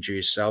back from injury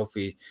himself,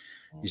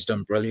 he's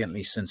done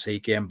brilliantly since he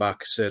came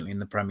back. Certainly in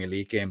the Premier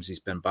League games, he's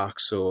been back.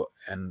 So,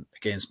 and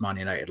against Man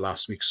United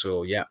last week.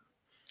 So yeah.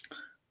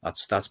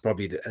 That's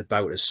probably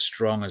about as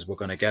strong as we're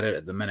going to get it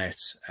at the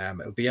minute.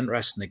 It'll be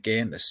interesting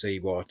again to see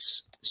what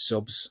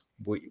subs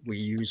we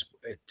use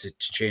to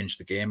change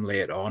the game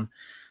later on.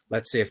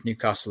 Let's say if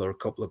Newcastle are a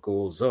couple of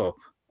goals up,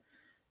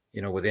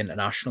 with the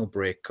international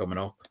break coming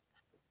up,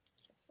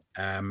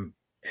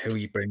 who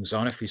he brings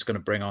on, if he's going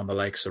to bring on the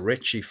likes of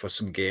Richie for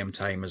some game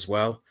time as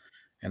well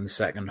in the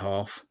second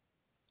half.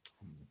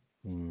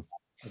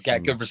 Get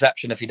a good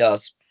reception if he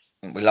does.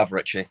 We love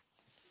Richie.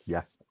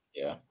 Yeah.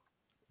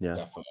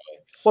 Definitely.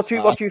 What do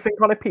you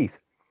think on it, Pete?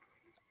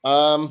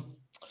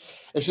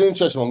 It's an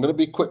interesting one. I'm going to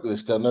be quick with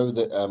this because I know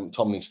that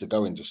Tom needs to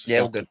go in just a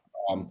second. Good.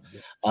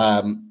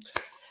 I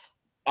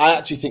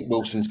actually think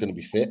Wilson's going to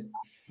be fit.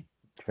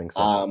 I think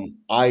so.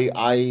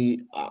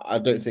 I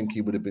don't think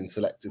he would have been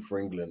selected for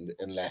England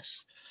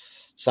unless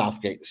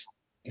Southgate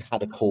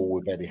had a call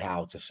with Eddie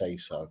Howe to say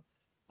so.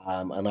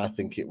 And I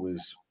think it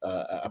was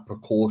a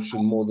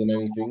precaution more than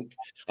anything.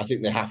 I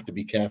think they have to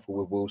be careful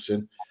with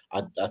Wilson.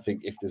 I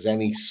think if there's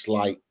any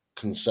slight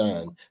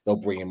concern, they'll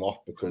bring him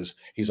off because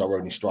he's our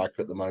only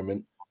striker at the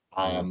moment.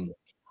 And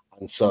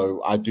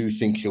so I do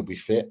think he'll be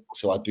fit.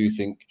 So I do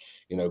think,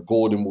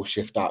 Gordon will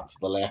shift out to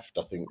the left.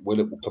 I think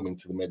Willett will come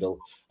into the middle.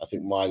 I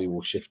think Miley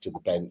will shift to the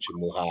bench and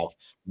we'll have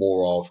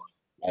more of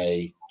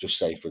just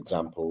say, for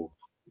example,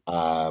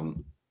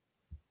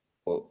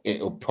 well,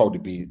 it'll probably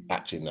be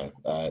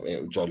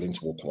Joe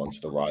Linton will come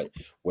onto the right,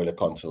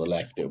 Willock onto the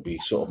left. It'll be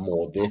sort of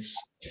more this,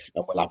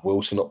 and we'll have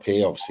Wilson up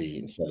here, obviously,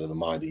 instead of the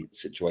Miley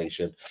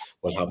situation.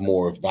 We'll have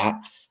more of that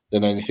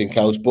than anything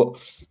else. But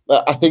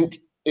I think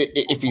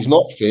if he's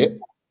not fit,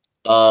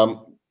 I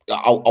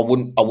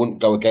wouldn't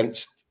go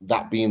against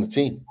that being the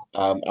team.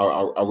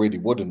 I really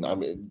wouldn't. I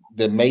mean,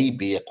 there may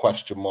be a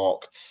question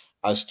mark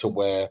as to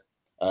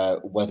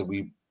whether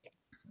we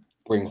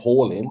bring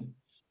Hall in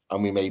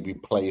and we maybe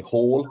play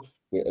Hall.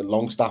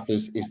 Longstaff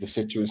is the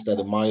sitter instead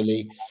of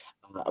Miley,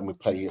 and we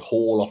play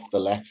Hall off the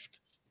left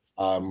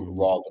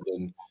rather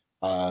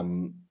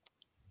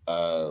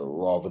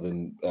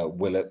than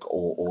Willock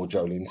or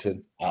Joe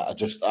Linton. I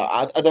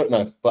don't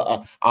know,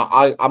 but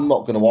I'm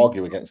not going to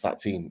argue against that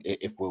team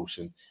if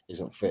Wilson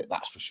isn't fit.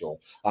 That's for sure.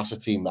 That's a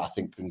team that I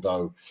think can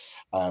go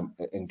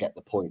and get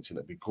the points, and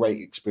it'd be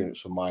great experience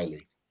for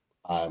Miley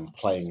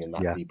playing in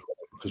that deep,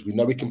 because we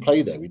know we can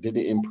play there. We did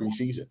it in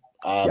pre-season,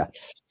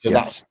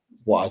 that's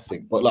what I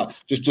think. But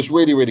just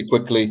really, really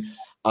quickly,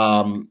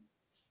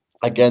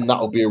 again,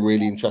 that'll be a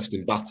really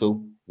interesting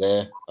battle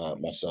there.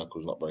 My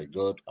circle's not very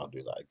good. I'll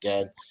do that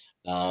again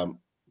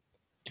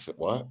if it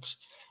works.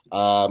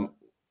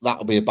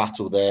 That'll be a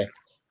battle there.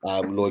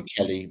 Lloyd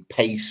Kelly,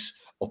 pace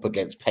up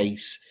against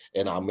pace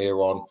in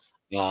Almiron.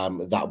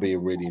 That'll be a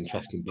really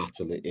interesting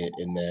battle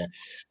in there.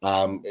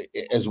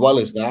 As well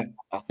as that,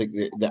 I think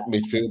that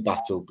midfield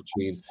battle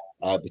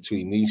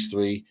between these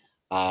three,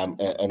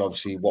 and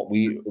obviously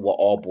what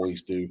our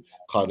boys do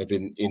kind of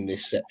in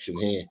this section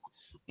here,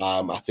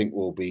 I think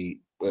will be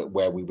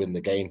where we win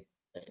the game.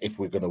 If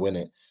we're going to win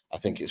it, I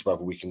think it's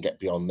whether we can get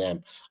beyond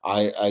them.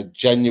 I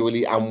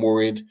genuinely am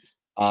worried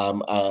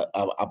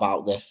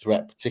about their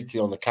threat,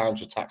 particularly on the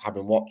counter-attack,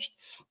 having watched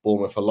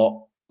Bournemouth a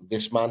lot.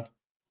 This man,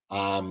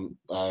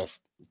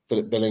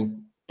 Philip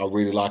Billing, I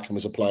really like him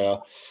as a player.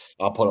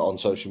 I'll put it on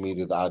social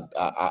media that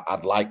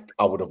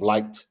I would have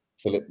liked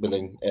Philip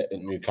Billing at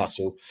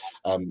Newcastle,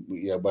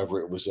 whether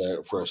it was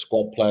for a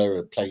squad player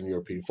or playing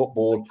European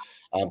football,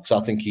 because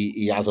I think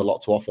he has a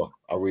lot to offer.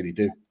 I really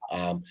do.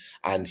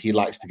 And he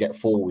likes to get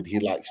forward. He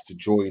likes to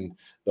join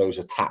those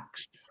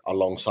attacks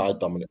alongside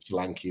Dominic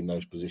Solanke in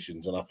those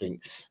positions. And I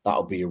think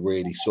that'll be a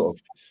really sort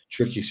of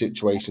tricky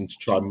situation to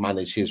try and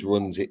manage his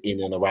runs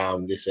in and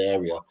around this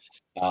area.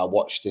 I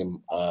watched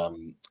him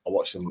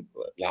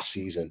last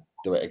season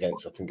do it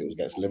against, I think it was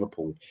against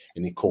Liverpool,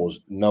 and he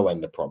caused no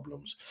end of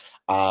problems.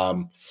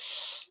 I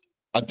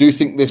do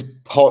think this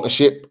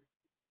partnership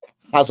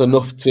has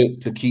enough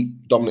to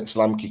keep Dominic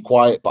Solanke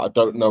quiet, but I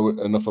don't know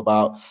enough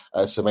about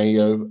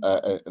Semenyo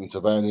and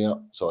Tavernier,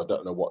 so I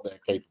don't know what they're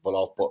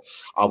capable of. But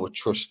I would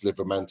trust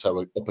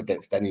Livramento up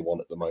against anyone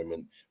at the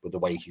moment with the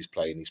way he's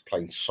playing. He's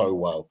playing so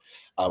well,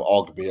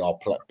 arguably our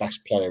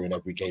best player in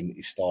every game that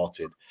he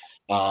started.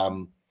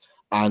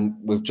 And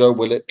with Joe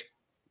Willock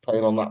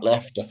playing on that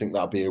left, I think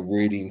that'll be a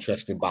really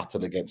interesting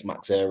battle against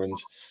Max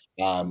Aarons.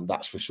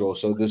 That's for sure.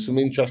 So there's some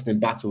interesting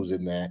battles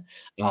in there.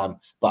 But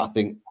I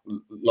think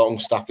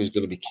Longstaff is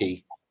going to be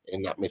key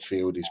in that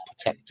midfield. He's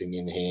protecting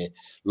in here,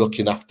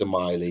 looking after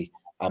Miley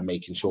and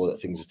making sure that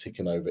things are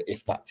ticking over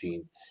if that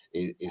team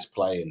is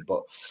playing.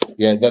 But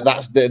yeah,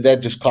 they're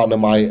just kind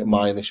of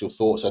my initial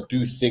thoughts. I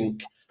do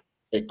think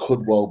it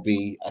could well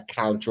be a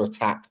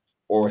counter-attack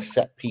or a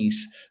set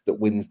piece that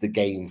wins the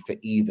game for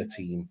either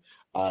team.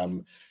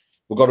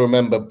 We've got to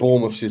remember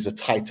Bournemouth's is a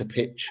tighter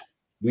pitch.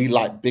 We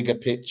like bigger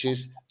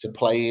pitches to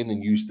play in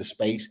and use the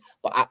space.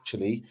 But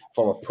actually,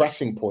 from a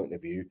pressing point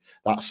of view,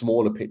 that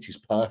smaller pitch is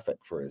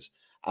perfect for us.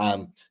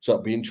 So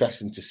it'll be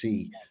interesting to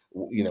see,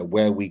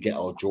 where we get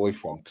our joy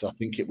from. Because I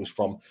think it was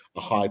from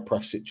a high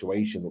press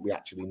situation that we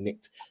actually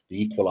nicked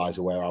the equaliser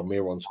where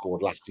Almiron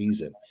scored last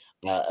season.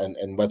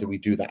 And whether we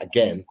do that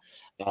again,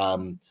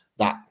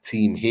 that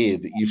team here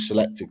that you've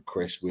selected,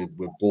 Chris, with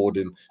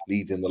Gordon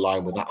leading the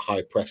line with that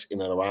high press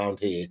in and around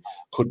here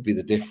could be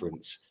the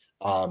difference.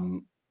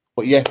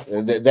 But yeah,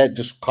 they're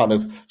just kind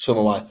of some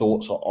of my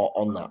thoughts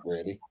on that,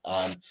 really.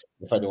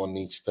 If anyone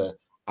needs to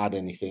add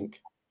anything.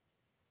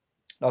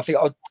 I think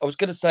I was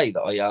going to say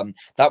that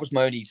that was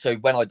my only. So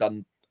when I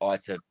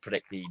had to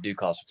predict the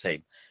Newcastle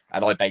team,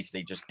 and I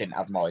basically just didn't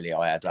have Miley.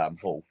 I had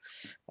Hall,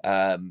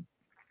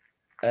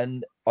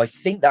 and I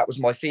think that was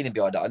my feeling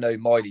behind it. I know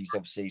Miley's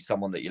obviously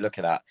someone that you're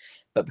looking at,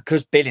 but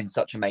because Billing's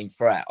such a main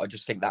threat, I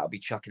just think that would be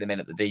chucking him in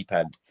at the deep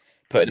end,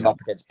 putting him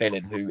up against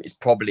Billing, who is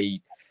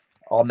probably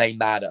our main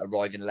man at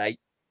arriving late.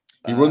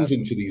 He runs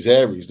into these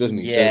areas, doesn't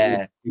he?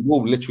 Yeah. So he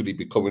will literally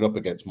be coming up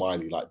against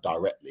Miley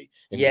directly.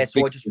 Yeah,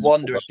 so I just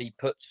wonder if he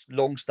puts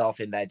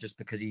Longstaff in there just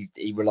because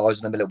he relies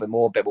on him a little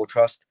bit more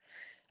trust.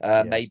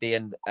 maybe,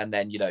 and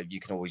then you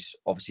can always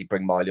obviously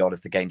bring Miley on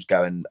if the game's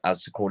going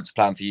as according to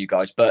plan for you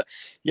guys. But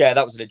yeah,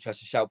 that was an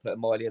interesting shout, putting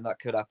Miley, and that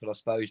could happen, I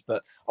suppose.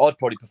 But I'd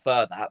probably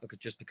prefer that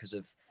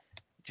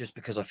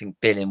because I think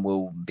Billing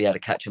will be able to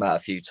catch him out a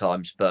few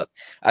times. But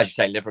as you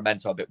say,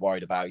 Livramento, I'm a bit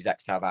worried about. He's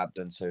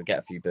ex-Southampton, so he'll get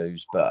a few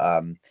boos.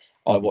 But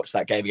I watched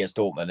that game against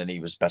Dortmund, and he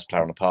was best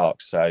player on the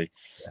park. So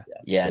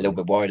yeah, a little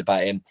bit worried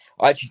about him.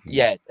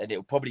 And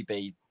it'll probably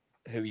be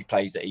who he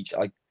plays at each.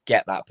 I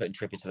get that, putting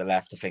Trippier to the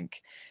left. I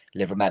think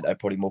Livramento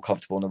probably more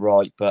comfortable on the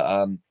right,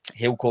 but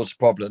he'll cause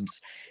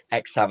problems.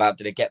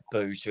 Ex-Southampton, they get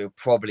boos, so he'll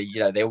probably,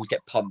 they always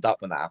get pumped up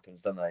when that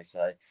happens, don't they?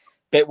 So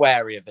bit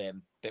wary of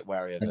him.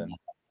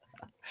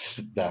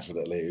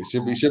 Definitely,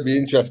 it should be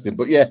interesting.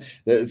 But yeah,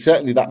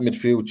 certainly that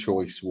midfield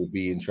choice will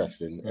be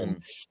interesting,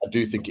 and I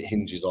do think it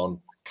hinges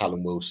on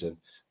Callum Wilson,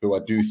 who I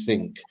do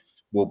think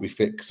will be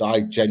fit, because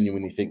I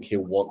genuinely think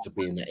he'll want to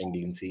be in the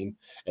Indian team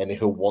and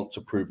he'll want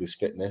to prove his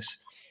fitness.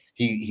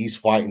 He's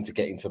fighting to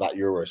get into that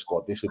Euro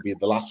squad. This will be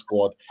the last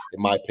squad,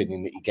 in my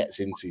opinion, that he gets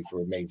into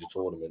for a major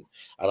tournament,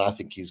 and I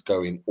think he's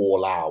going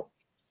all out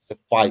to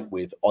fight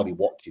with Ollie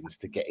Watkins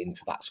to get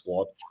into that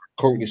squad.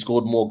 Currently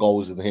scored more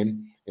goals than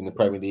him in the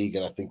Premier League,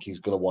 and I think he's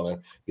going to want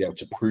to be able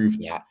to prove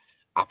that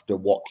after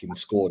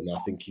Watkins scored, and I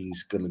think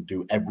he's going to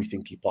do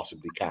everything he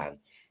possibly can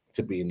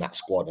to be in that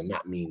squad, and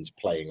that means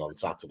playing on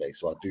Saturday.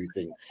 So I do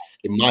think,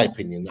 in my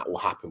opinion, that will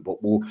happen, but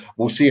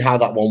we'll see how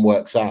that one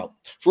works out.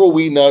 For all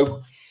we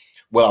know,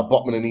 well,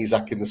 Botman and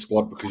Isak in the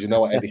squad, because you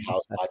know what Eddie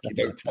Howe's like, you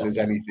don't tell us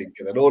anything,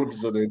 and then all of a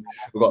sudden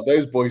we've got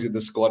those boys in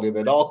the squad, and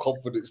then our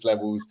confidence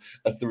levels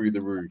are through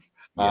the roof.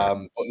 But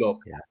look,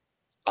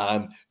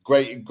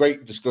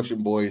 great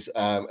discussion, boys,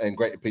 and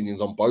great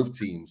opinions on both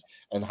teams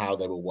and how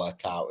they will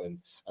work out. And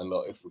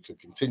look, if we could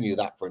continue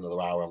that for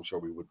another hour, I'm sure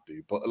we would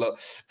do. But look,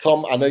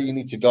 Tom, I know you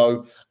need to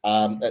go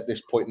at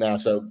this point now.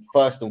 So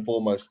first and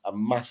foremost, a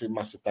massive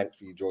thanks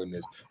for you joining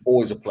us.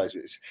 Always a pleasure.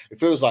 It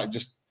feels like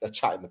just a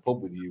chat in the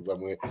pub with you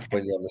when you're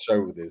on the show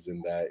with us,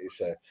 and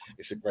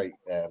it's a great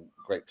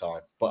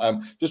time. But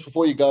just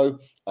before you go,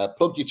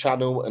 plug your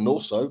channel and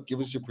also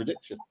give us your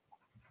prediction.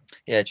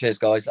 Yeah, cheers,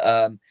 guys.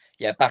 Back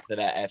of the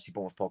net AFC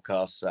Bournemouth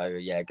podcast. So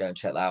yeah, go and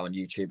check that out on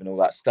YouTube and all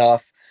that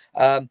stuff.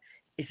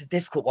 It's a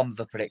difficult one with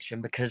a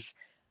prediction, because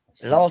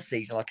last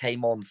season I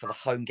came on for the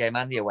home game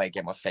and the away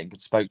game, I think, and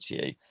spoke to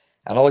you,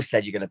 and I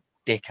said you're going to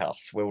dick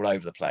us. We're all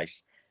over the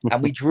place,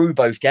 and we drew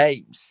both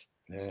games.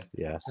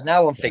 Yeah. So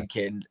now I'm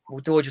thinking, well,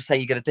 do I just say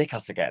you're going to dick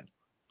us again?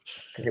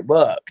 Because it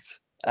worked.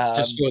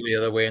 Just go the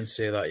other way and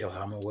say that you'll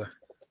hammer away.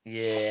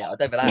 Yeah, I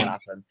don't think that'll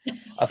happen.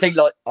 I think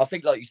like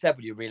you said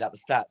when you read out the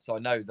stats, I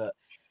know that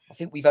I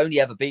think we've only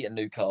ever beaten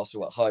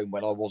Newcastle at home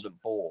when I wasn't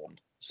born.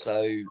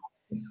 So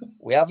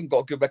we haven't got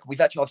a good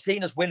record. I've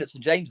seen us win at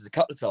St James's a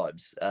couple of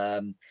times.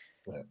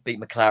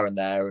 Beat McLaren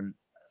there, and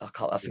I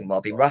think it might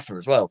have been Rafa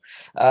as well.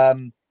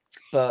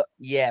 But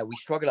yeah, we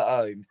struggle at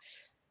home.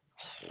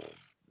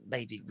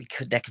 Maybe we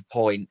could nick a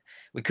point.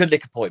 But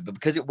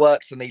because it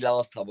worked for me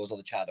last time I was on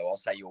the channel, I'll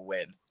say you'll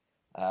win.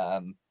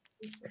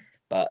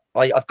 But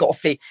I've got to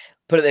feel.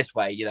 Put it this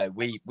way,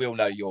 we all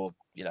know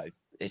we're going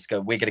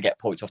to get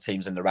points off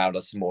teams in and around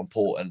us is more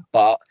important.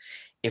 But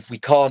if we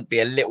can't be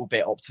a little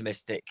bit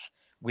optimistic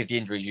with the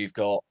injuries you've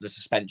got, the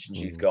suspensions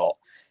you've got,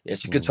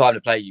 it's a good time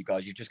to play, you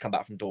guys. You've just come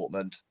back from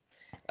Dortmund.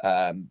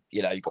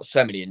 You've got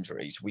so many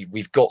injuries.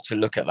 We've got to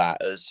look at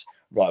that as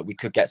right. We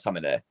could get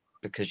something there,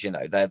 because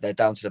they're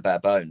down to the bare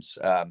bones.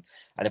 And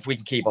if we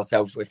can keep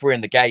ourselves, if we're in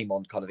the game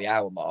on kind of the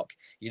hour mark,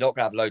 you're not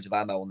going to have loads of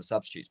ammo on the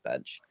substitutes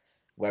bench,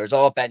 whereas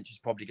our bench is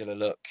probably going to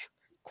look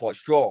quite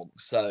strong.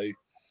 So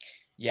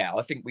yeah,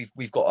 I think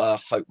we've got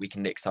to hope we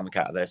can nick something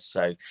out of this.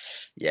 So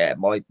yeah,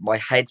 my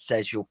head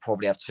says you'll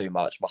probably have too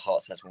much. My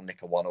heart says we'll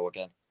nick a 1-0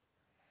 again.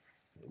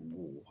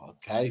 Ooh,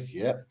 okay,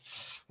 yeah,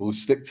 we'll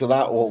stick to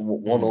that, or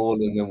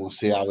 1-1, and then we'll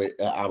see how it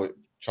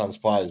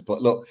transpires.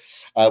 But look,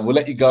 we'll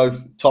let you go,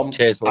 Tom.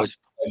 Cheers, boys.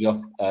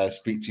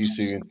 Speak to you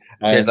soon.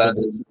 Cheers,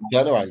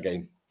 turnaround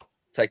game.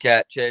 Take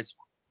care. Cheers.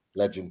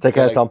 Legend. Take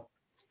care, Tom.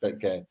 Take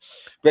care.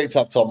 Great to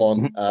have Tom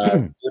on.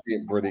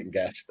 Brilliant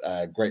guest.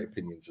 Great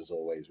opinions as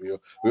always. We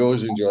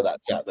always enjoy that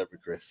chat, don't we,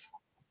 Chris?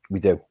 We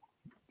do.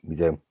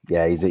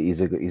 Yeah, he's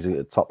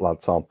a top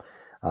lad, Tom.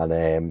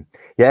 And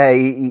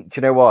do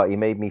you know what? He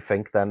made me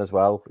think then as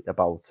well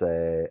about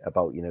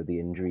the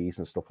injuries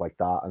and stuff like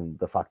that, and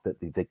the fact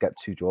that they did get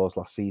 2 draws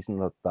last season.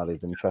 That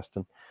is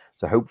interesting.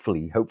 So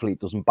hopefully it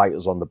doesn't bite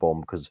us on the bum,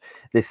 because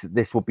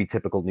this would be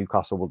typical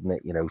Newcastle, wouldn't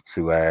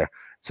it?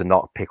 To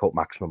not pick up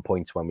maximum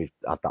points when we've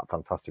had that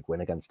fantastic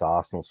win against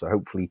Arsenal. So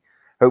hopefully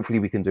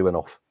we can do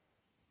enough.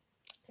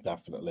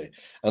 Definitely.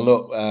 And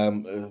look,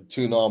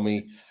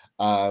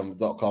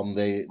 Toonarmy.com,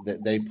 they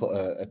put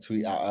a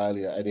tweet out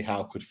earlier. Eddie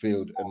Howe could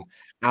field an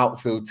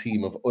outfield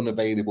team of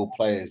unavailable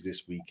players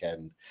this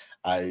weekend.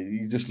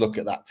 You just look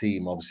at that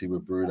team, obviously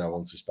with Bruno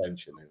on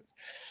suspension.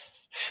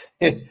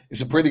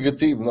 It's a pretty good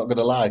team, I'm not going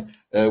to lie,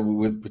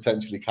 with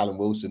potentially Callum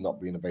Wilson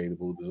not being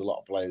available. There's a lot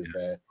of players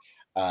there.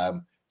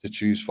 to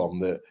choose from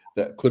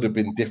that could have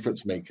been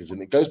difference makers.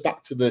 And it goes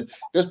back to the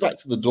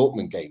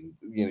Dortmund game.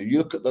 You know, you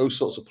look at those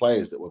sorts of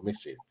players that were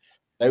missing.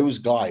 Those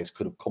guys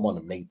could have come on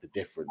and made the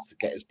difference to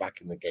get us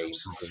back in the game,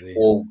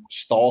 or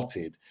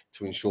started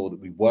to ensure that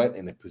we weren't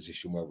in a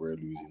position where we were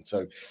losing.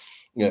 So,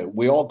 you know,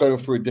 we are going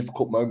through a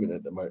difficult moment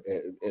at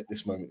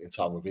this moment in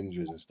time with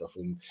injuries and stuff,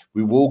 and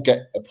we will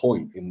get a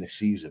point in this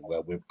season where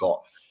we've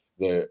got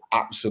the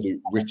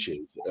absolute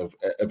riches of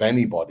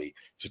anybody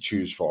to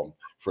choose from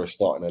for a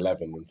starting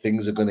 11, and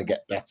things are going to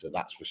get better.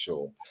 That's for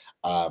sure.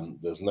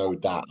 There's no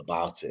doubt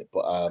about it.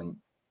 But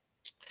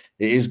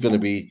it is going to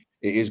be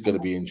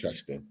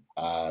interesting.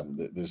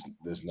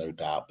 There's no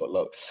doubt. But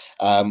look,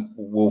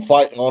 we'll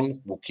fight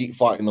on. We'll keep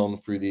fighting on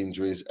through the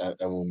injuries, and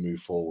we'll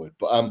move forward.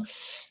 But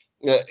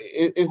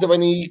is there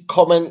any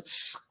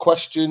comments,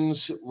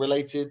 questions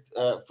related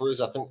for us?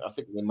 I think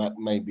there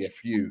may be a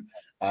few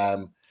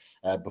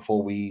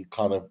before we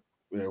kind of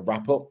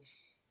wrap up.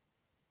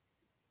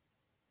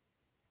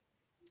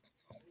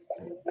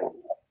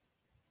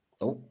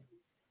 Oh,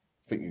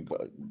 I think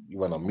you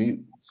went on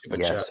mute.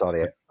 Yeah,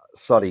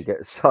 sorry,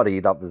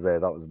 that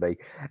was me.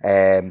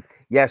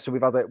 Yeah, so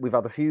we've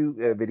had a few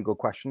really good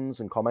questions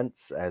and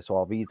comments. So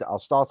I'll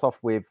start off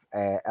with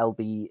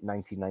LB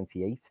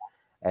 1998,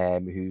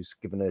 who's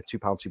given a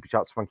 £2 super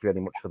chat. So thank you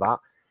very much for that.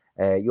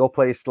 Your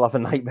players still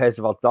having nightmares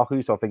about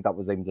Doku, so I think that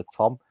was aimed at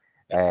Tom.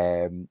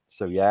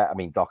 So yeah, I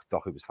mean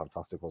Doku was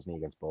fantastic, wasn't he,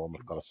 against Bournemouth?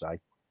 I've got to say.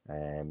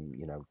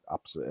 You know,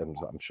 absolutely.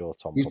 I'm sure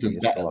Tom. He's been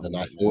better than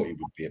I thought he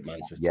would be at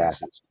Man City.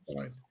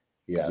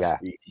 Yeah,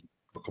 he's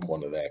become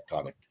one of their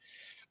kind of,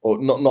 or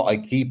not a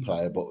key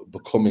player, but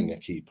becoming a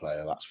key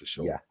player. That's for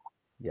sure.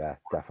 Yeah,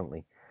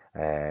 definitely.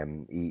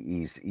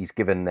 He's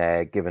given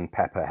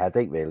Pep a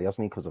headache, really,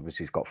 hasn't he? Because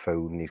obviously he's got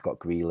Foden, he's got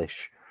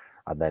Grealish,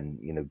 and then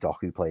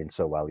Doku playing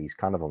so well. He's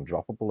kind of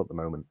undroppable at the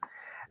moment.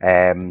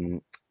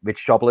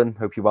 Rich Joblin,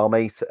 hope you're well,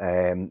 mate.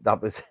 That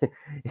was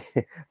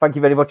thank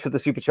you very much for the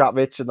super chat,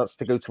 Rich, and that's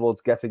to go towards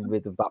getting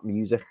rid of that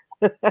music.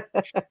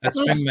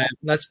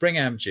 Let's bring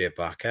MJ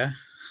back, eh?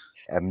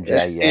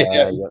 MJ,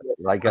 yeah.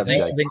 Like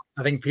MJ.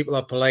 I think people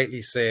are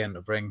politely saying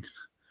to bring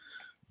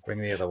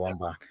the other one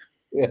back.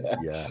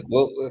 Yeah.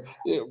 Well,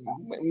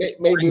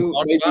 maybe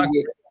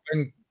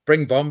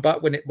bring Bond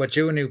back. We're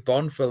due a new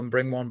Bond film.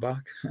 Bring one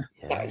back.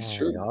 That is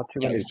true.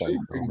 That is true.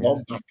 Bring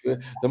Bond back.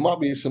 There might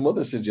be some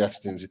other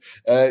suggestions.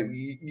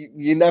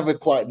 You never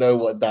quite know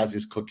what Daz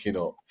is cooking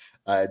up.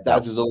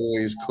 Daz is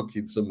always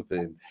cooking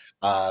something.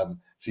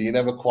 So you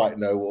never quite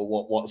know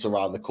what's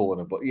around the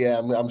corner. But yeah,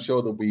 I'm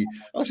sure there'll be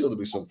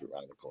something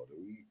around the corner.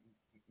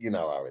 You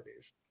know how it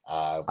is.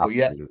 But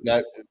yeah,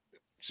 no.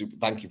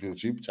 Thank you for the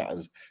super chat,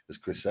 as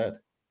Chris said.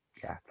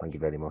 Yeah, thank you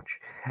very much.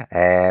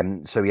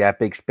 So yeah,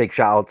 big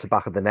shout out to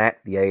Back of the Net,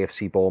 the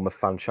AFC Bournemouth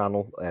fan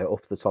channel,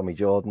 up to Tommy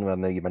Jordan. I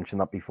know you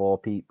mentioned that before,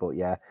 Pete, but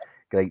yeah,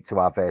 great to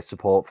have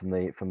support from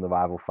the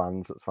rival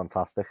fans. That's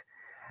fantastic.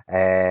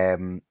 Yeah,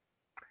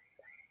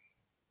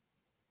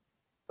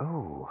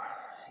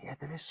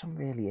 there is some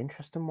really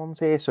interesting ones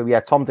here. So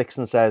yeah, Tom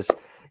Dixon says,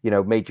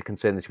 major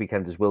concern this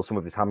weekend is Wilson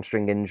with his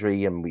hamstring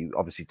injury, and we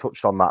obviously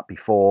touched on that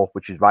before,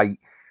 which is right.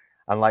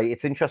 And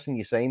it's interesting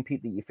you're saying,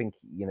 Pete, that you think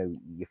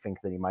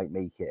that he might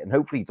make it, and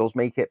hopefully he does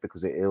make it,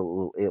 because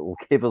it'll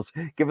give us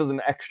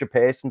an extra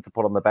person to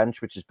put on the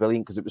bench, which is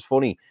brilliant. Because it was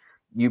funny,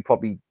 you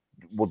probably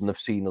wouldn't have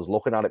seen us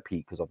looking at it,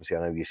 Pete, because obviously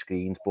I know your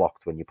screen's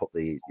blocked when you put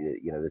the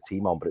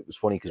team on. But it was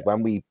funny because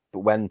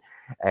when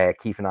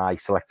Keith and I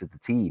selected the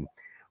team,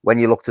 when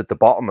you looked at the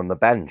bottom on the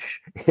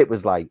bench, it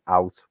was like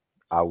out.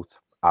 So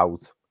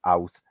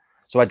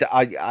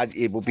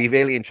it will be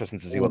really interesting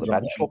to see what the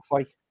bench looks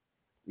like.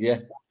 Yeah,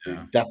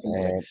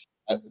 definitely.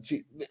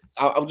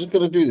 I'm just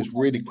going to do this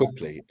really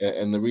quickly,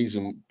 and the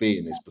reason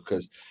being is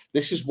because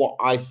this is what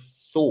I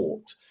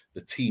thought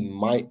the team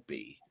might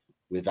be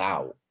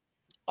without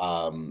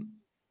Callum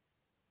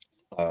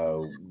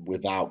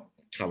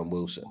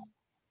Wilson.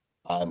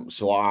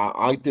 So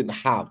I didn't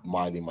have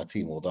Miley in my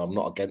team, although I'm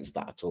not against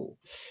that at all.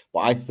 But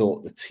I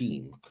thought the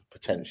team could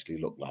potentially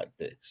look like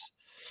this.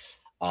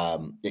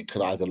 It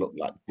could either look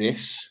like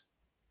this,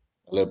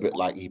 a little bit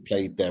like he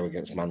played there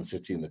against Man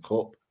City in the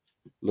Cup,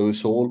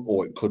 Lewis Hall,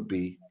 or it could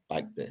be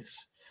like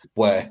this,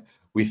 where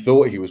we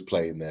thought he was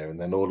playing there, and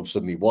then all of a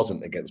sudden he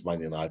wasn't against Man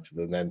United,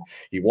 and then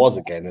he was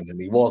again, and then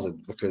he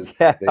wasn't, because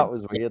that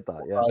was weird.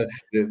 The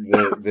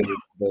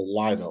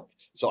lineup.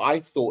 So I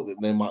thought that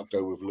they might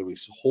go with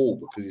Lewis Hall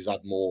because he's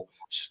had more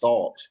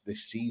starts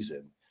this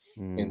season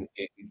in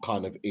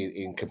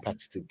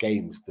competitive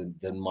games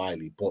than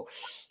Miley. But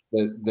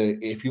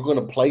if you're going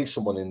to play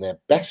someone in their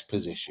best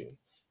position,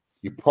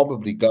 you're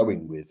probably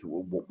going with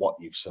what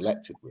you've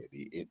selected,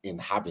 really, in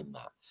having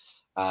that.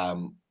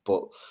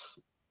 But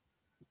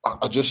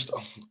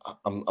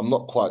I'm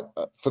not quite.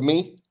 For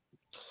me,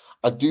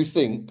 I do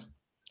think,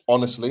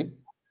 honestly,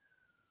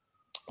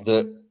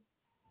 that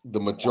the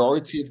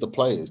majority of the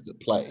players that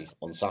play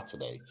on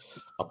Saturday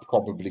are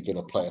probably going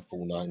to play a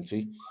full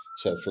 90.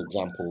 So, for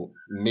example,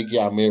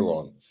 Miguel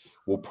Almiron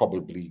will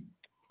probably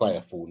play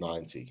a full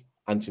 90.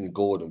 Anthony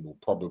Gordon will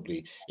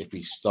probably, if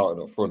he's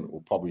starting up front,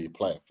 will probably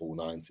play a full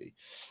 90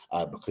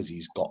 because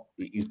he's got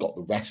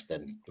the rest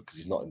then because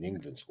he's not in the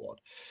England squad.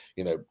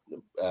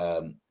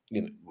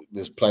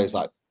 There's players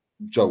like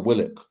Joe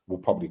Willock will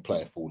probably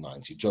play a full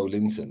 90. Joe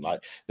Linton,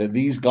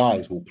 these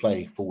guys will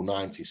play full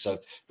 90. So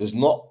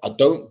I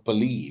don't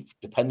believe,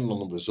 depending on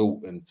the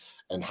result and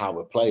how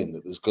we're playing,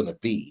 that there's going to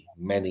be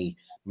many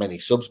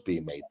subs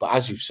being made. But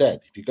as you've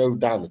said, if you go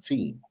down the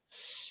team,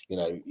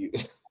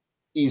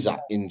 Isaac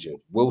injured,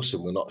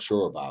 Wilson we're not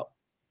sure about,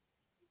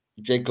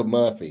 Jacob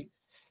Murphy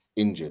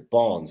injured,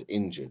 Barnes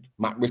injured,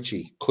 Matt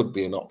Ritchie could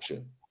be an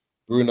option,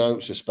 Bruno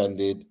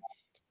suspended,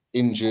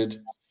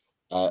 injured,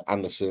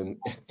 Anderson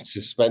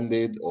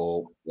suspended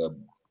or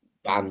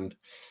banned,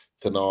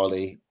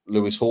 Tonali,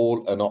 Lewis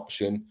Hall an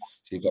option.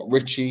 So you've got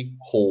Ritchie,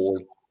 Hall,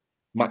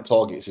 Matt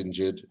Targett's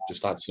injured,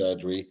 just had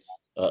surgery,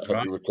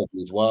 hope you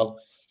recover as well.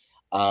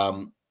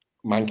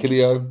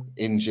 Manquillo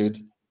injured,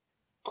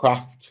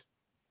 Kraft.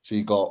 So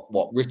you got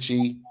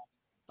Ritchie,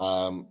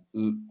 Lewis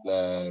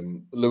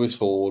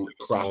Hall,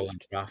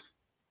 Kraft.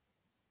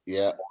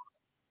 Yeah.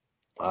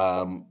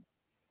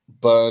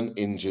 Byrne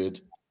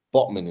injured,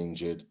 Botman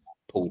injured,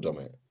 Paul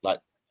Dummett.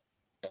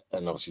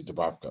 And obviously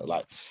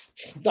Dubravka.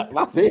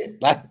 That's it.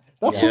 That's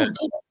all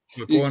good.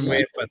 We're going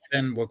way for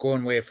thin.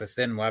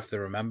 We'll have to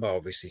remember,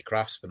 obviously,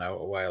 Kraft's been out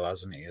a while,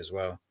 hasn't he, as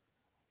well?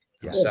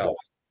 Himself.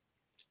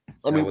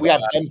 I mean, we had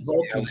Ben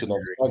Parkinson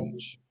on the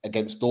bench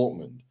against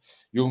Dortmund.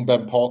 Young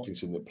Ben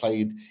Parkinson that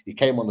played, he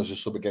came on as a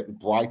sub against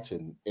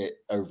Brighton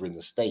over in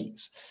the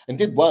States and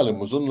did well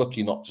and was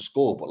unlucky not to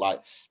score.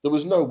 But there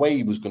was no way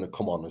he was going to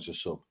come on as a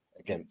sub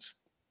against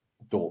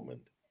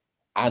Dortmund.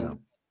 And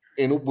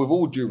with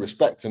all due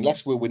respect,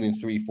 unless we're winning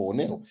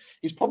 3-4-0,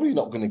 he's probably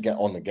not going to get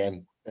on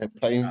again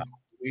playing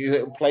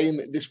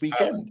this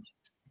weekend.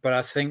 But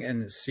I think,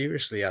 and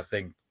seriously, I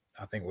think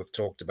we've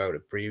talked about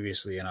it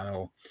previously, and I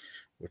know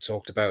we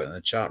talked about it in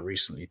the chat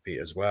recently, Pete,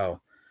 as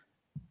well.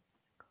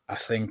 I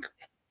think,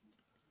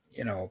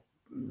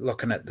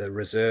 looking at the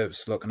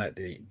reserves, looking at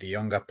the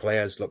younger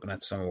players, looking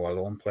at some of our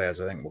lone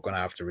players, I think we're going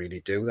to have to really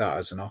do that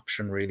as an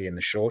option, really, in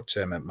the short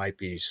term. It might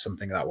be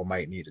something that we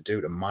might need to do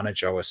to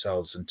manage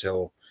ourselves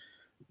until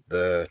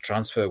the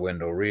transfer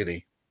window,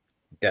 really,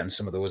 getting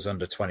some of those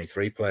under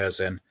 23 players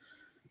in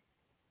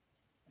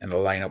the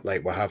lineup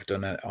like we have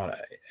done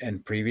in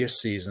previous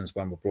seasons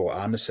when we brought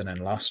Anderson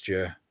in last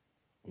year.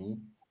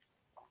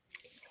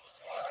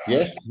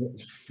 Yeah.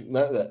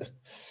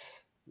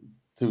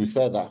 To be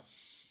fair, that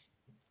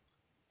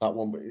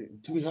one.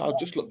 I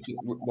just looked at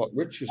what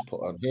Rich has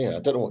put on here. I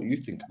don't know what you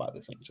think about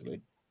this,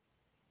 actually.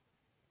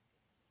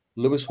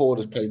 Lewis Hall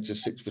has played to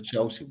 6 for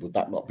Chelsea. Would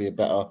that not be a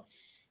better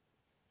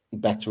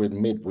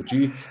in mid? Would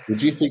you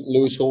think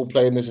Lewis Hall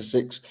playing as a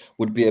 6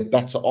 would be a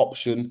better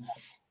option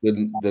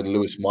than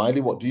Lewis Miley?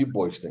 What do you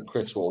boys think,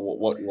 Chris?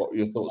 What are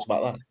your thoughts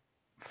about that?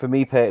 For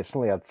me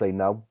personally, I'd say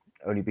no,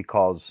 only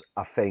because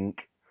I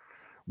think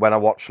when I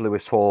watched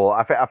Lewis Hall,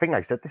 I think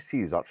I said this to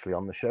you actually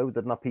on the show,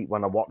 didn't I, Pete?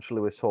 When I watched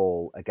Lewis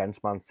Hall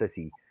against Man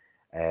City,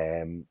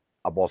 I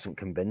wasn't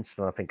convinced,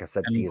 and I think I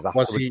said to you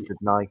afterwards,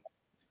 didn't I?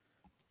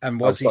 And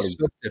was he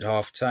subbed at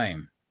half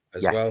time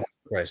as well,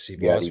 Chris? He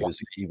was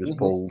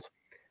pulled.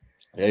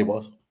 Yeah, he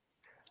was.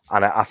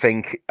 And I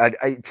think,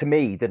 to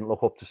me, he didn't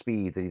look up to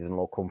speed and he didn't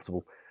look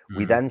comfortable. Mm-hmm.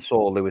 We then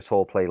saw Lewis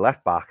Hall play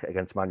left back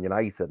against Man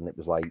United, and it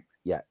was like,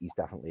 yeah, he's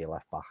definitely a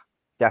left back.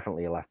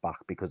 Definitely a left back,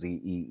 because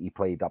he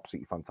played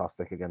absolutely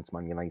fantastic against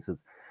Man United.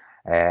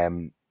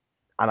 And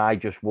I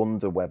just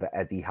wonder whether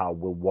Eddie Howe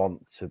will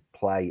want to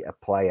play a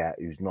player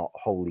who's not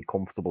wholly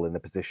comfortable in the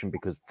position,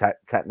 because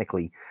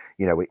technically,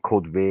 it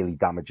could really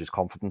damage his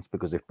confidence,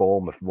 because if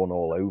Bournemouth run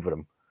all over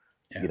him,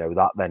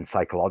 that then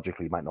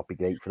psychologically might not be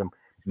great for him.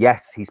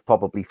 Yes, he's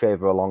probably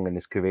further along in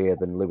his career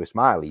than Lewis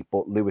Miley,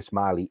 but Lewis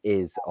Miley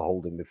is a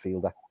holding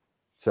midfielder.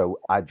 So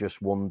I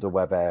just wonder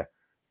whether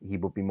he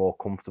would be more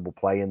comfortable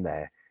playing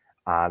there.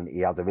 And he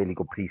had a really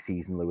good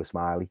pre-season, Lewis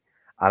Miley.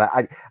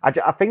 And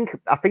I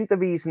think the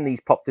reason he's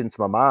popped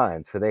into my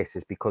mind for this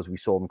is because we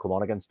saw him come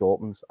on against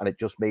Dortmund, and it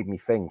just made me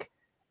think,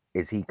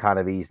 is he kind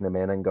of easing him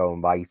in and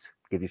going, right,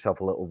 give yourself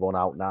a little run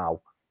out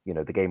now?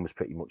 The game was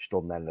pretty much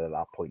done then at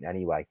that point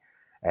anyway.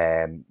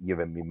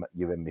 You're in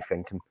me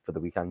thinking for the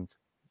weekend.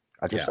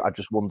 I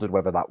just wondered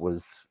whether that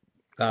was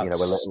a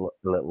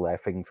little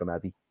thing from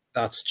Eddie.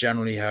 That's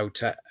generally how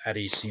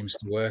Eddie seems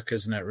to work,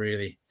 isn't it?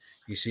 Really,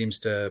 he seems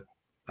to,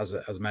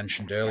 as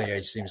mentioned earlier,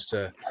 he seems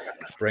to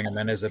bring him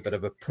in as a bit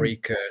of a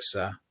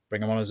precursor,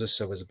 bring him on as a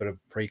sub as a bit of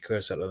a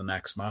precursor to the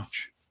next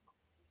match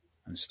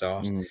and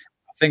start. I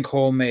think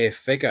Hall may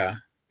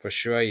figure, for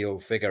sure he'll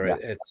figure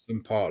it at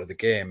some part of the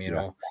game,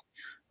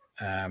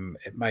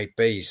 it might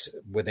be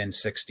within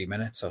 60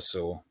 minutes or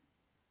so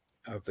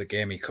of the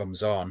game he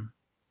comes on.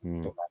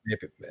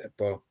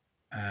 But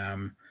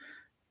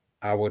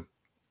I would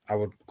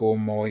go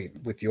more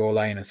with your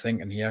line of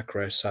thinking here,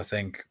 Chris. I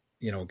think,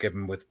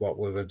 given with what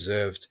we've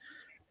observed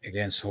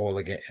against Hall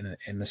again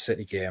in the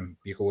City game,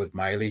 you go with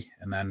Miley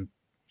and then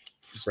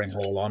bring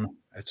Hall on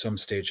at some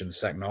stage in the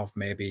second half,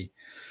 maybe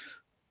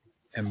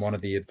in one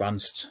of the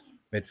advanced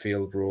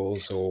midfield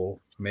roles or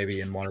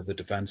maybe in one of the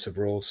defensive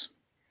roles.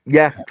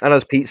 Yeah, and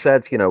as Pete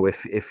said, you know,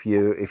 if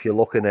you're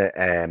looking at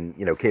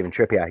you know, Kieran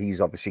Trippier,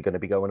 he's obviously going to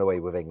be going away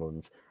with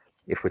England.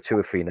 If we're 2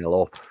 or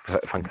 3-0 up,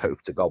 thank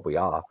hope to God we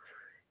are,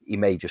 he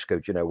may just go,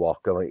 do you know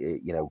what, go,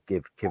 you know,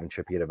 give Kieran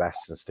Trippier a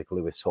rest and stick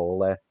Lewis Hall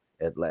there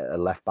at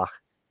left back,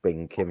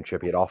 bring Kieran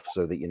Trippier off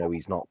so that, you know,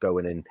 he's not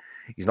going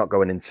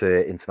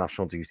into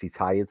international duty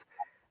tired.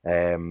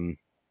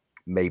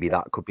 Maybe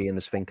that could be in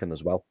his thinking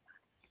as well.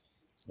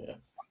 Yeah,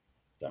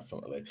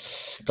 definitely.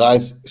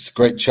 Guys, it's a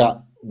great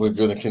chat. We're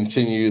going to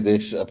continue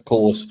this. Of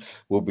course,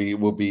 we'll be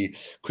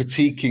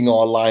critiquing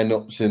our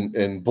lineups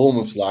and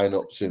Bournemouth's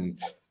lineups and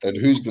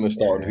who's going to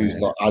start and who's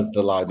not as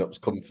the lineups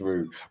come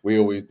through. We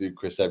always do,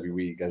 Chris, every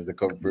week as they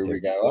come through. We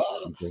go,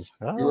 you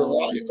were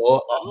right,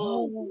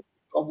 or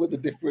gone with a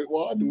different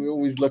one. We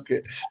always look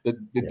at the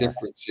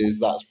differences,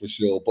 that's for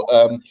sure.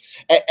 But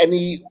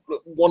any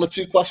 1 or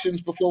 2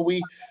 questions before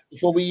we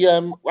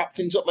wrap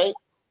things up, mate?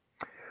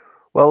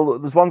 Well,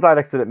 there's one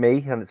directed at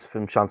me, and it's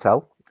from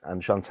Chantel. And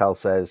Chantel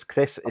says,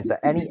 "Chris, is there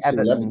any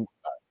Everton?"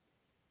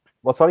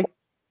 What? Sorry,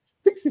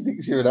 He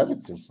thinks you're an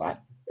Everton fan.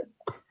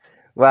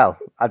 Well,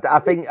 I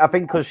think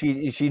because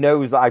she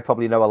knows that I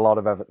probably know a lot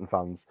of Everton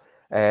fans.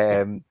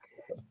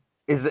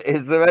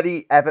 Is there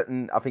any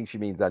Everton? I think she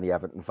means any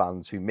Everton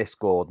fans who miss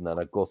Gordon and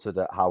are gutted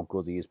at how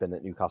good he has been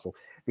at Newcastle.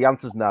 The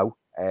answer's no,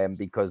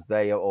 because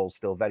they are all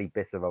still very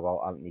bitter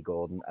about Anthony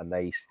Gordon, and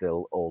they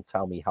still all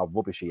tell me how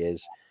rubbish he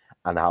is,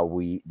 and how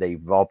they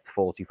robbed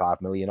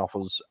 45 million off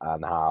us,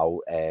 and how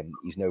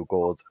he's no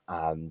good,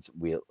 and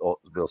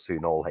we'll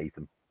soon all hate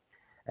him.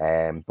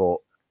 But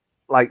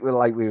like we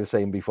were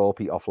saying before,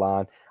 Pete,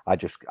 offline, I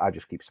just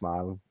keep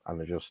smiling,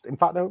 and in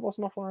fact, no, it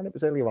wasn't offline. It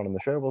was earlier on in the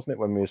show, wasn't it,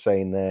 when we were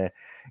saying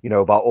you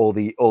know, about all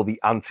the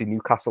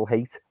anti-Newcastle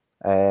hate.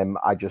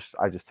 I just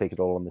take it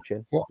all on the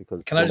chin. Well,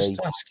 because can I just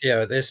ask you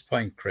at this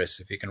point, Chris,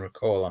 if you can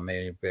recall, I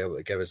may be able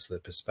to give us the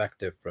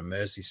perspective from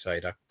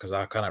Merseyside, because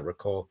I cannot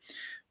recall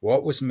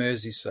what was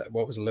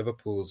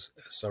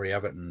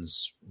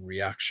Everton's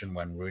reaction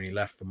when Rooney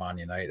left for Man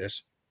United.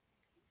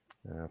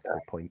 That's a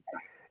good point.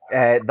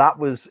 That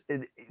was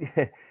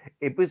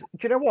it was. Do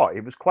you know what?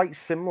 It was quite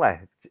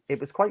similar. It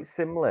was quite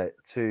similar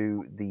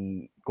to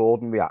the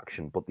Gordon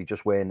reaction, but they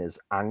just weren't as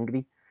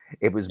angry.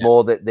 It was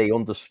more that they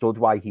understood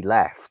why he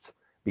left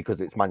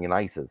because it's Man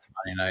United.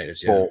 Man United,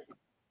 yeah.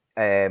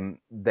 But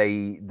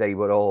they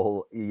were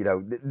all, you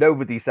know,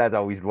 nobody said,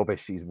 "Oh, he's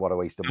rubbish. He's what a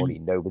waste of money."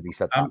 Nobody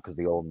said that because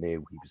they all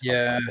knew he was.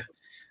 Yeah,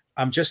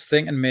 I'm just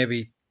thinking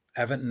maybe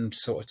Everton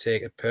sort of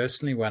take it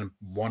personally when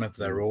one of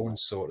their own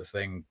sort of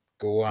thing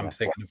go. I'm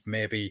thinking of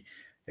maybe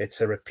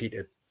it's a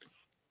repeated,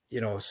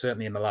 you know,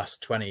 certainly in the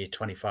last 20,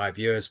 25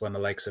 years when the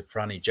likes of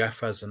Franny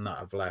Jeffers and that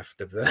have left,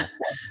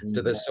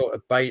 do they sort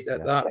of bite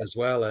at that as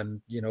well?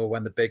 And, you know,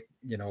 when the big,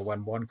 you know,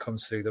 when one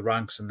comes through the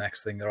ranks and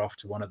next thing they're off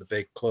to one of the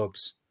big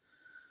clubs.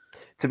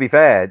 To be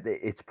fair,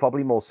 it's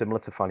probably more similar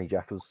to Franny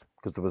Jeffers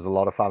because there was a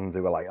lot of fans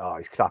who were like, "Oh,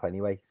 he's crap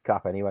anyway. He's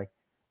crap anyway."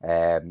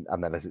 And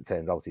then, as it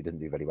turns out, he didn't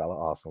do very well at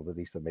Arsenal, did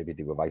he? So maybe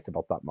they were right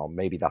about that, man.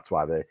 Maybe that's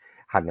why they're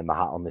hanging the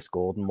hat on this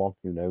Gordon one.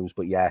 Who knows?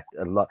 But yeah,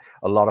 a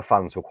lot of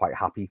fans were quite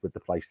happy with the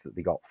place that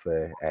they got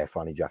for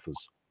Franny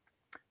Jeffers.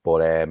 But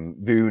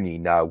Rooney,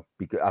 no,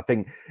 because I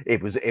think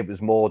it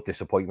was more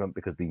disappointment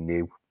because they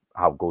knew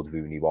how good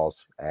Rooney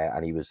was,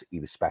 and he was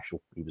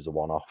special. He was a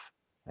one-off.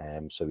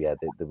 So yeah,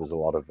 there was a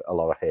lot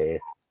of hate,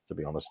 to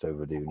be honest,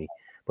 over Rooney.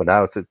 But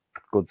now it's a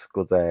good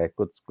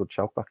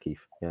shout back, Keith.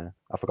 Yeah,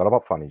 I forgot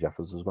about Franny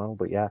Jeffers as well.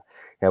 But yeah,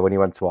 when he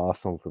went to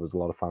Arsenal, there was a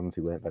lot of fans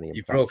who weren't very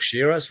impressed. He broke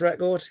Shearer's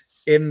record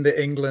in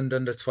the England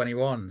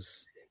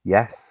under-21s.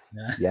 Yes,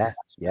 yeah.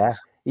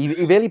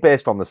 He really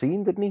burst on the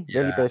scene, didn't he?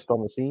 Yeah. Really burst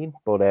on the scene,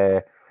 but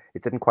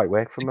it didn't quite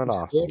work for him at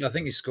Arsenal. I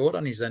think he scored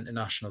on his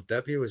international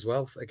debut as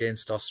well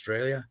against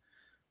Australia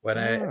when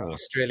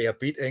Australia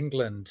beat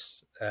England.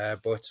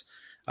 But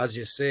as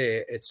you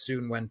say, it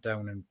soon went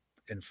down in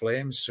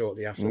flames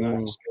shortly after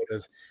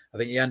that. I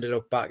think he ended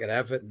up back at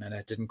Everton and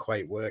it didn't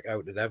quite work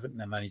out at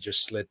Everton, and then he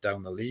just slid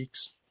down the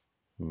leagues.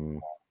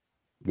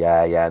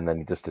 Yeah, and then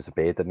he just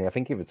disappeared, didn't he? I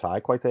think he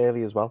retired quite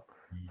early as well,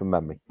 from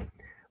memory.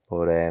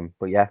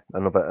 But yeah,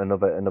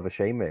 another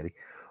shame really.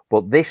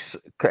 But this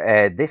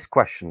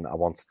question I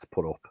wanted to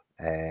put up,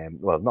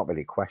 well, not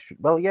really a question.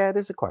 Well, yeah, it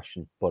is a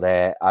question, but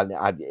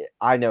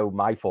I know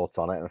my thoughts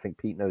on it, and I think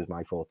Pete knows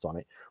my thoughts on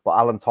it. But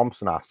Alan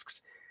Thompson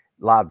asks,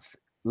 lads,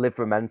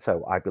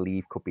 Livramento, I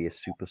believe, could be a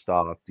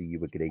superstar. Do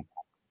you agree?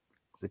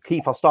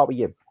 Keith, I'll start with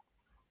you.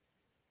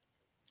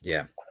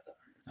 Yeah,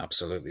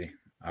 absolutely.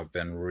 I've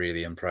been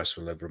really impressed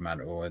with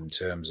Livramento in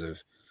terms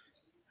of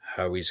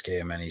how he's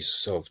came and he's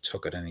sort of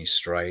took it in his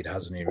stride,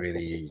 hasn't he?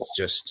 Really, he's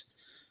just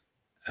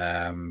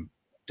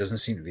doesn't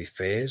seem to be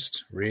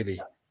phased. Really,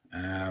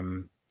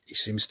 he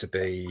seems to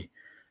be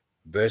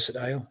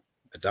versatile,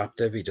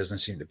 adaptive. He doesn't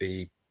seem to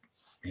be,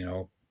 you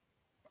know.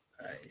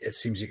 It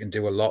seems you can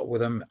do a lot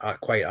with him.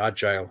 Quite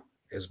agile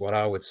is what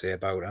I would say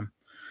about him.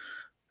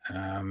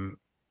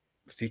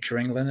 Future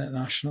England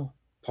international,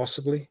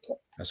 possibly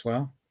as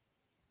well.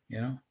 You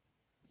know,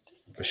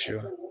 for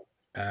sure.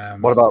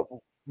 What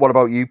What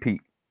about you,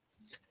 Pete?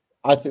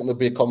 I think there'll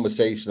be a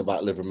conversation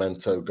about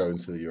Livramento going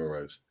to the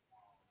Euros.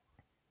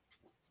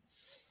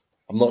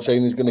 I'm not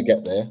saying he's going to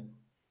get there,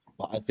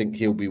 but I think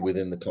he'll be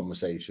within the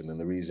conversation. And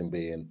the reason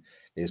being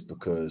is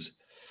because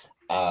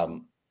I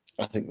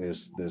think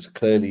there's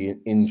clearly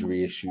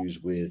injury issues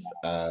with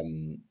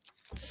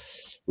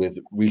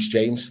Reece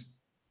James.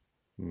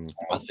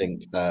 I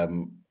think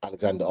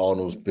Alexander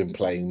Arnold's been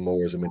playing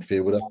more as a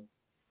midfielder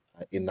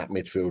in that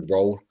midfield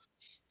role.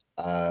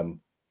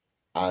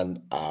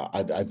 And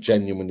I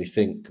genuinely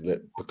think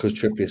that because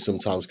Trippier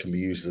sometimes can be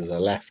used as a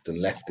left, and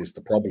left is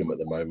the problem at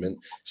the moment,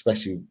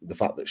 especially the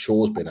fact that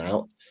Shaw's been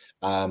out.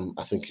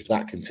 I think if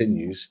that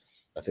continues,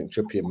 I think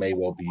Trippier may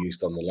well be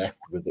used on the left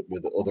with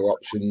other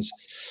options,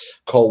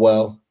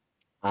 Colwell,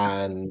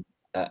 and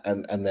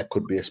there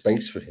could be a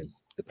space for him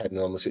depending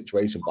on the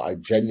situation. But I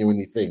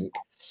genuinely think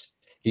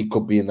he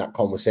could be in that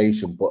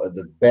conversation. But at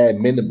the bare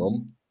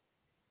minimum,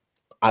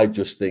 I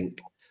just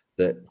think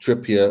that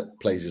Trippier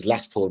plays his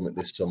last tournament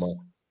this summer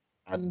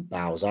and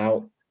bows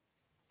out,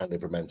 and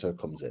Livramento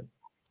comes in.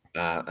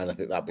 And I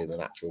think that'd be the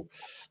natural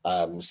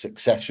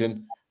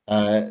succession,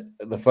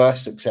 the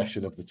first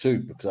succession of the two,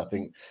 because I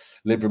think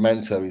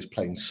Livramento is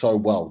playing so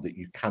well that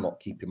you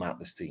cannot keep him out of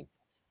this team.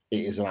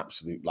 It is an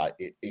absolute,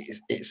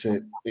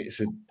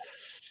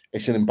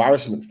 it's an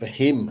embarrassment for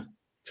him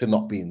to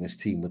not be in this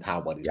team with how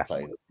well he's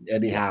playing.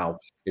 Eddie Howe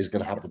is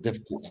going to have the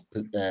difficult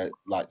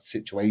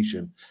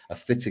situation of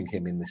fitting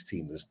him in this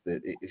team.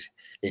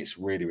 It's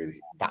really, really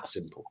that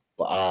simple.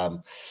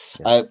 But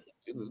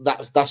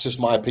that's just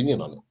my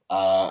opinion on it.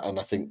 And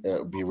I think it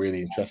would be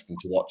really interesting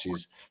to watch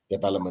his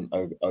development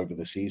over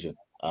the season.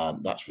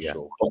 That's for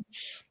sure. But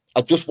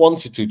I just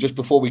wanted to, just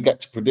before we get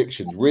to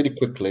predictions, really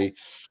quickly,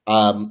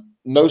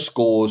 no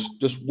scores,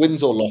 just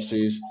wins or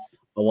losses.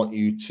 I want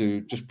you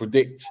to just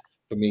predict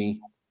for me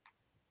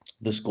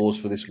the scores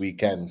for this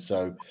weekend.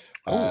 So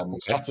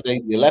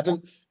Saturday the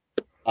 11th,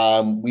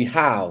 we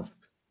have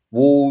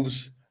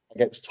Wolves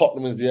against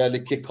Tottenham as the early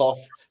kickoff.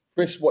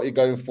 Chris, what are you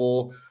going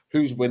for?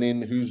 Who's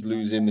winning? Who's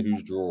losing?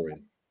 Who's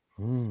drawing?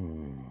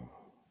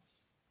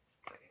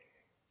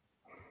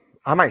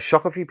 I might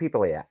shock a few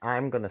people here.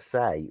 I'm going to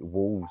say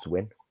Wolves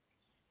win.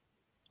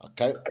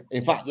 Okay.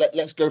 In fact,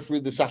 let's go through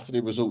the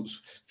Saturday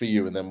results for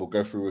you, and then we'll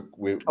go through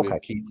with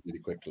Keith really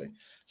quickly.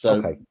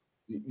 So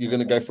you're going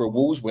to go for a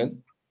Wolves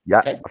win? Yeah,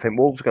 okay. I think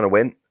Wolves are going to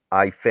win.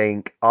 I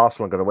think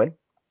Arsenal are going to win.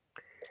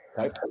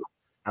 Okay.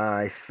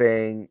 I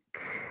think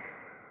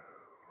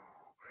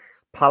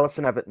Palace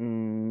and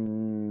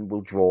Everton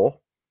will draw.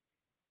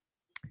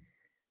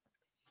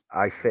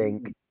 I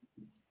think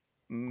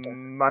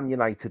Man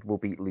United will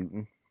beat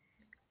Luton.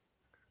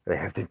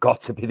 They've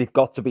got to beat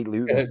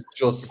Luton.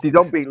 If they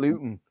don't beat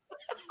Luton,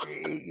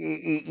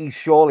 he's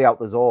surely out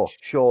the door.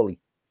 Surely.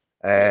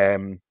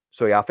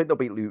 So yeah, I think they'll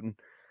beat Luton.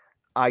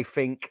 I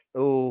think.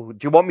 Oh,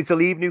 do you want me to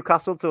leave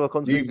Newcastle to a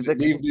country prediction?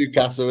 Leave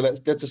Newcastle. Let's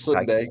get to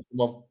Sunday. Okay.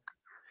 Come on.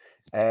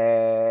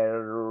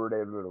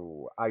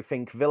 I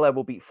think Villa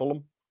will beat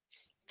Fulham.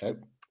 Okay.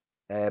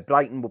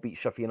 Brighton will beat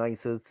Sheffield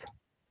United.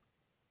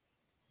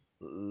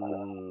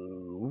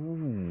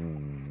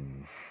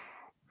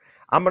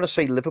 I'm going to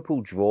say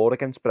Liverpool draw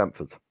against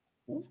Brentford.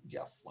 Ooh,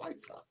 yeah,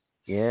 fighter.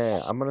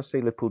 Yeah, I'm going to say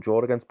Liverpool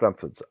draw against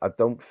Brentford. I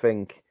don't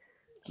think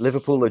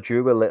Liverpool are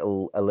due a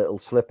little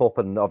slip up,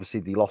 and obviously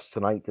they lost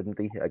tonight, didn't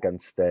they,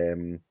 against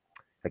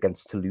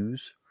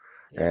Toulouse,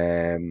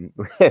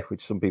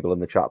 which some people in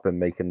the chat have been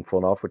making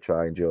fun of, which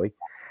I enjoy.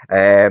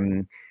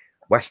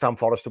 West Ham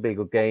Forest will be a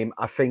good game.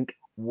 I think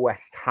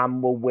West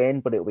Ham will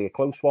win, but it'll be a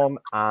close one.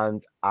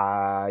 And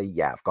I've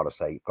got to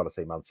say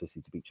Man City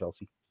to beat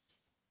Chelsea.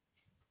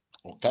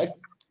 Okay.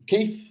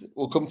 Keith,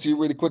 we'll come to you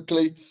really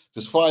quickly.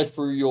 Just fire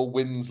through your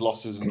wins,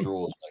 losses, and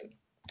draws, mate.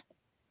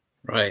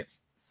 Right.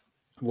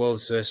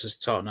 Wolves versus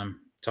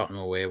Tottenham.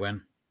 Tottenham away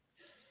win.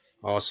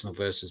 Arsenal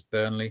versus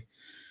Burnley.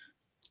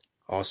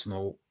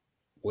 Arsenal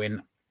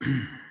win.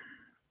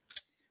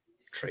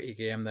 Tricky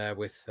game there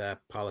with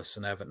Palace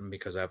and Everton,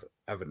 because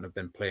Everton have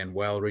been playing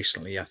well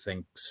recently. I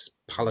think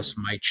Palace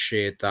might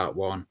shade that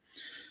one.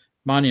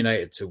 Man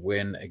United to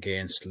win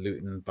against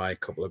Luton by a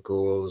couple of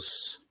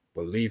goals.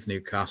 We'll leave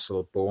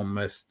Newcastle,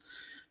 Bournemouth.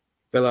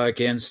 Villa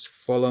against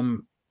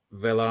Fulham.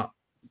 Villa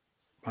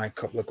by a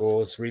couple of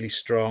goals. Really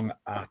strong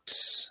at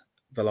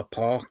Villa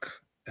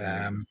Park.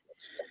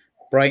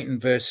 Brighton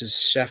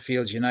versus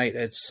Sheffield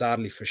United.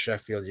 Sadly for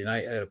Sheffield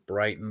United, a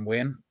Brighton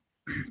win.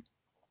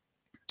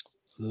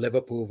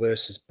 Liverpool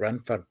versus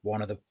Brentford,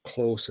 one of the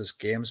closest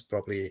games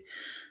probably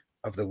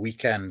of the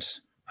weekend.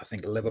 I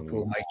think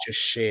Liverpool might just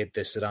shade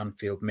this at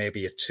Anfield,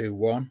 maybe a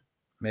 2-1,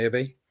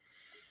 maybe.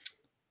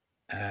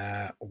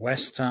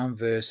 West Ham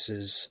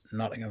versus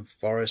Nottingham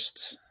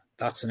Forest.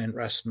 That's an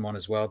interesting one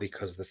as well,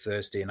 because the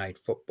Thursday night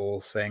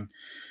football thing.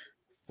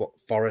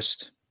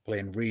 Forest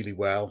playing really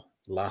well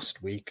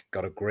last week,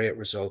 got a great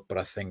result, but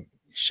I think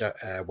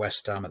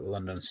West Ham at the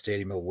London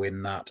Stadium will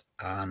win that,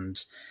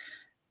 and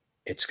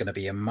it's going to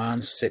be a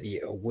Man City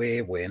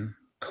away win,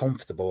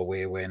 comfortable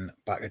away win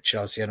back at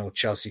Chelsea. I know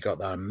Chelsea got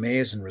that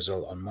amazing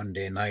result on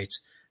Monday night,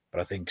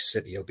 but I think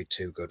City will be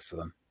too good for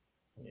them.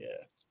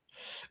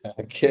 Yeah.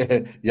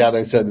 Okay.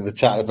 Yano said in the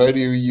chat, if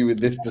only you were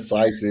this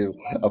decisive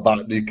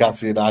about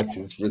Newcastle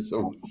United's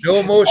results. No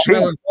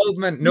emotional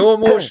involvement. No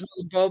emotional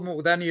involvement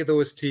with any of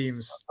those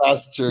teams.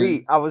 That's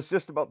true. I was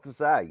just about to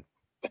say,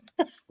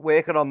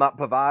 working on that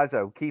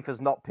proviso, Keith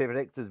has not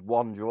predicted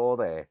one draw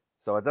there.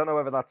 So I don't know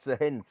whether that's a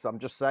hint. I'm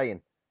just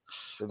saying.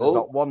 There's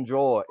not one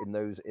draw in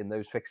those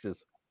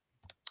fixtures.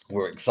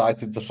 We're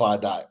excited to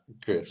find out,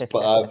 Chris. But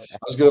I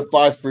was going to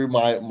fly through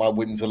my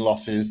wins and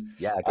losses.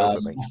 Yeah, go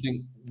for me. I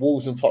think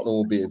Wolves and Tottenham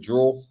will be a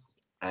draw.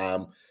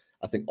 I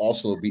think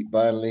Arsenal will beat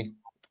Burnley.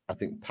 I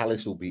think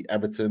Palace will beat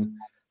Everton.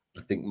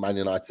 I think Man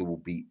United will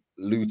beat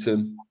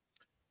Luton.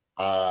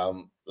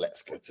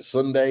 Let's go to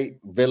Sunday.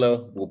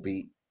 Villa will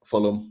beat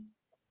Fulham.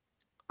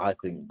 I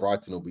think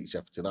Brighton will beat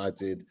Sheffield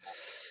United.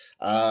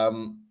 I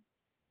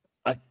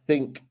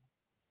think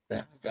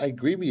I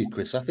agree with you,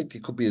 Chris. I think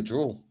it could be a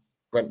draw.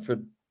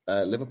 Brentford,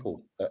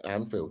 Liverpool at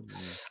Anfield.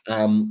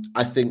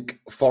 I think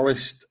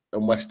Forest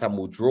and West Ham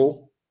will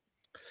draw.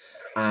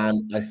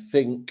 And I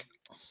think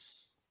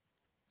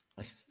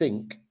Man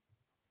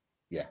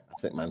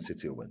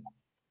City will win.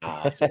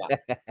 I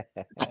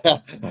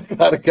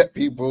gotta get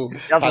people.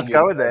 Just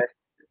going there.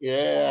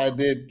 Yeah, I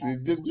did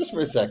just for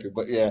a second,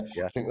 but yeah,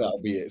 I think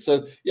that'll be it.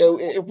 So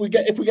if we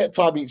get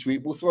time each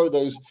week, we'll throw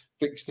those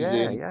fixtures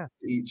in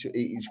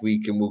each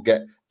week, and we'll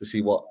get to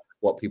see what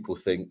people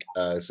think.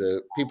 So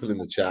people in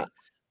the chat,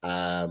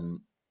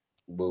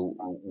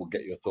 we'll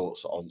get your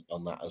thoughts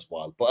on that as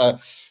well.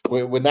 But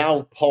we're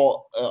now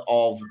part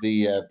of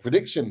the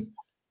prediction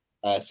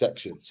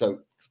section.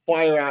 So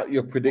fire out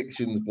your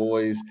predictions,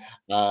 boys.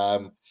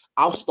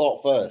 I'll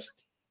start first.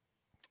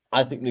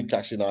 I think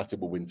Newcastle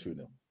United will win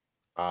 2-0.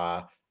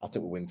 I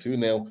think we'll win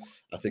 2-0.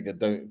 I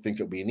don't think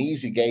it'll be an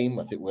easy game.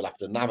 I think we'll have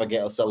to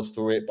navigate ourselves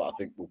through it, but I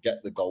think we'll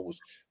get the goals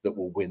that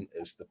will win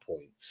us the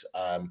points.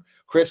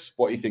 Chris,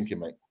 what are you thinking,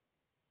 mate?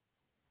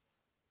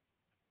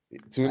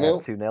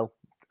 2-0? 2-0.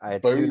 I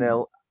had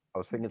 2-0. I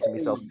was thinking to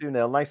myself,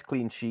 2-0, nice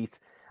clean sheet,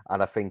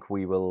 and I think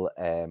we will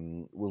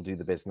we'll do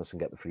the business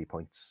and get the 3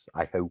 points.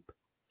 I hope.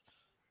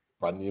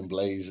 Brandy and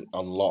Blaze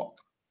on lock.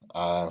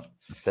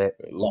 That's it.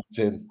 Locked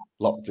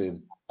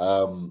in.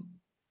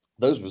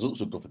 Those results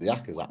were good for the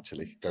Hackers,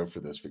 actually, going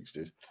through those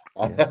fixtures.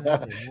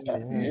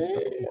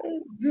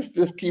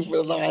 Just keeping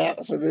an eye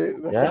out for the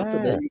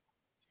Saturday.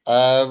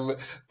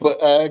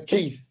 But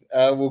Keith,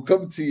 we'll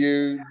come to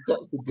you,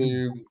 Dr.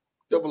 Doom,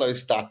 00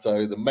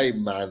 Stato, the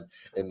main man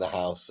in the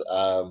house.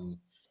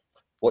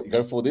 What you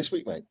going for this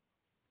week, mate?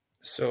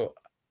 So,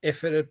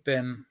 if it had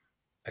been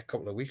a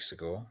couple of weeks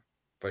ago,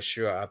 for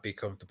sure I'd be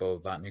comfortable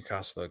that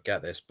Newcastle would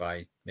get this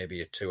by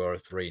maybe a 2 or a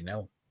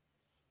 3-0,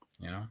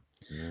 you know.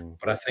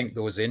 But I think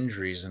those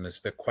injuries, and it's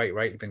been quite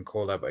rightly been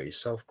called out by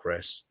yourself,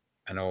 Chris,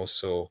 and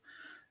also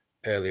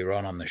earlier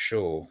on the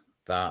show,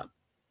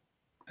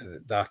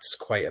 that's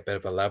quite a bit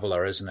of a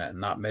leveler, isn't it?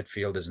 And that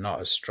midfield is not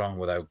as strong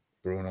without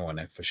Bruno in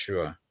it, for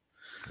sure.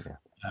 Yeah.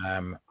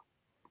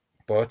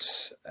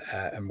 But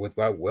and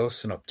without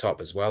Wilson up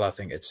top as well, I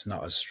think it's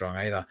not as strong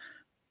either.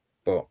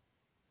 But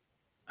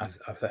I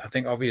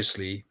think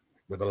obviously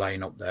with the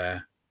lineup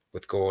there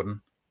with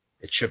Gordon,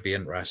 it should be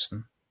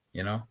interesting,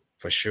 you know,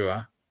 for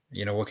sure.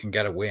 You know, we can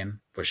get a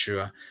win for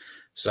sure.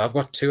 So I've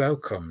got 2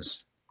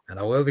 outcomes, and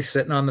I will be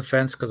sitting on the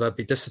fence because I'd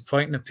be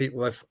disappointing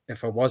people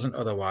if I wasn't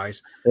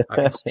otherwise.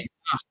 I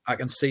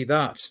can see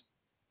that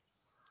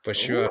for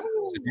sure.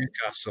 To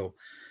Newcastle,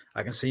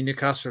 I can see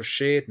Newcastle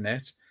shading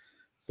it,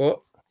 but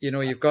you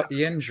know, you've got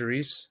the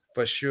injuries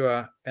for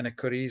sure, and it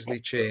could easily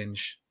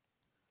change.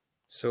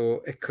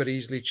 So it could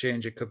easily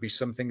change. It could be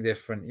something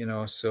different, you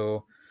know.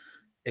 So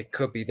it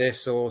could be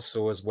this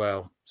also as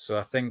well. So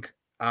I think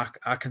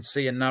I can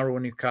see a narrow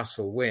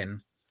Newcastle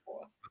win.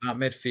 That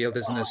midfield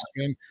isn't as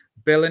strong.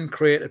 Billing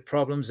created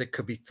problems. It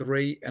could be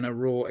 3 in a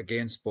row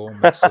against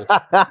Bournemouth. So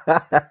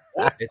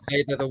it's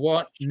either the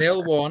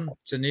 0-1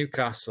 to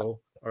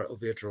Newcastle or it'll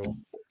be a draw.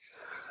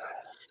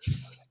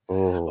 I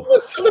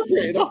was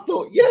celebrating. I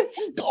thought,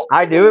 yes,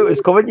 I knew it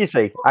was coming. You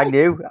see, I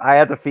knew. I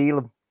had a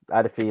feeling.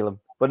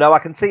 But no, I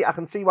can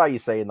see why you're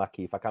saying that,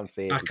 Keith. I can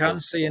see it. I can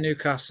see a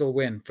Newcastle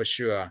win for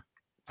sure.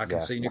 I can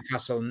see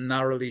Newcastle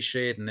narrowly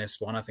shading this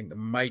one. I think they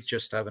might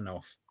just have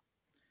enough.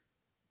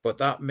 But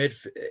that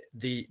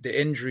the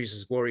injuries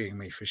is worrying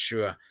me for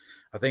sure.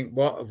 I think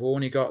we've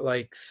only got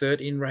like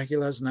 13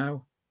 regulars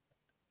now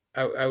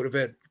out of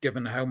it,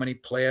 given how many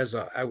players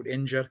are out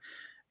injured.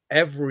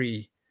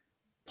 Every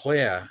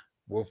player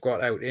we've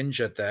got out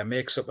injured there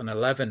makes up an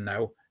 11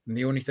 now, and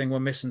the only thing we're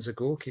missing is a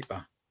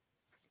goalkeeper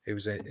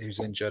who's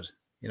injured.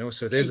 You know,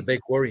 so there's a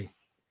big worry.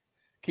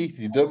 Keith,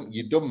 you done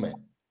me.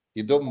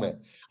 I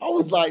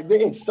was like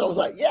this. I was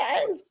like,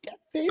 yes.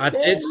 I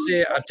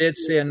did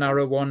say a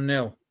narrow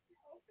 1-0.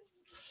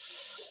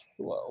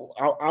 Well,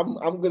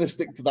 I'm going to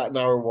stick to that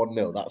narrow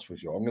 1-0. That's for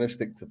sure. I'm going to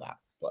stick to that.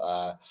 But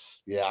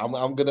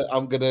I'm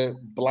gonna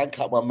blank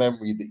out my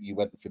memory that you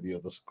went for the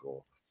other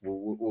score.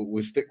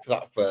 We'll stick to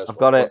that first.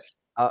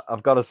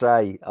 I've got to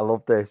say, I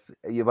love this.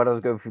 When I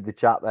was going through the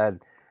chat then,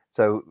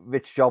 so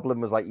Rich Joblin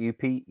was like, you,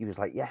 Pete. He was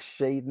like, yes,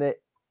 shading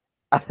it.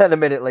 And then a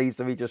minute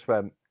later, he just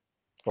went,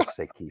 fuck's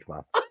sake, Keith,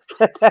 man.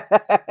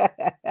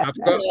 I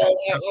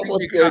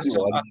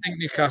think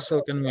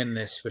Newcastle can win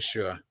this for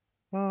sure.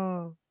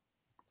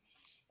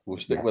 We'll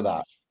stick with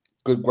that.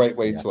 Great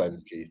way to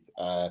end, Keith.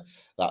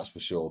 That's for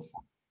sure.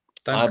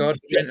 Thank God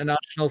for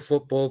international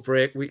football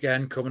break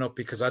weekend coming up,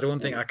 because I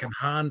don't think I can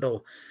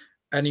handle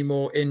any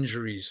more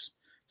injuries.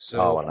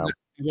 So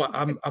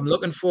I'm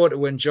looking forward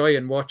to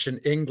enjoying watching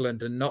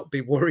England and not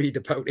be worried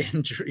about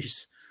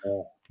injuries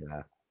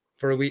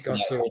for a week or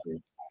so.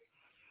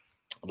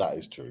 That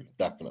is true,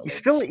 definitely.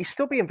 He's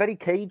still being very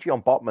cagey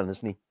on Botman,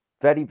 isn't he?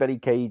 Very, very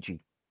cagey,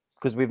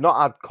 because we've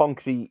not had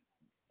concrete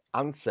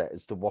answer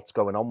as to what's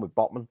going on with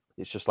Botman.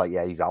 It's just like,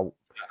 yeah, he's out.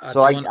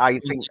 So I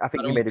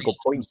think you made a good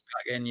point.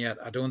 Back in yet.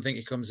 I don't think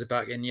he comes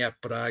back in yet,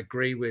 but I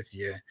agree with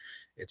you.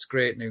 It's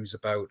great news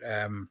about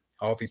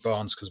Harvey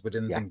Barnes, because we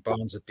didn't think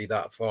Barnes would be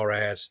that far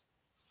ahead.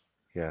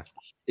 Yeah.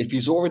 If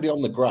he's already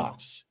on the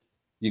grass,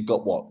 you've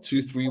got what,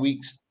 2-3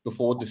 weeks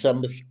before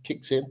December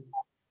kicks in?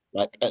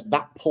 Like at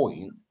that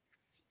point,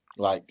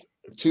 like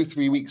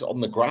 2-3 weeks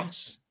on the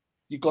grass,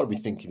 you've got to be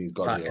thinking he's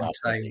got to be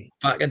right.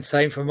 Back in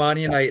time for Man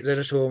United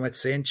at home at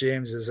St.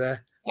 James's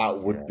there. That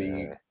would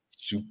be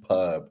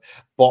superb.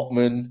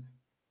 Botman,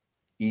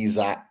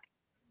 Isak,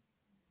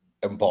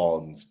 and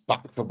Barnes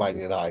back for Man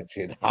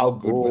United. How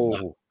good would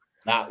that?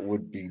 That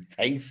would be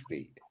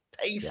tasty.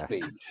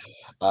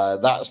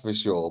 That's for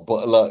sure.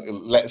 But look,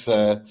 let's.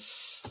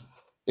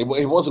 It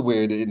was a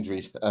weird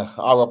injury.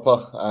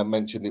 Arapa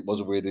mentioned it was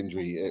a weird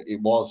injury. It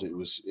was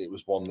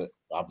one that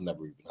I've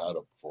never even heard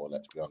of before.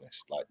 Let's be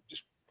honest. Like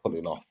just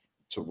pulling off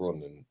to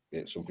run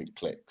and something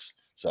clicks.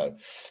 So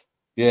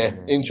yeah,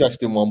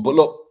 interesting one. But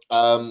look,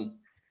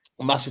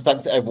 massive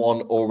thanks to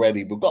everyone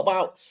already. We've got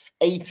about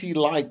 80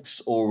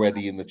 likes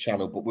already in the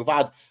channel, but we've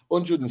had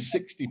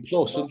 160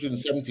 plus,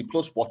 170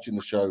 plus watching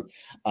the show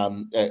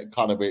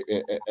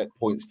at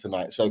points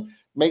tonight. So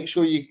make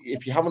sure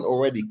if you haven't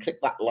already,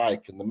 click that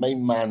like. And the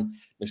main man,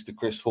 Mr.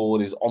 Chris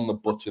Hall, is on the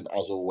button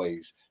as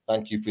always.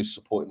 Thank you for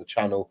supporting the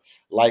channel.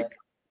 Like,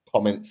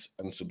 comments,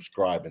 and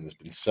subscribe. And there's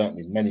been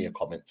certainly many a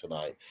comment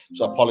tonight.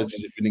 So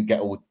apologies if we didn't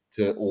get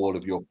to all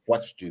of your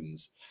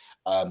questions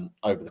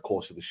over the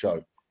course of the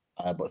show.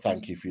 But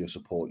thank you for your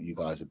support. You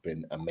guys have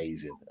been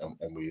amazing,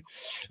 and we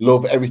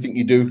love everything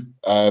you do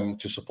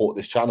to support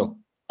this channel.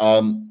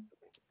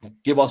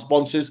 Give our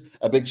sponsors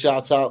a big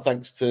shout out.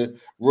 Thanks to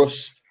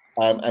Russ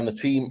and the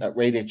team at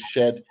Radiator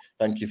Shed.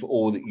 Thank you for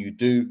all that you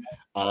do.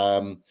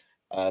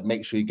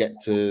 Make sure you get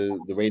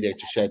to the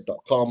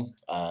radiatorshed.com.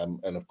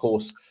 And of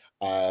course,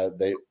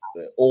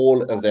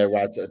 all of their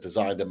rads are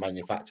designed and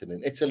manufactured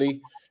in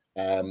Italy.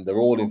 They're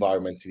all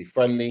environmentally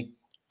friendly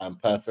and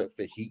perfect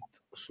for heat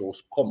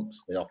source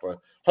pumps. They offer a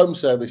home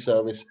service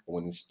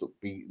when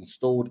be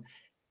installed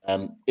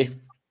if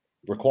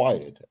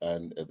required,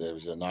 and there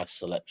is a nice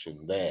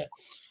selection there.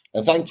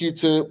 And thank you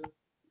to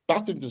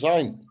Bathroom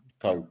Design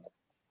Co.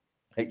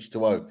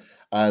 H2O,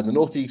 the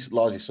Northeast's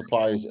largest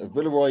suppliers of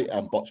Villeroy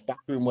and Botch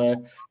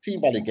bathroomware.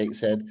 Team Valley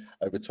Gateshead,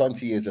 over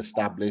 20 years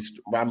established,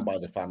 ran by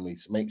the family.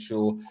 So make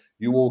sure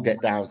you all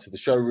get down to the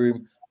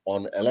showroom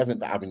on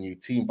 11th Avenue,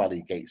 Team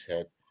Valley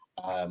Gateshead,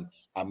 and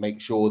make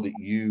sure that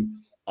you,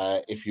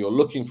 if you're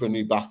looking for a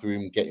new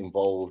bathroom, get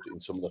involved in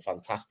some of the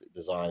fantastic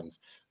designs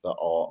that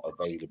are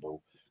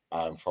available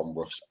from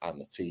Russ and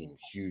the team.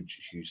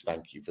 Huge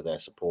thank you for their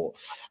support.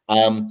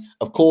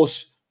 Of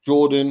course,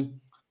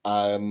 Jordan,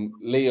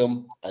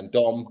 Liam, and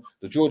Dom,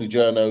 the Geordie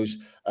Journos.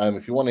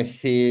 If you want to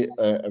hear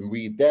and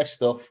read their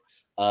stuff,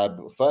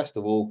 first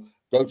of all,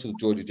 go to the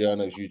Geordie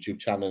Journos YouTube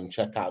channel and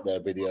check out their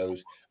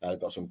videos.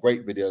 Got some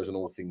great videos on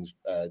all things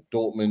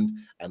Dortmund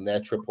and their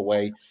trip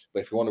away.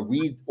 But if you want to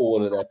read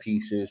all of their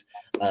pieces,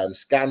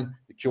 scan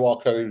the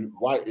QR code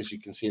right as you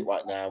can see it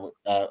right now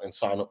and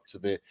sign up to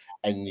the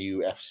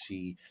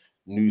NUFC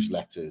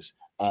newsletters.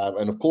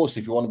 And of course,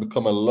 if you want to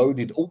become a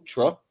loaded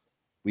ultra,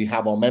 we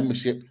have our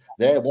membership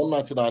there,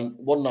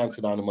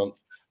 $1.99 a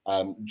month.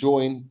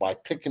 Join by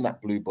clicking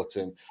that blue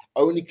button.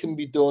 Only can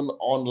be done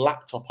on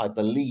laptop, I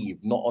believe,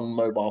 not on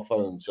mobile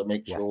phone. So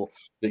make sure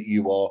that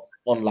you are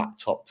on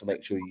laptop to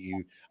make sure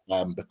you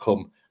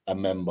become a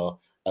member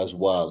as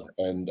well.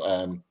 And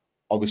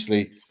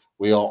obviously,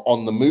 we are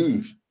on the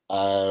move,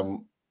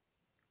 on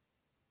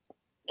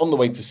the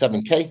way to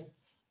 7K.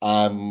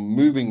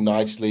 Moving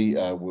nicely.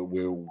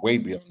 We're way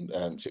beyond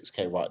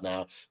 6K right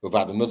now. We've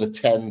had another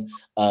 10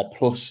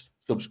 plus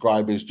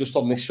subscribers just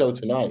on this show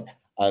tonight,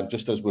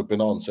 just as we've been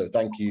on. So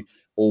thank you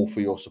all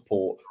for your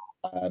support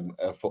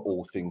for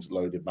all things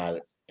Loaded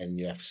Mad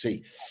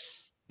NUFC.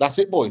 That's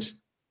it, boys.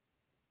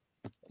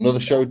 Another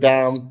show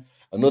down,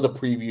 another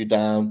preview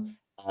down.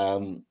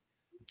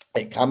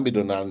 It can be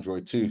done on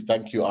Android too.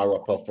 Thank you,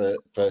 Arapa,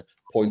 for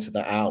pointing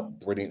that out.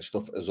 Brilliant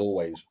stuff as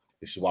always.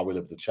 This is why we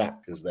love the chat,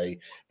 because they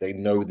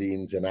know the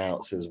ins and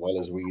outs as well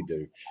as we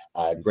do.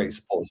 Great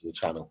supporters of the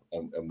channel,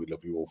 and we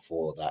love you all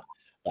for that.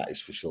 That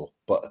is for sure.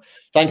 But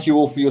thank you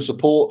all for your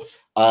support.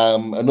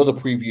 Another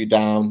preview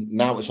down.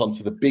 Now it's on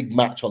to the big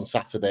match on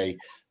Saturday.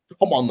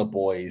 Come on, the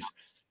boys.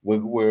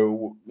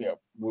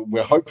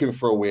 We're hoping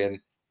for a win.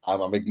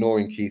 I'm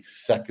ignoring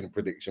Keith's second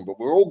prediction, but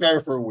we're all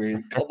going for a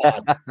win. Come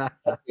on,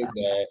 that's in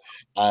there.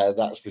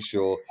 That's for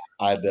sure.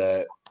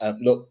 And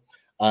look,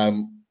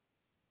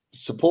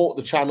 support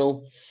the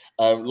channel.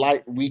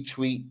 Like,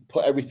 retweet,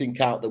 put everything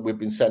out that we've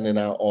been sending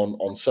out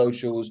on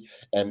socials.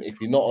 If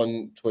you're not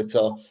on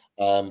Twitter,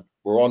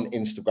 we're on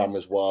Instagram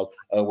as well.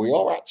 We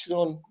are actually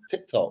on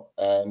TikTok.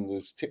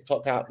 There's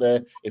TikTok out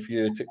there. If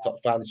you're a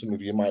TikTok fan, some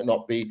of you might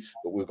not be,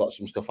 but we've got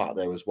some stuff out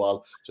there as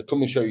well. So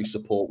come and show your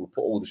support. We'll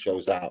put all the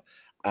shows out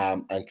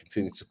and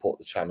continue to support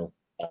the channel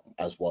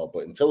as well.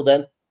 But until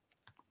then,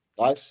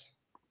 guys,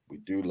 we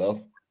do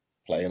love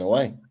playing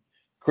away.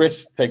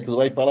 Chris, take us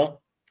away, fella.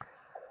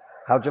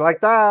 How'd you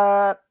like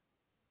that?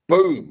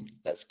 Boom.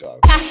 Let's go.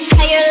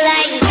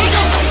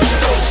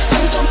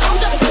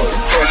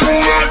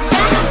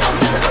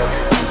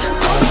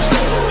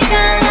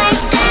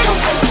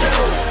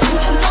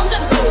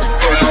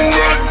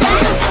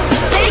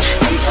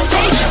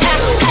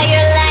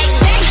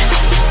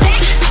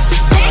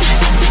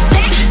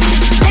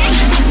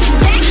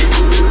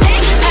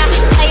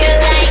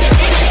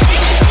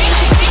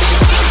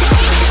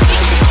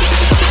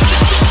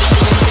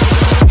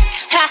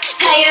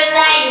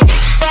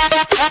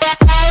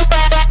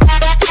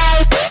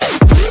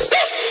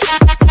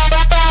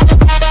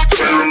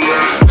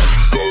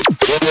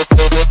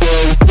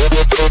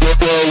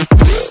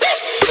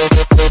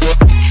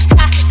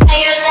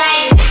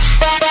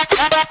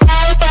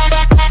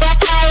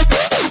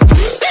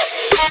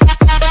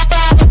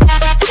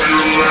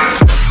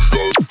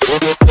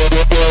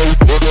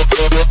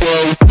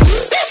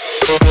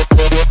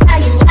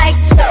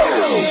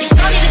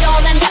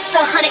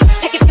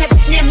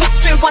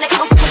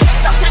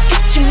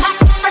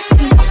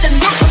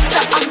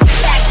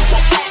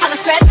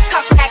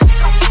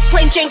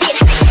 Drink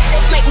it,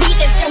 like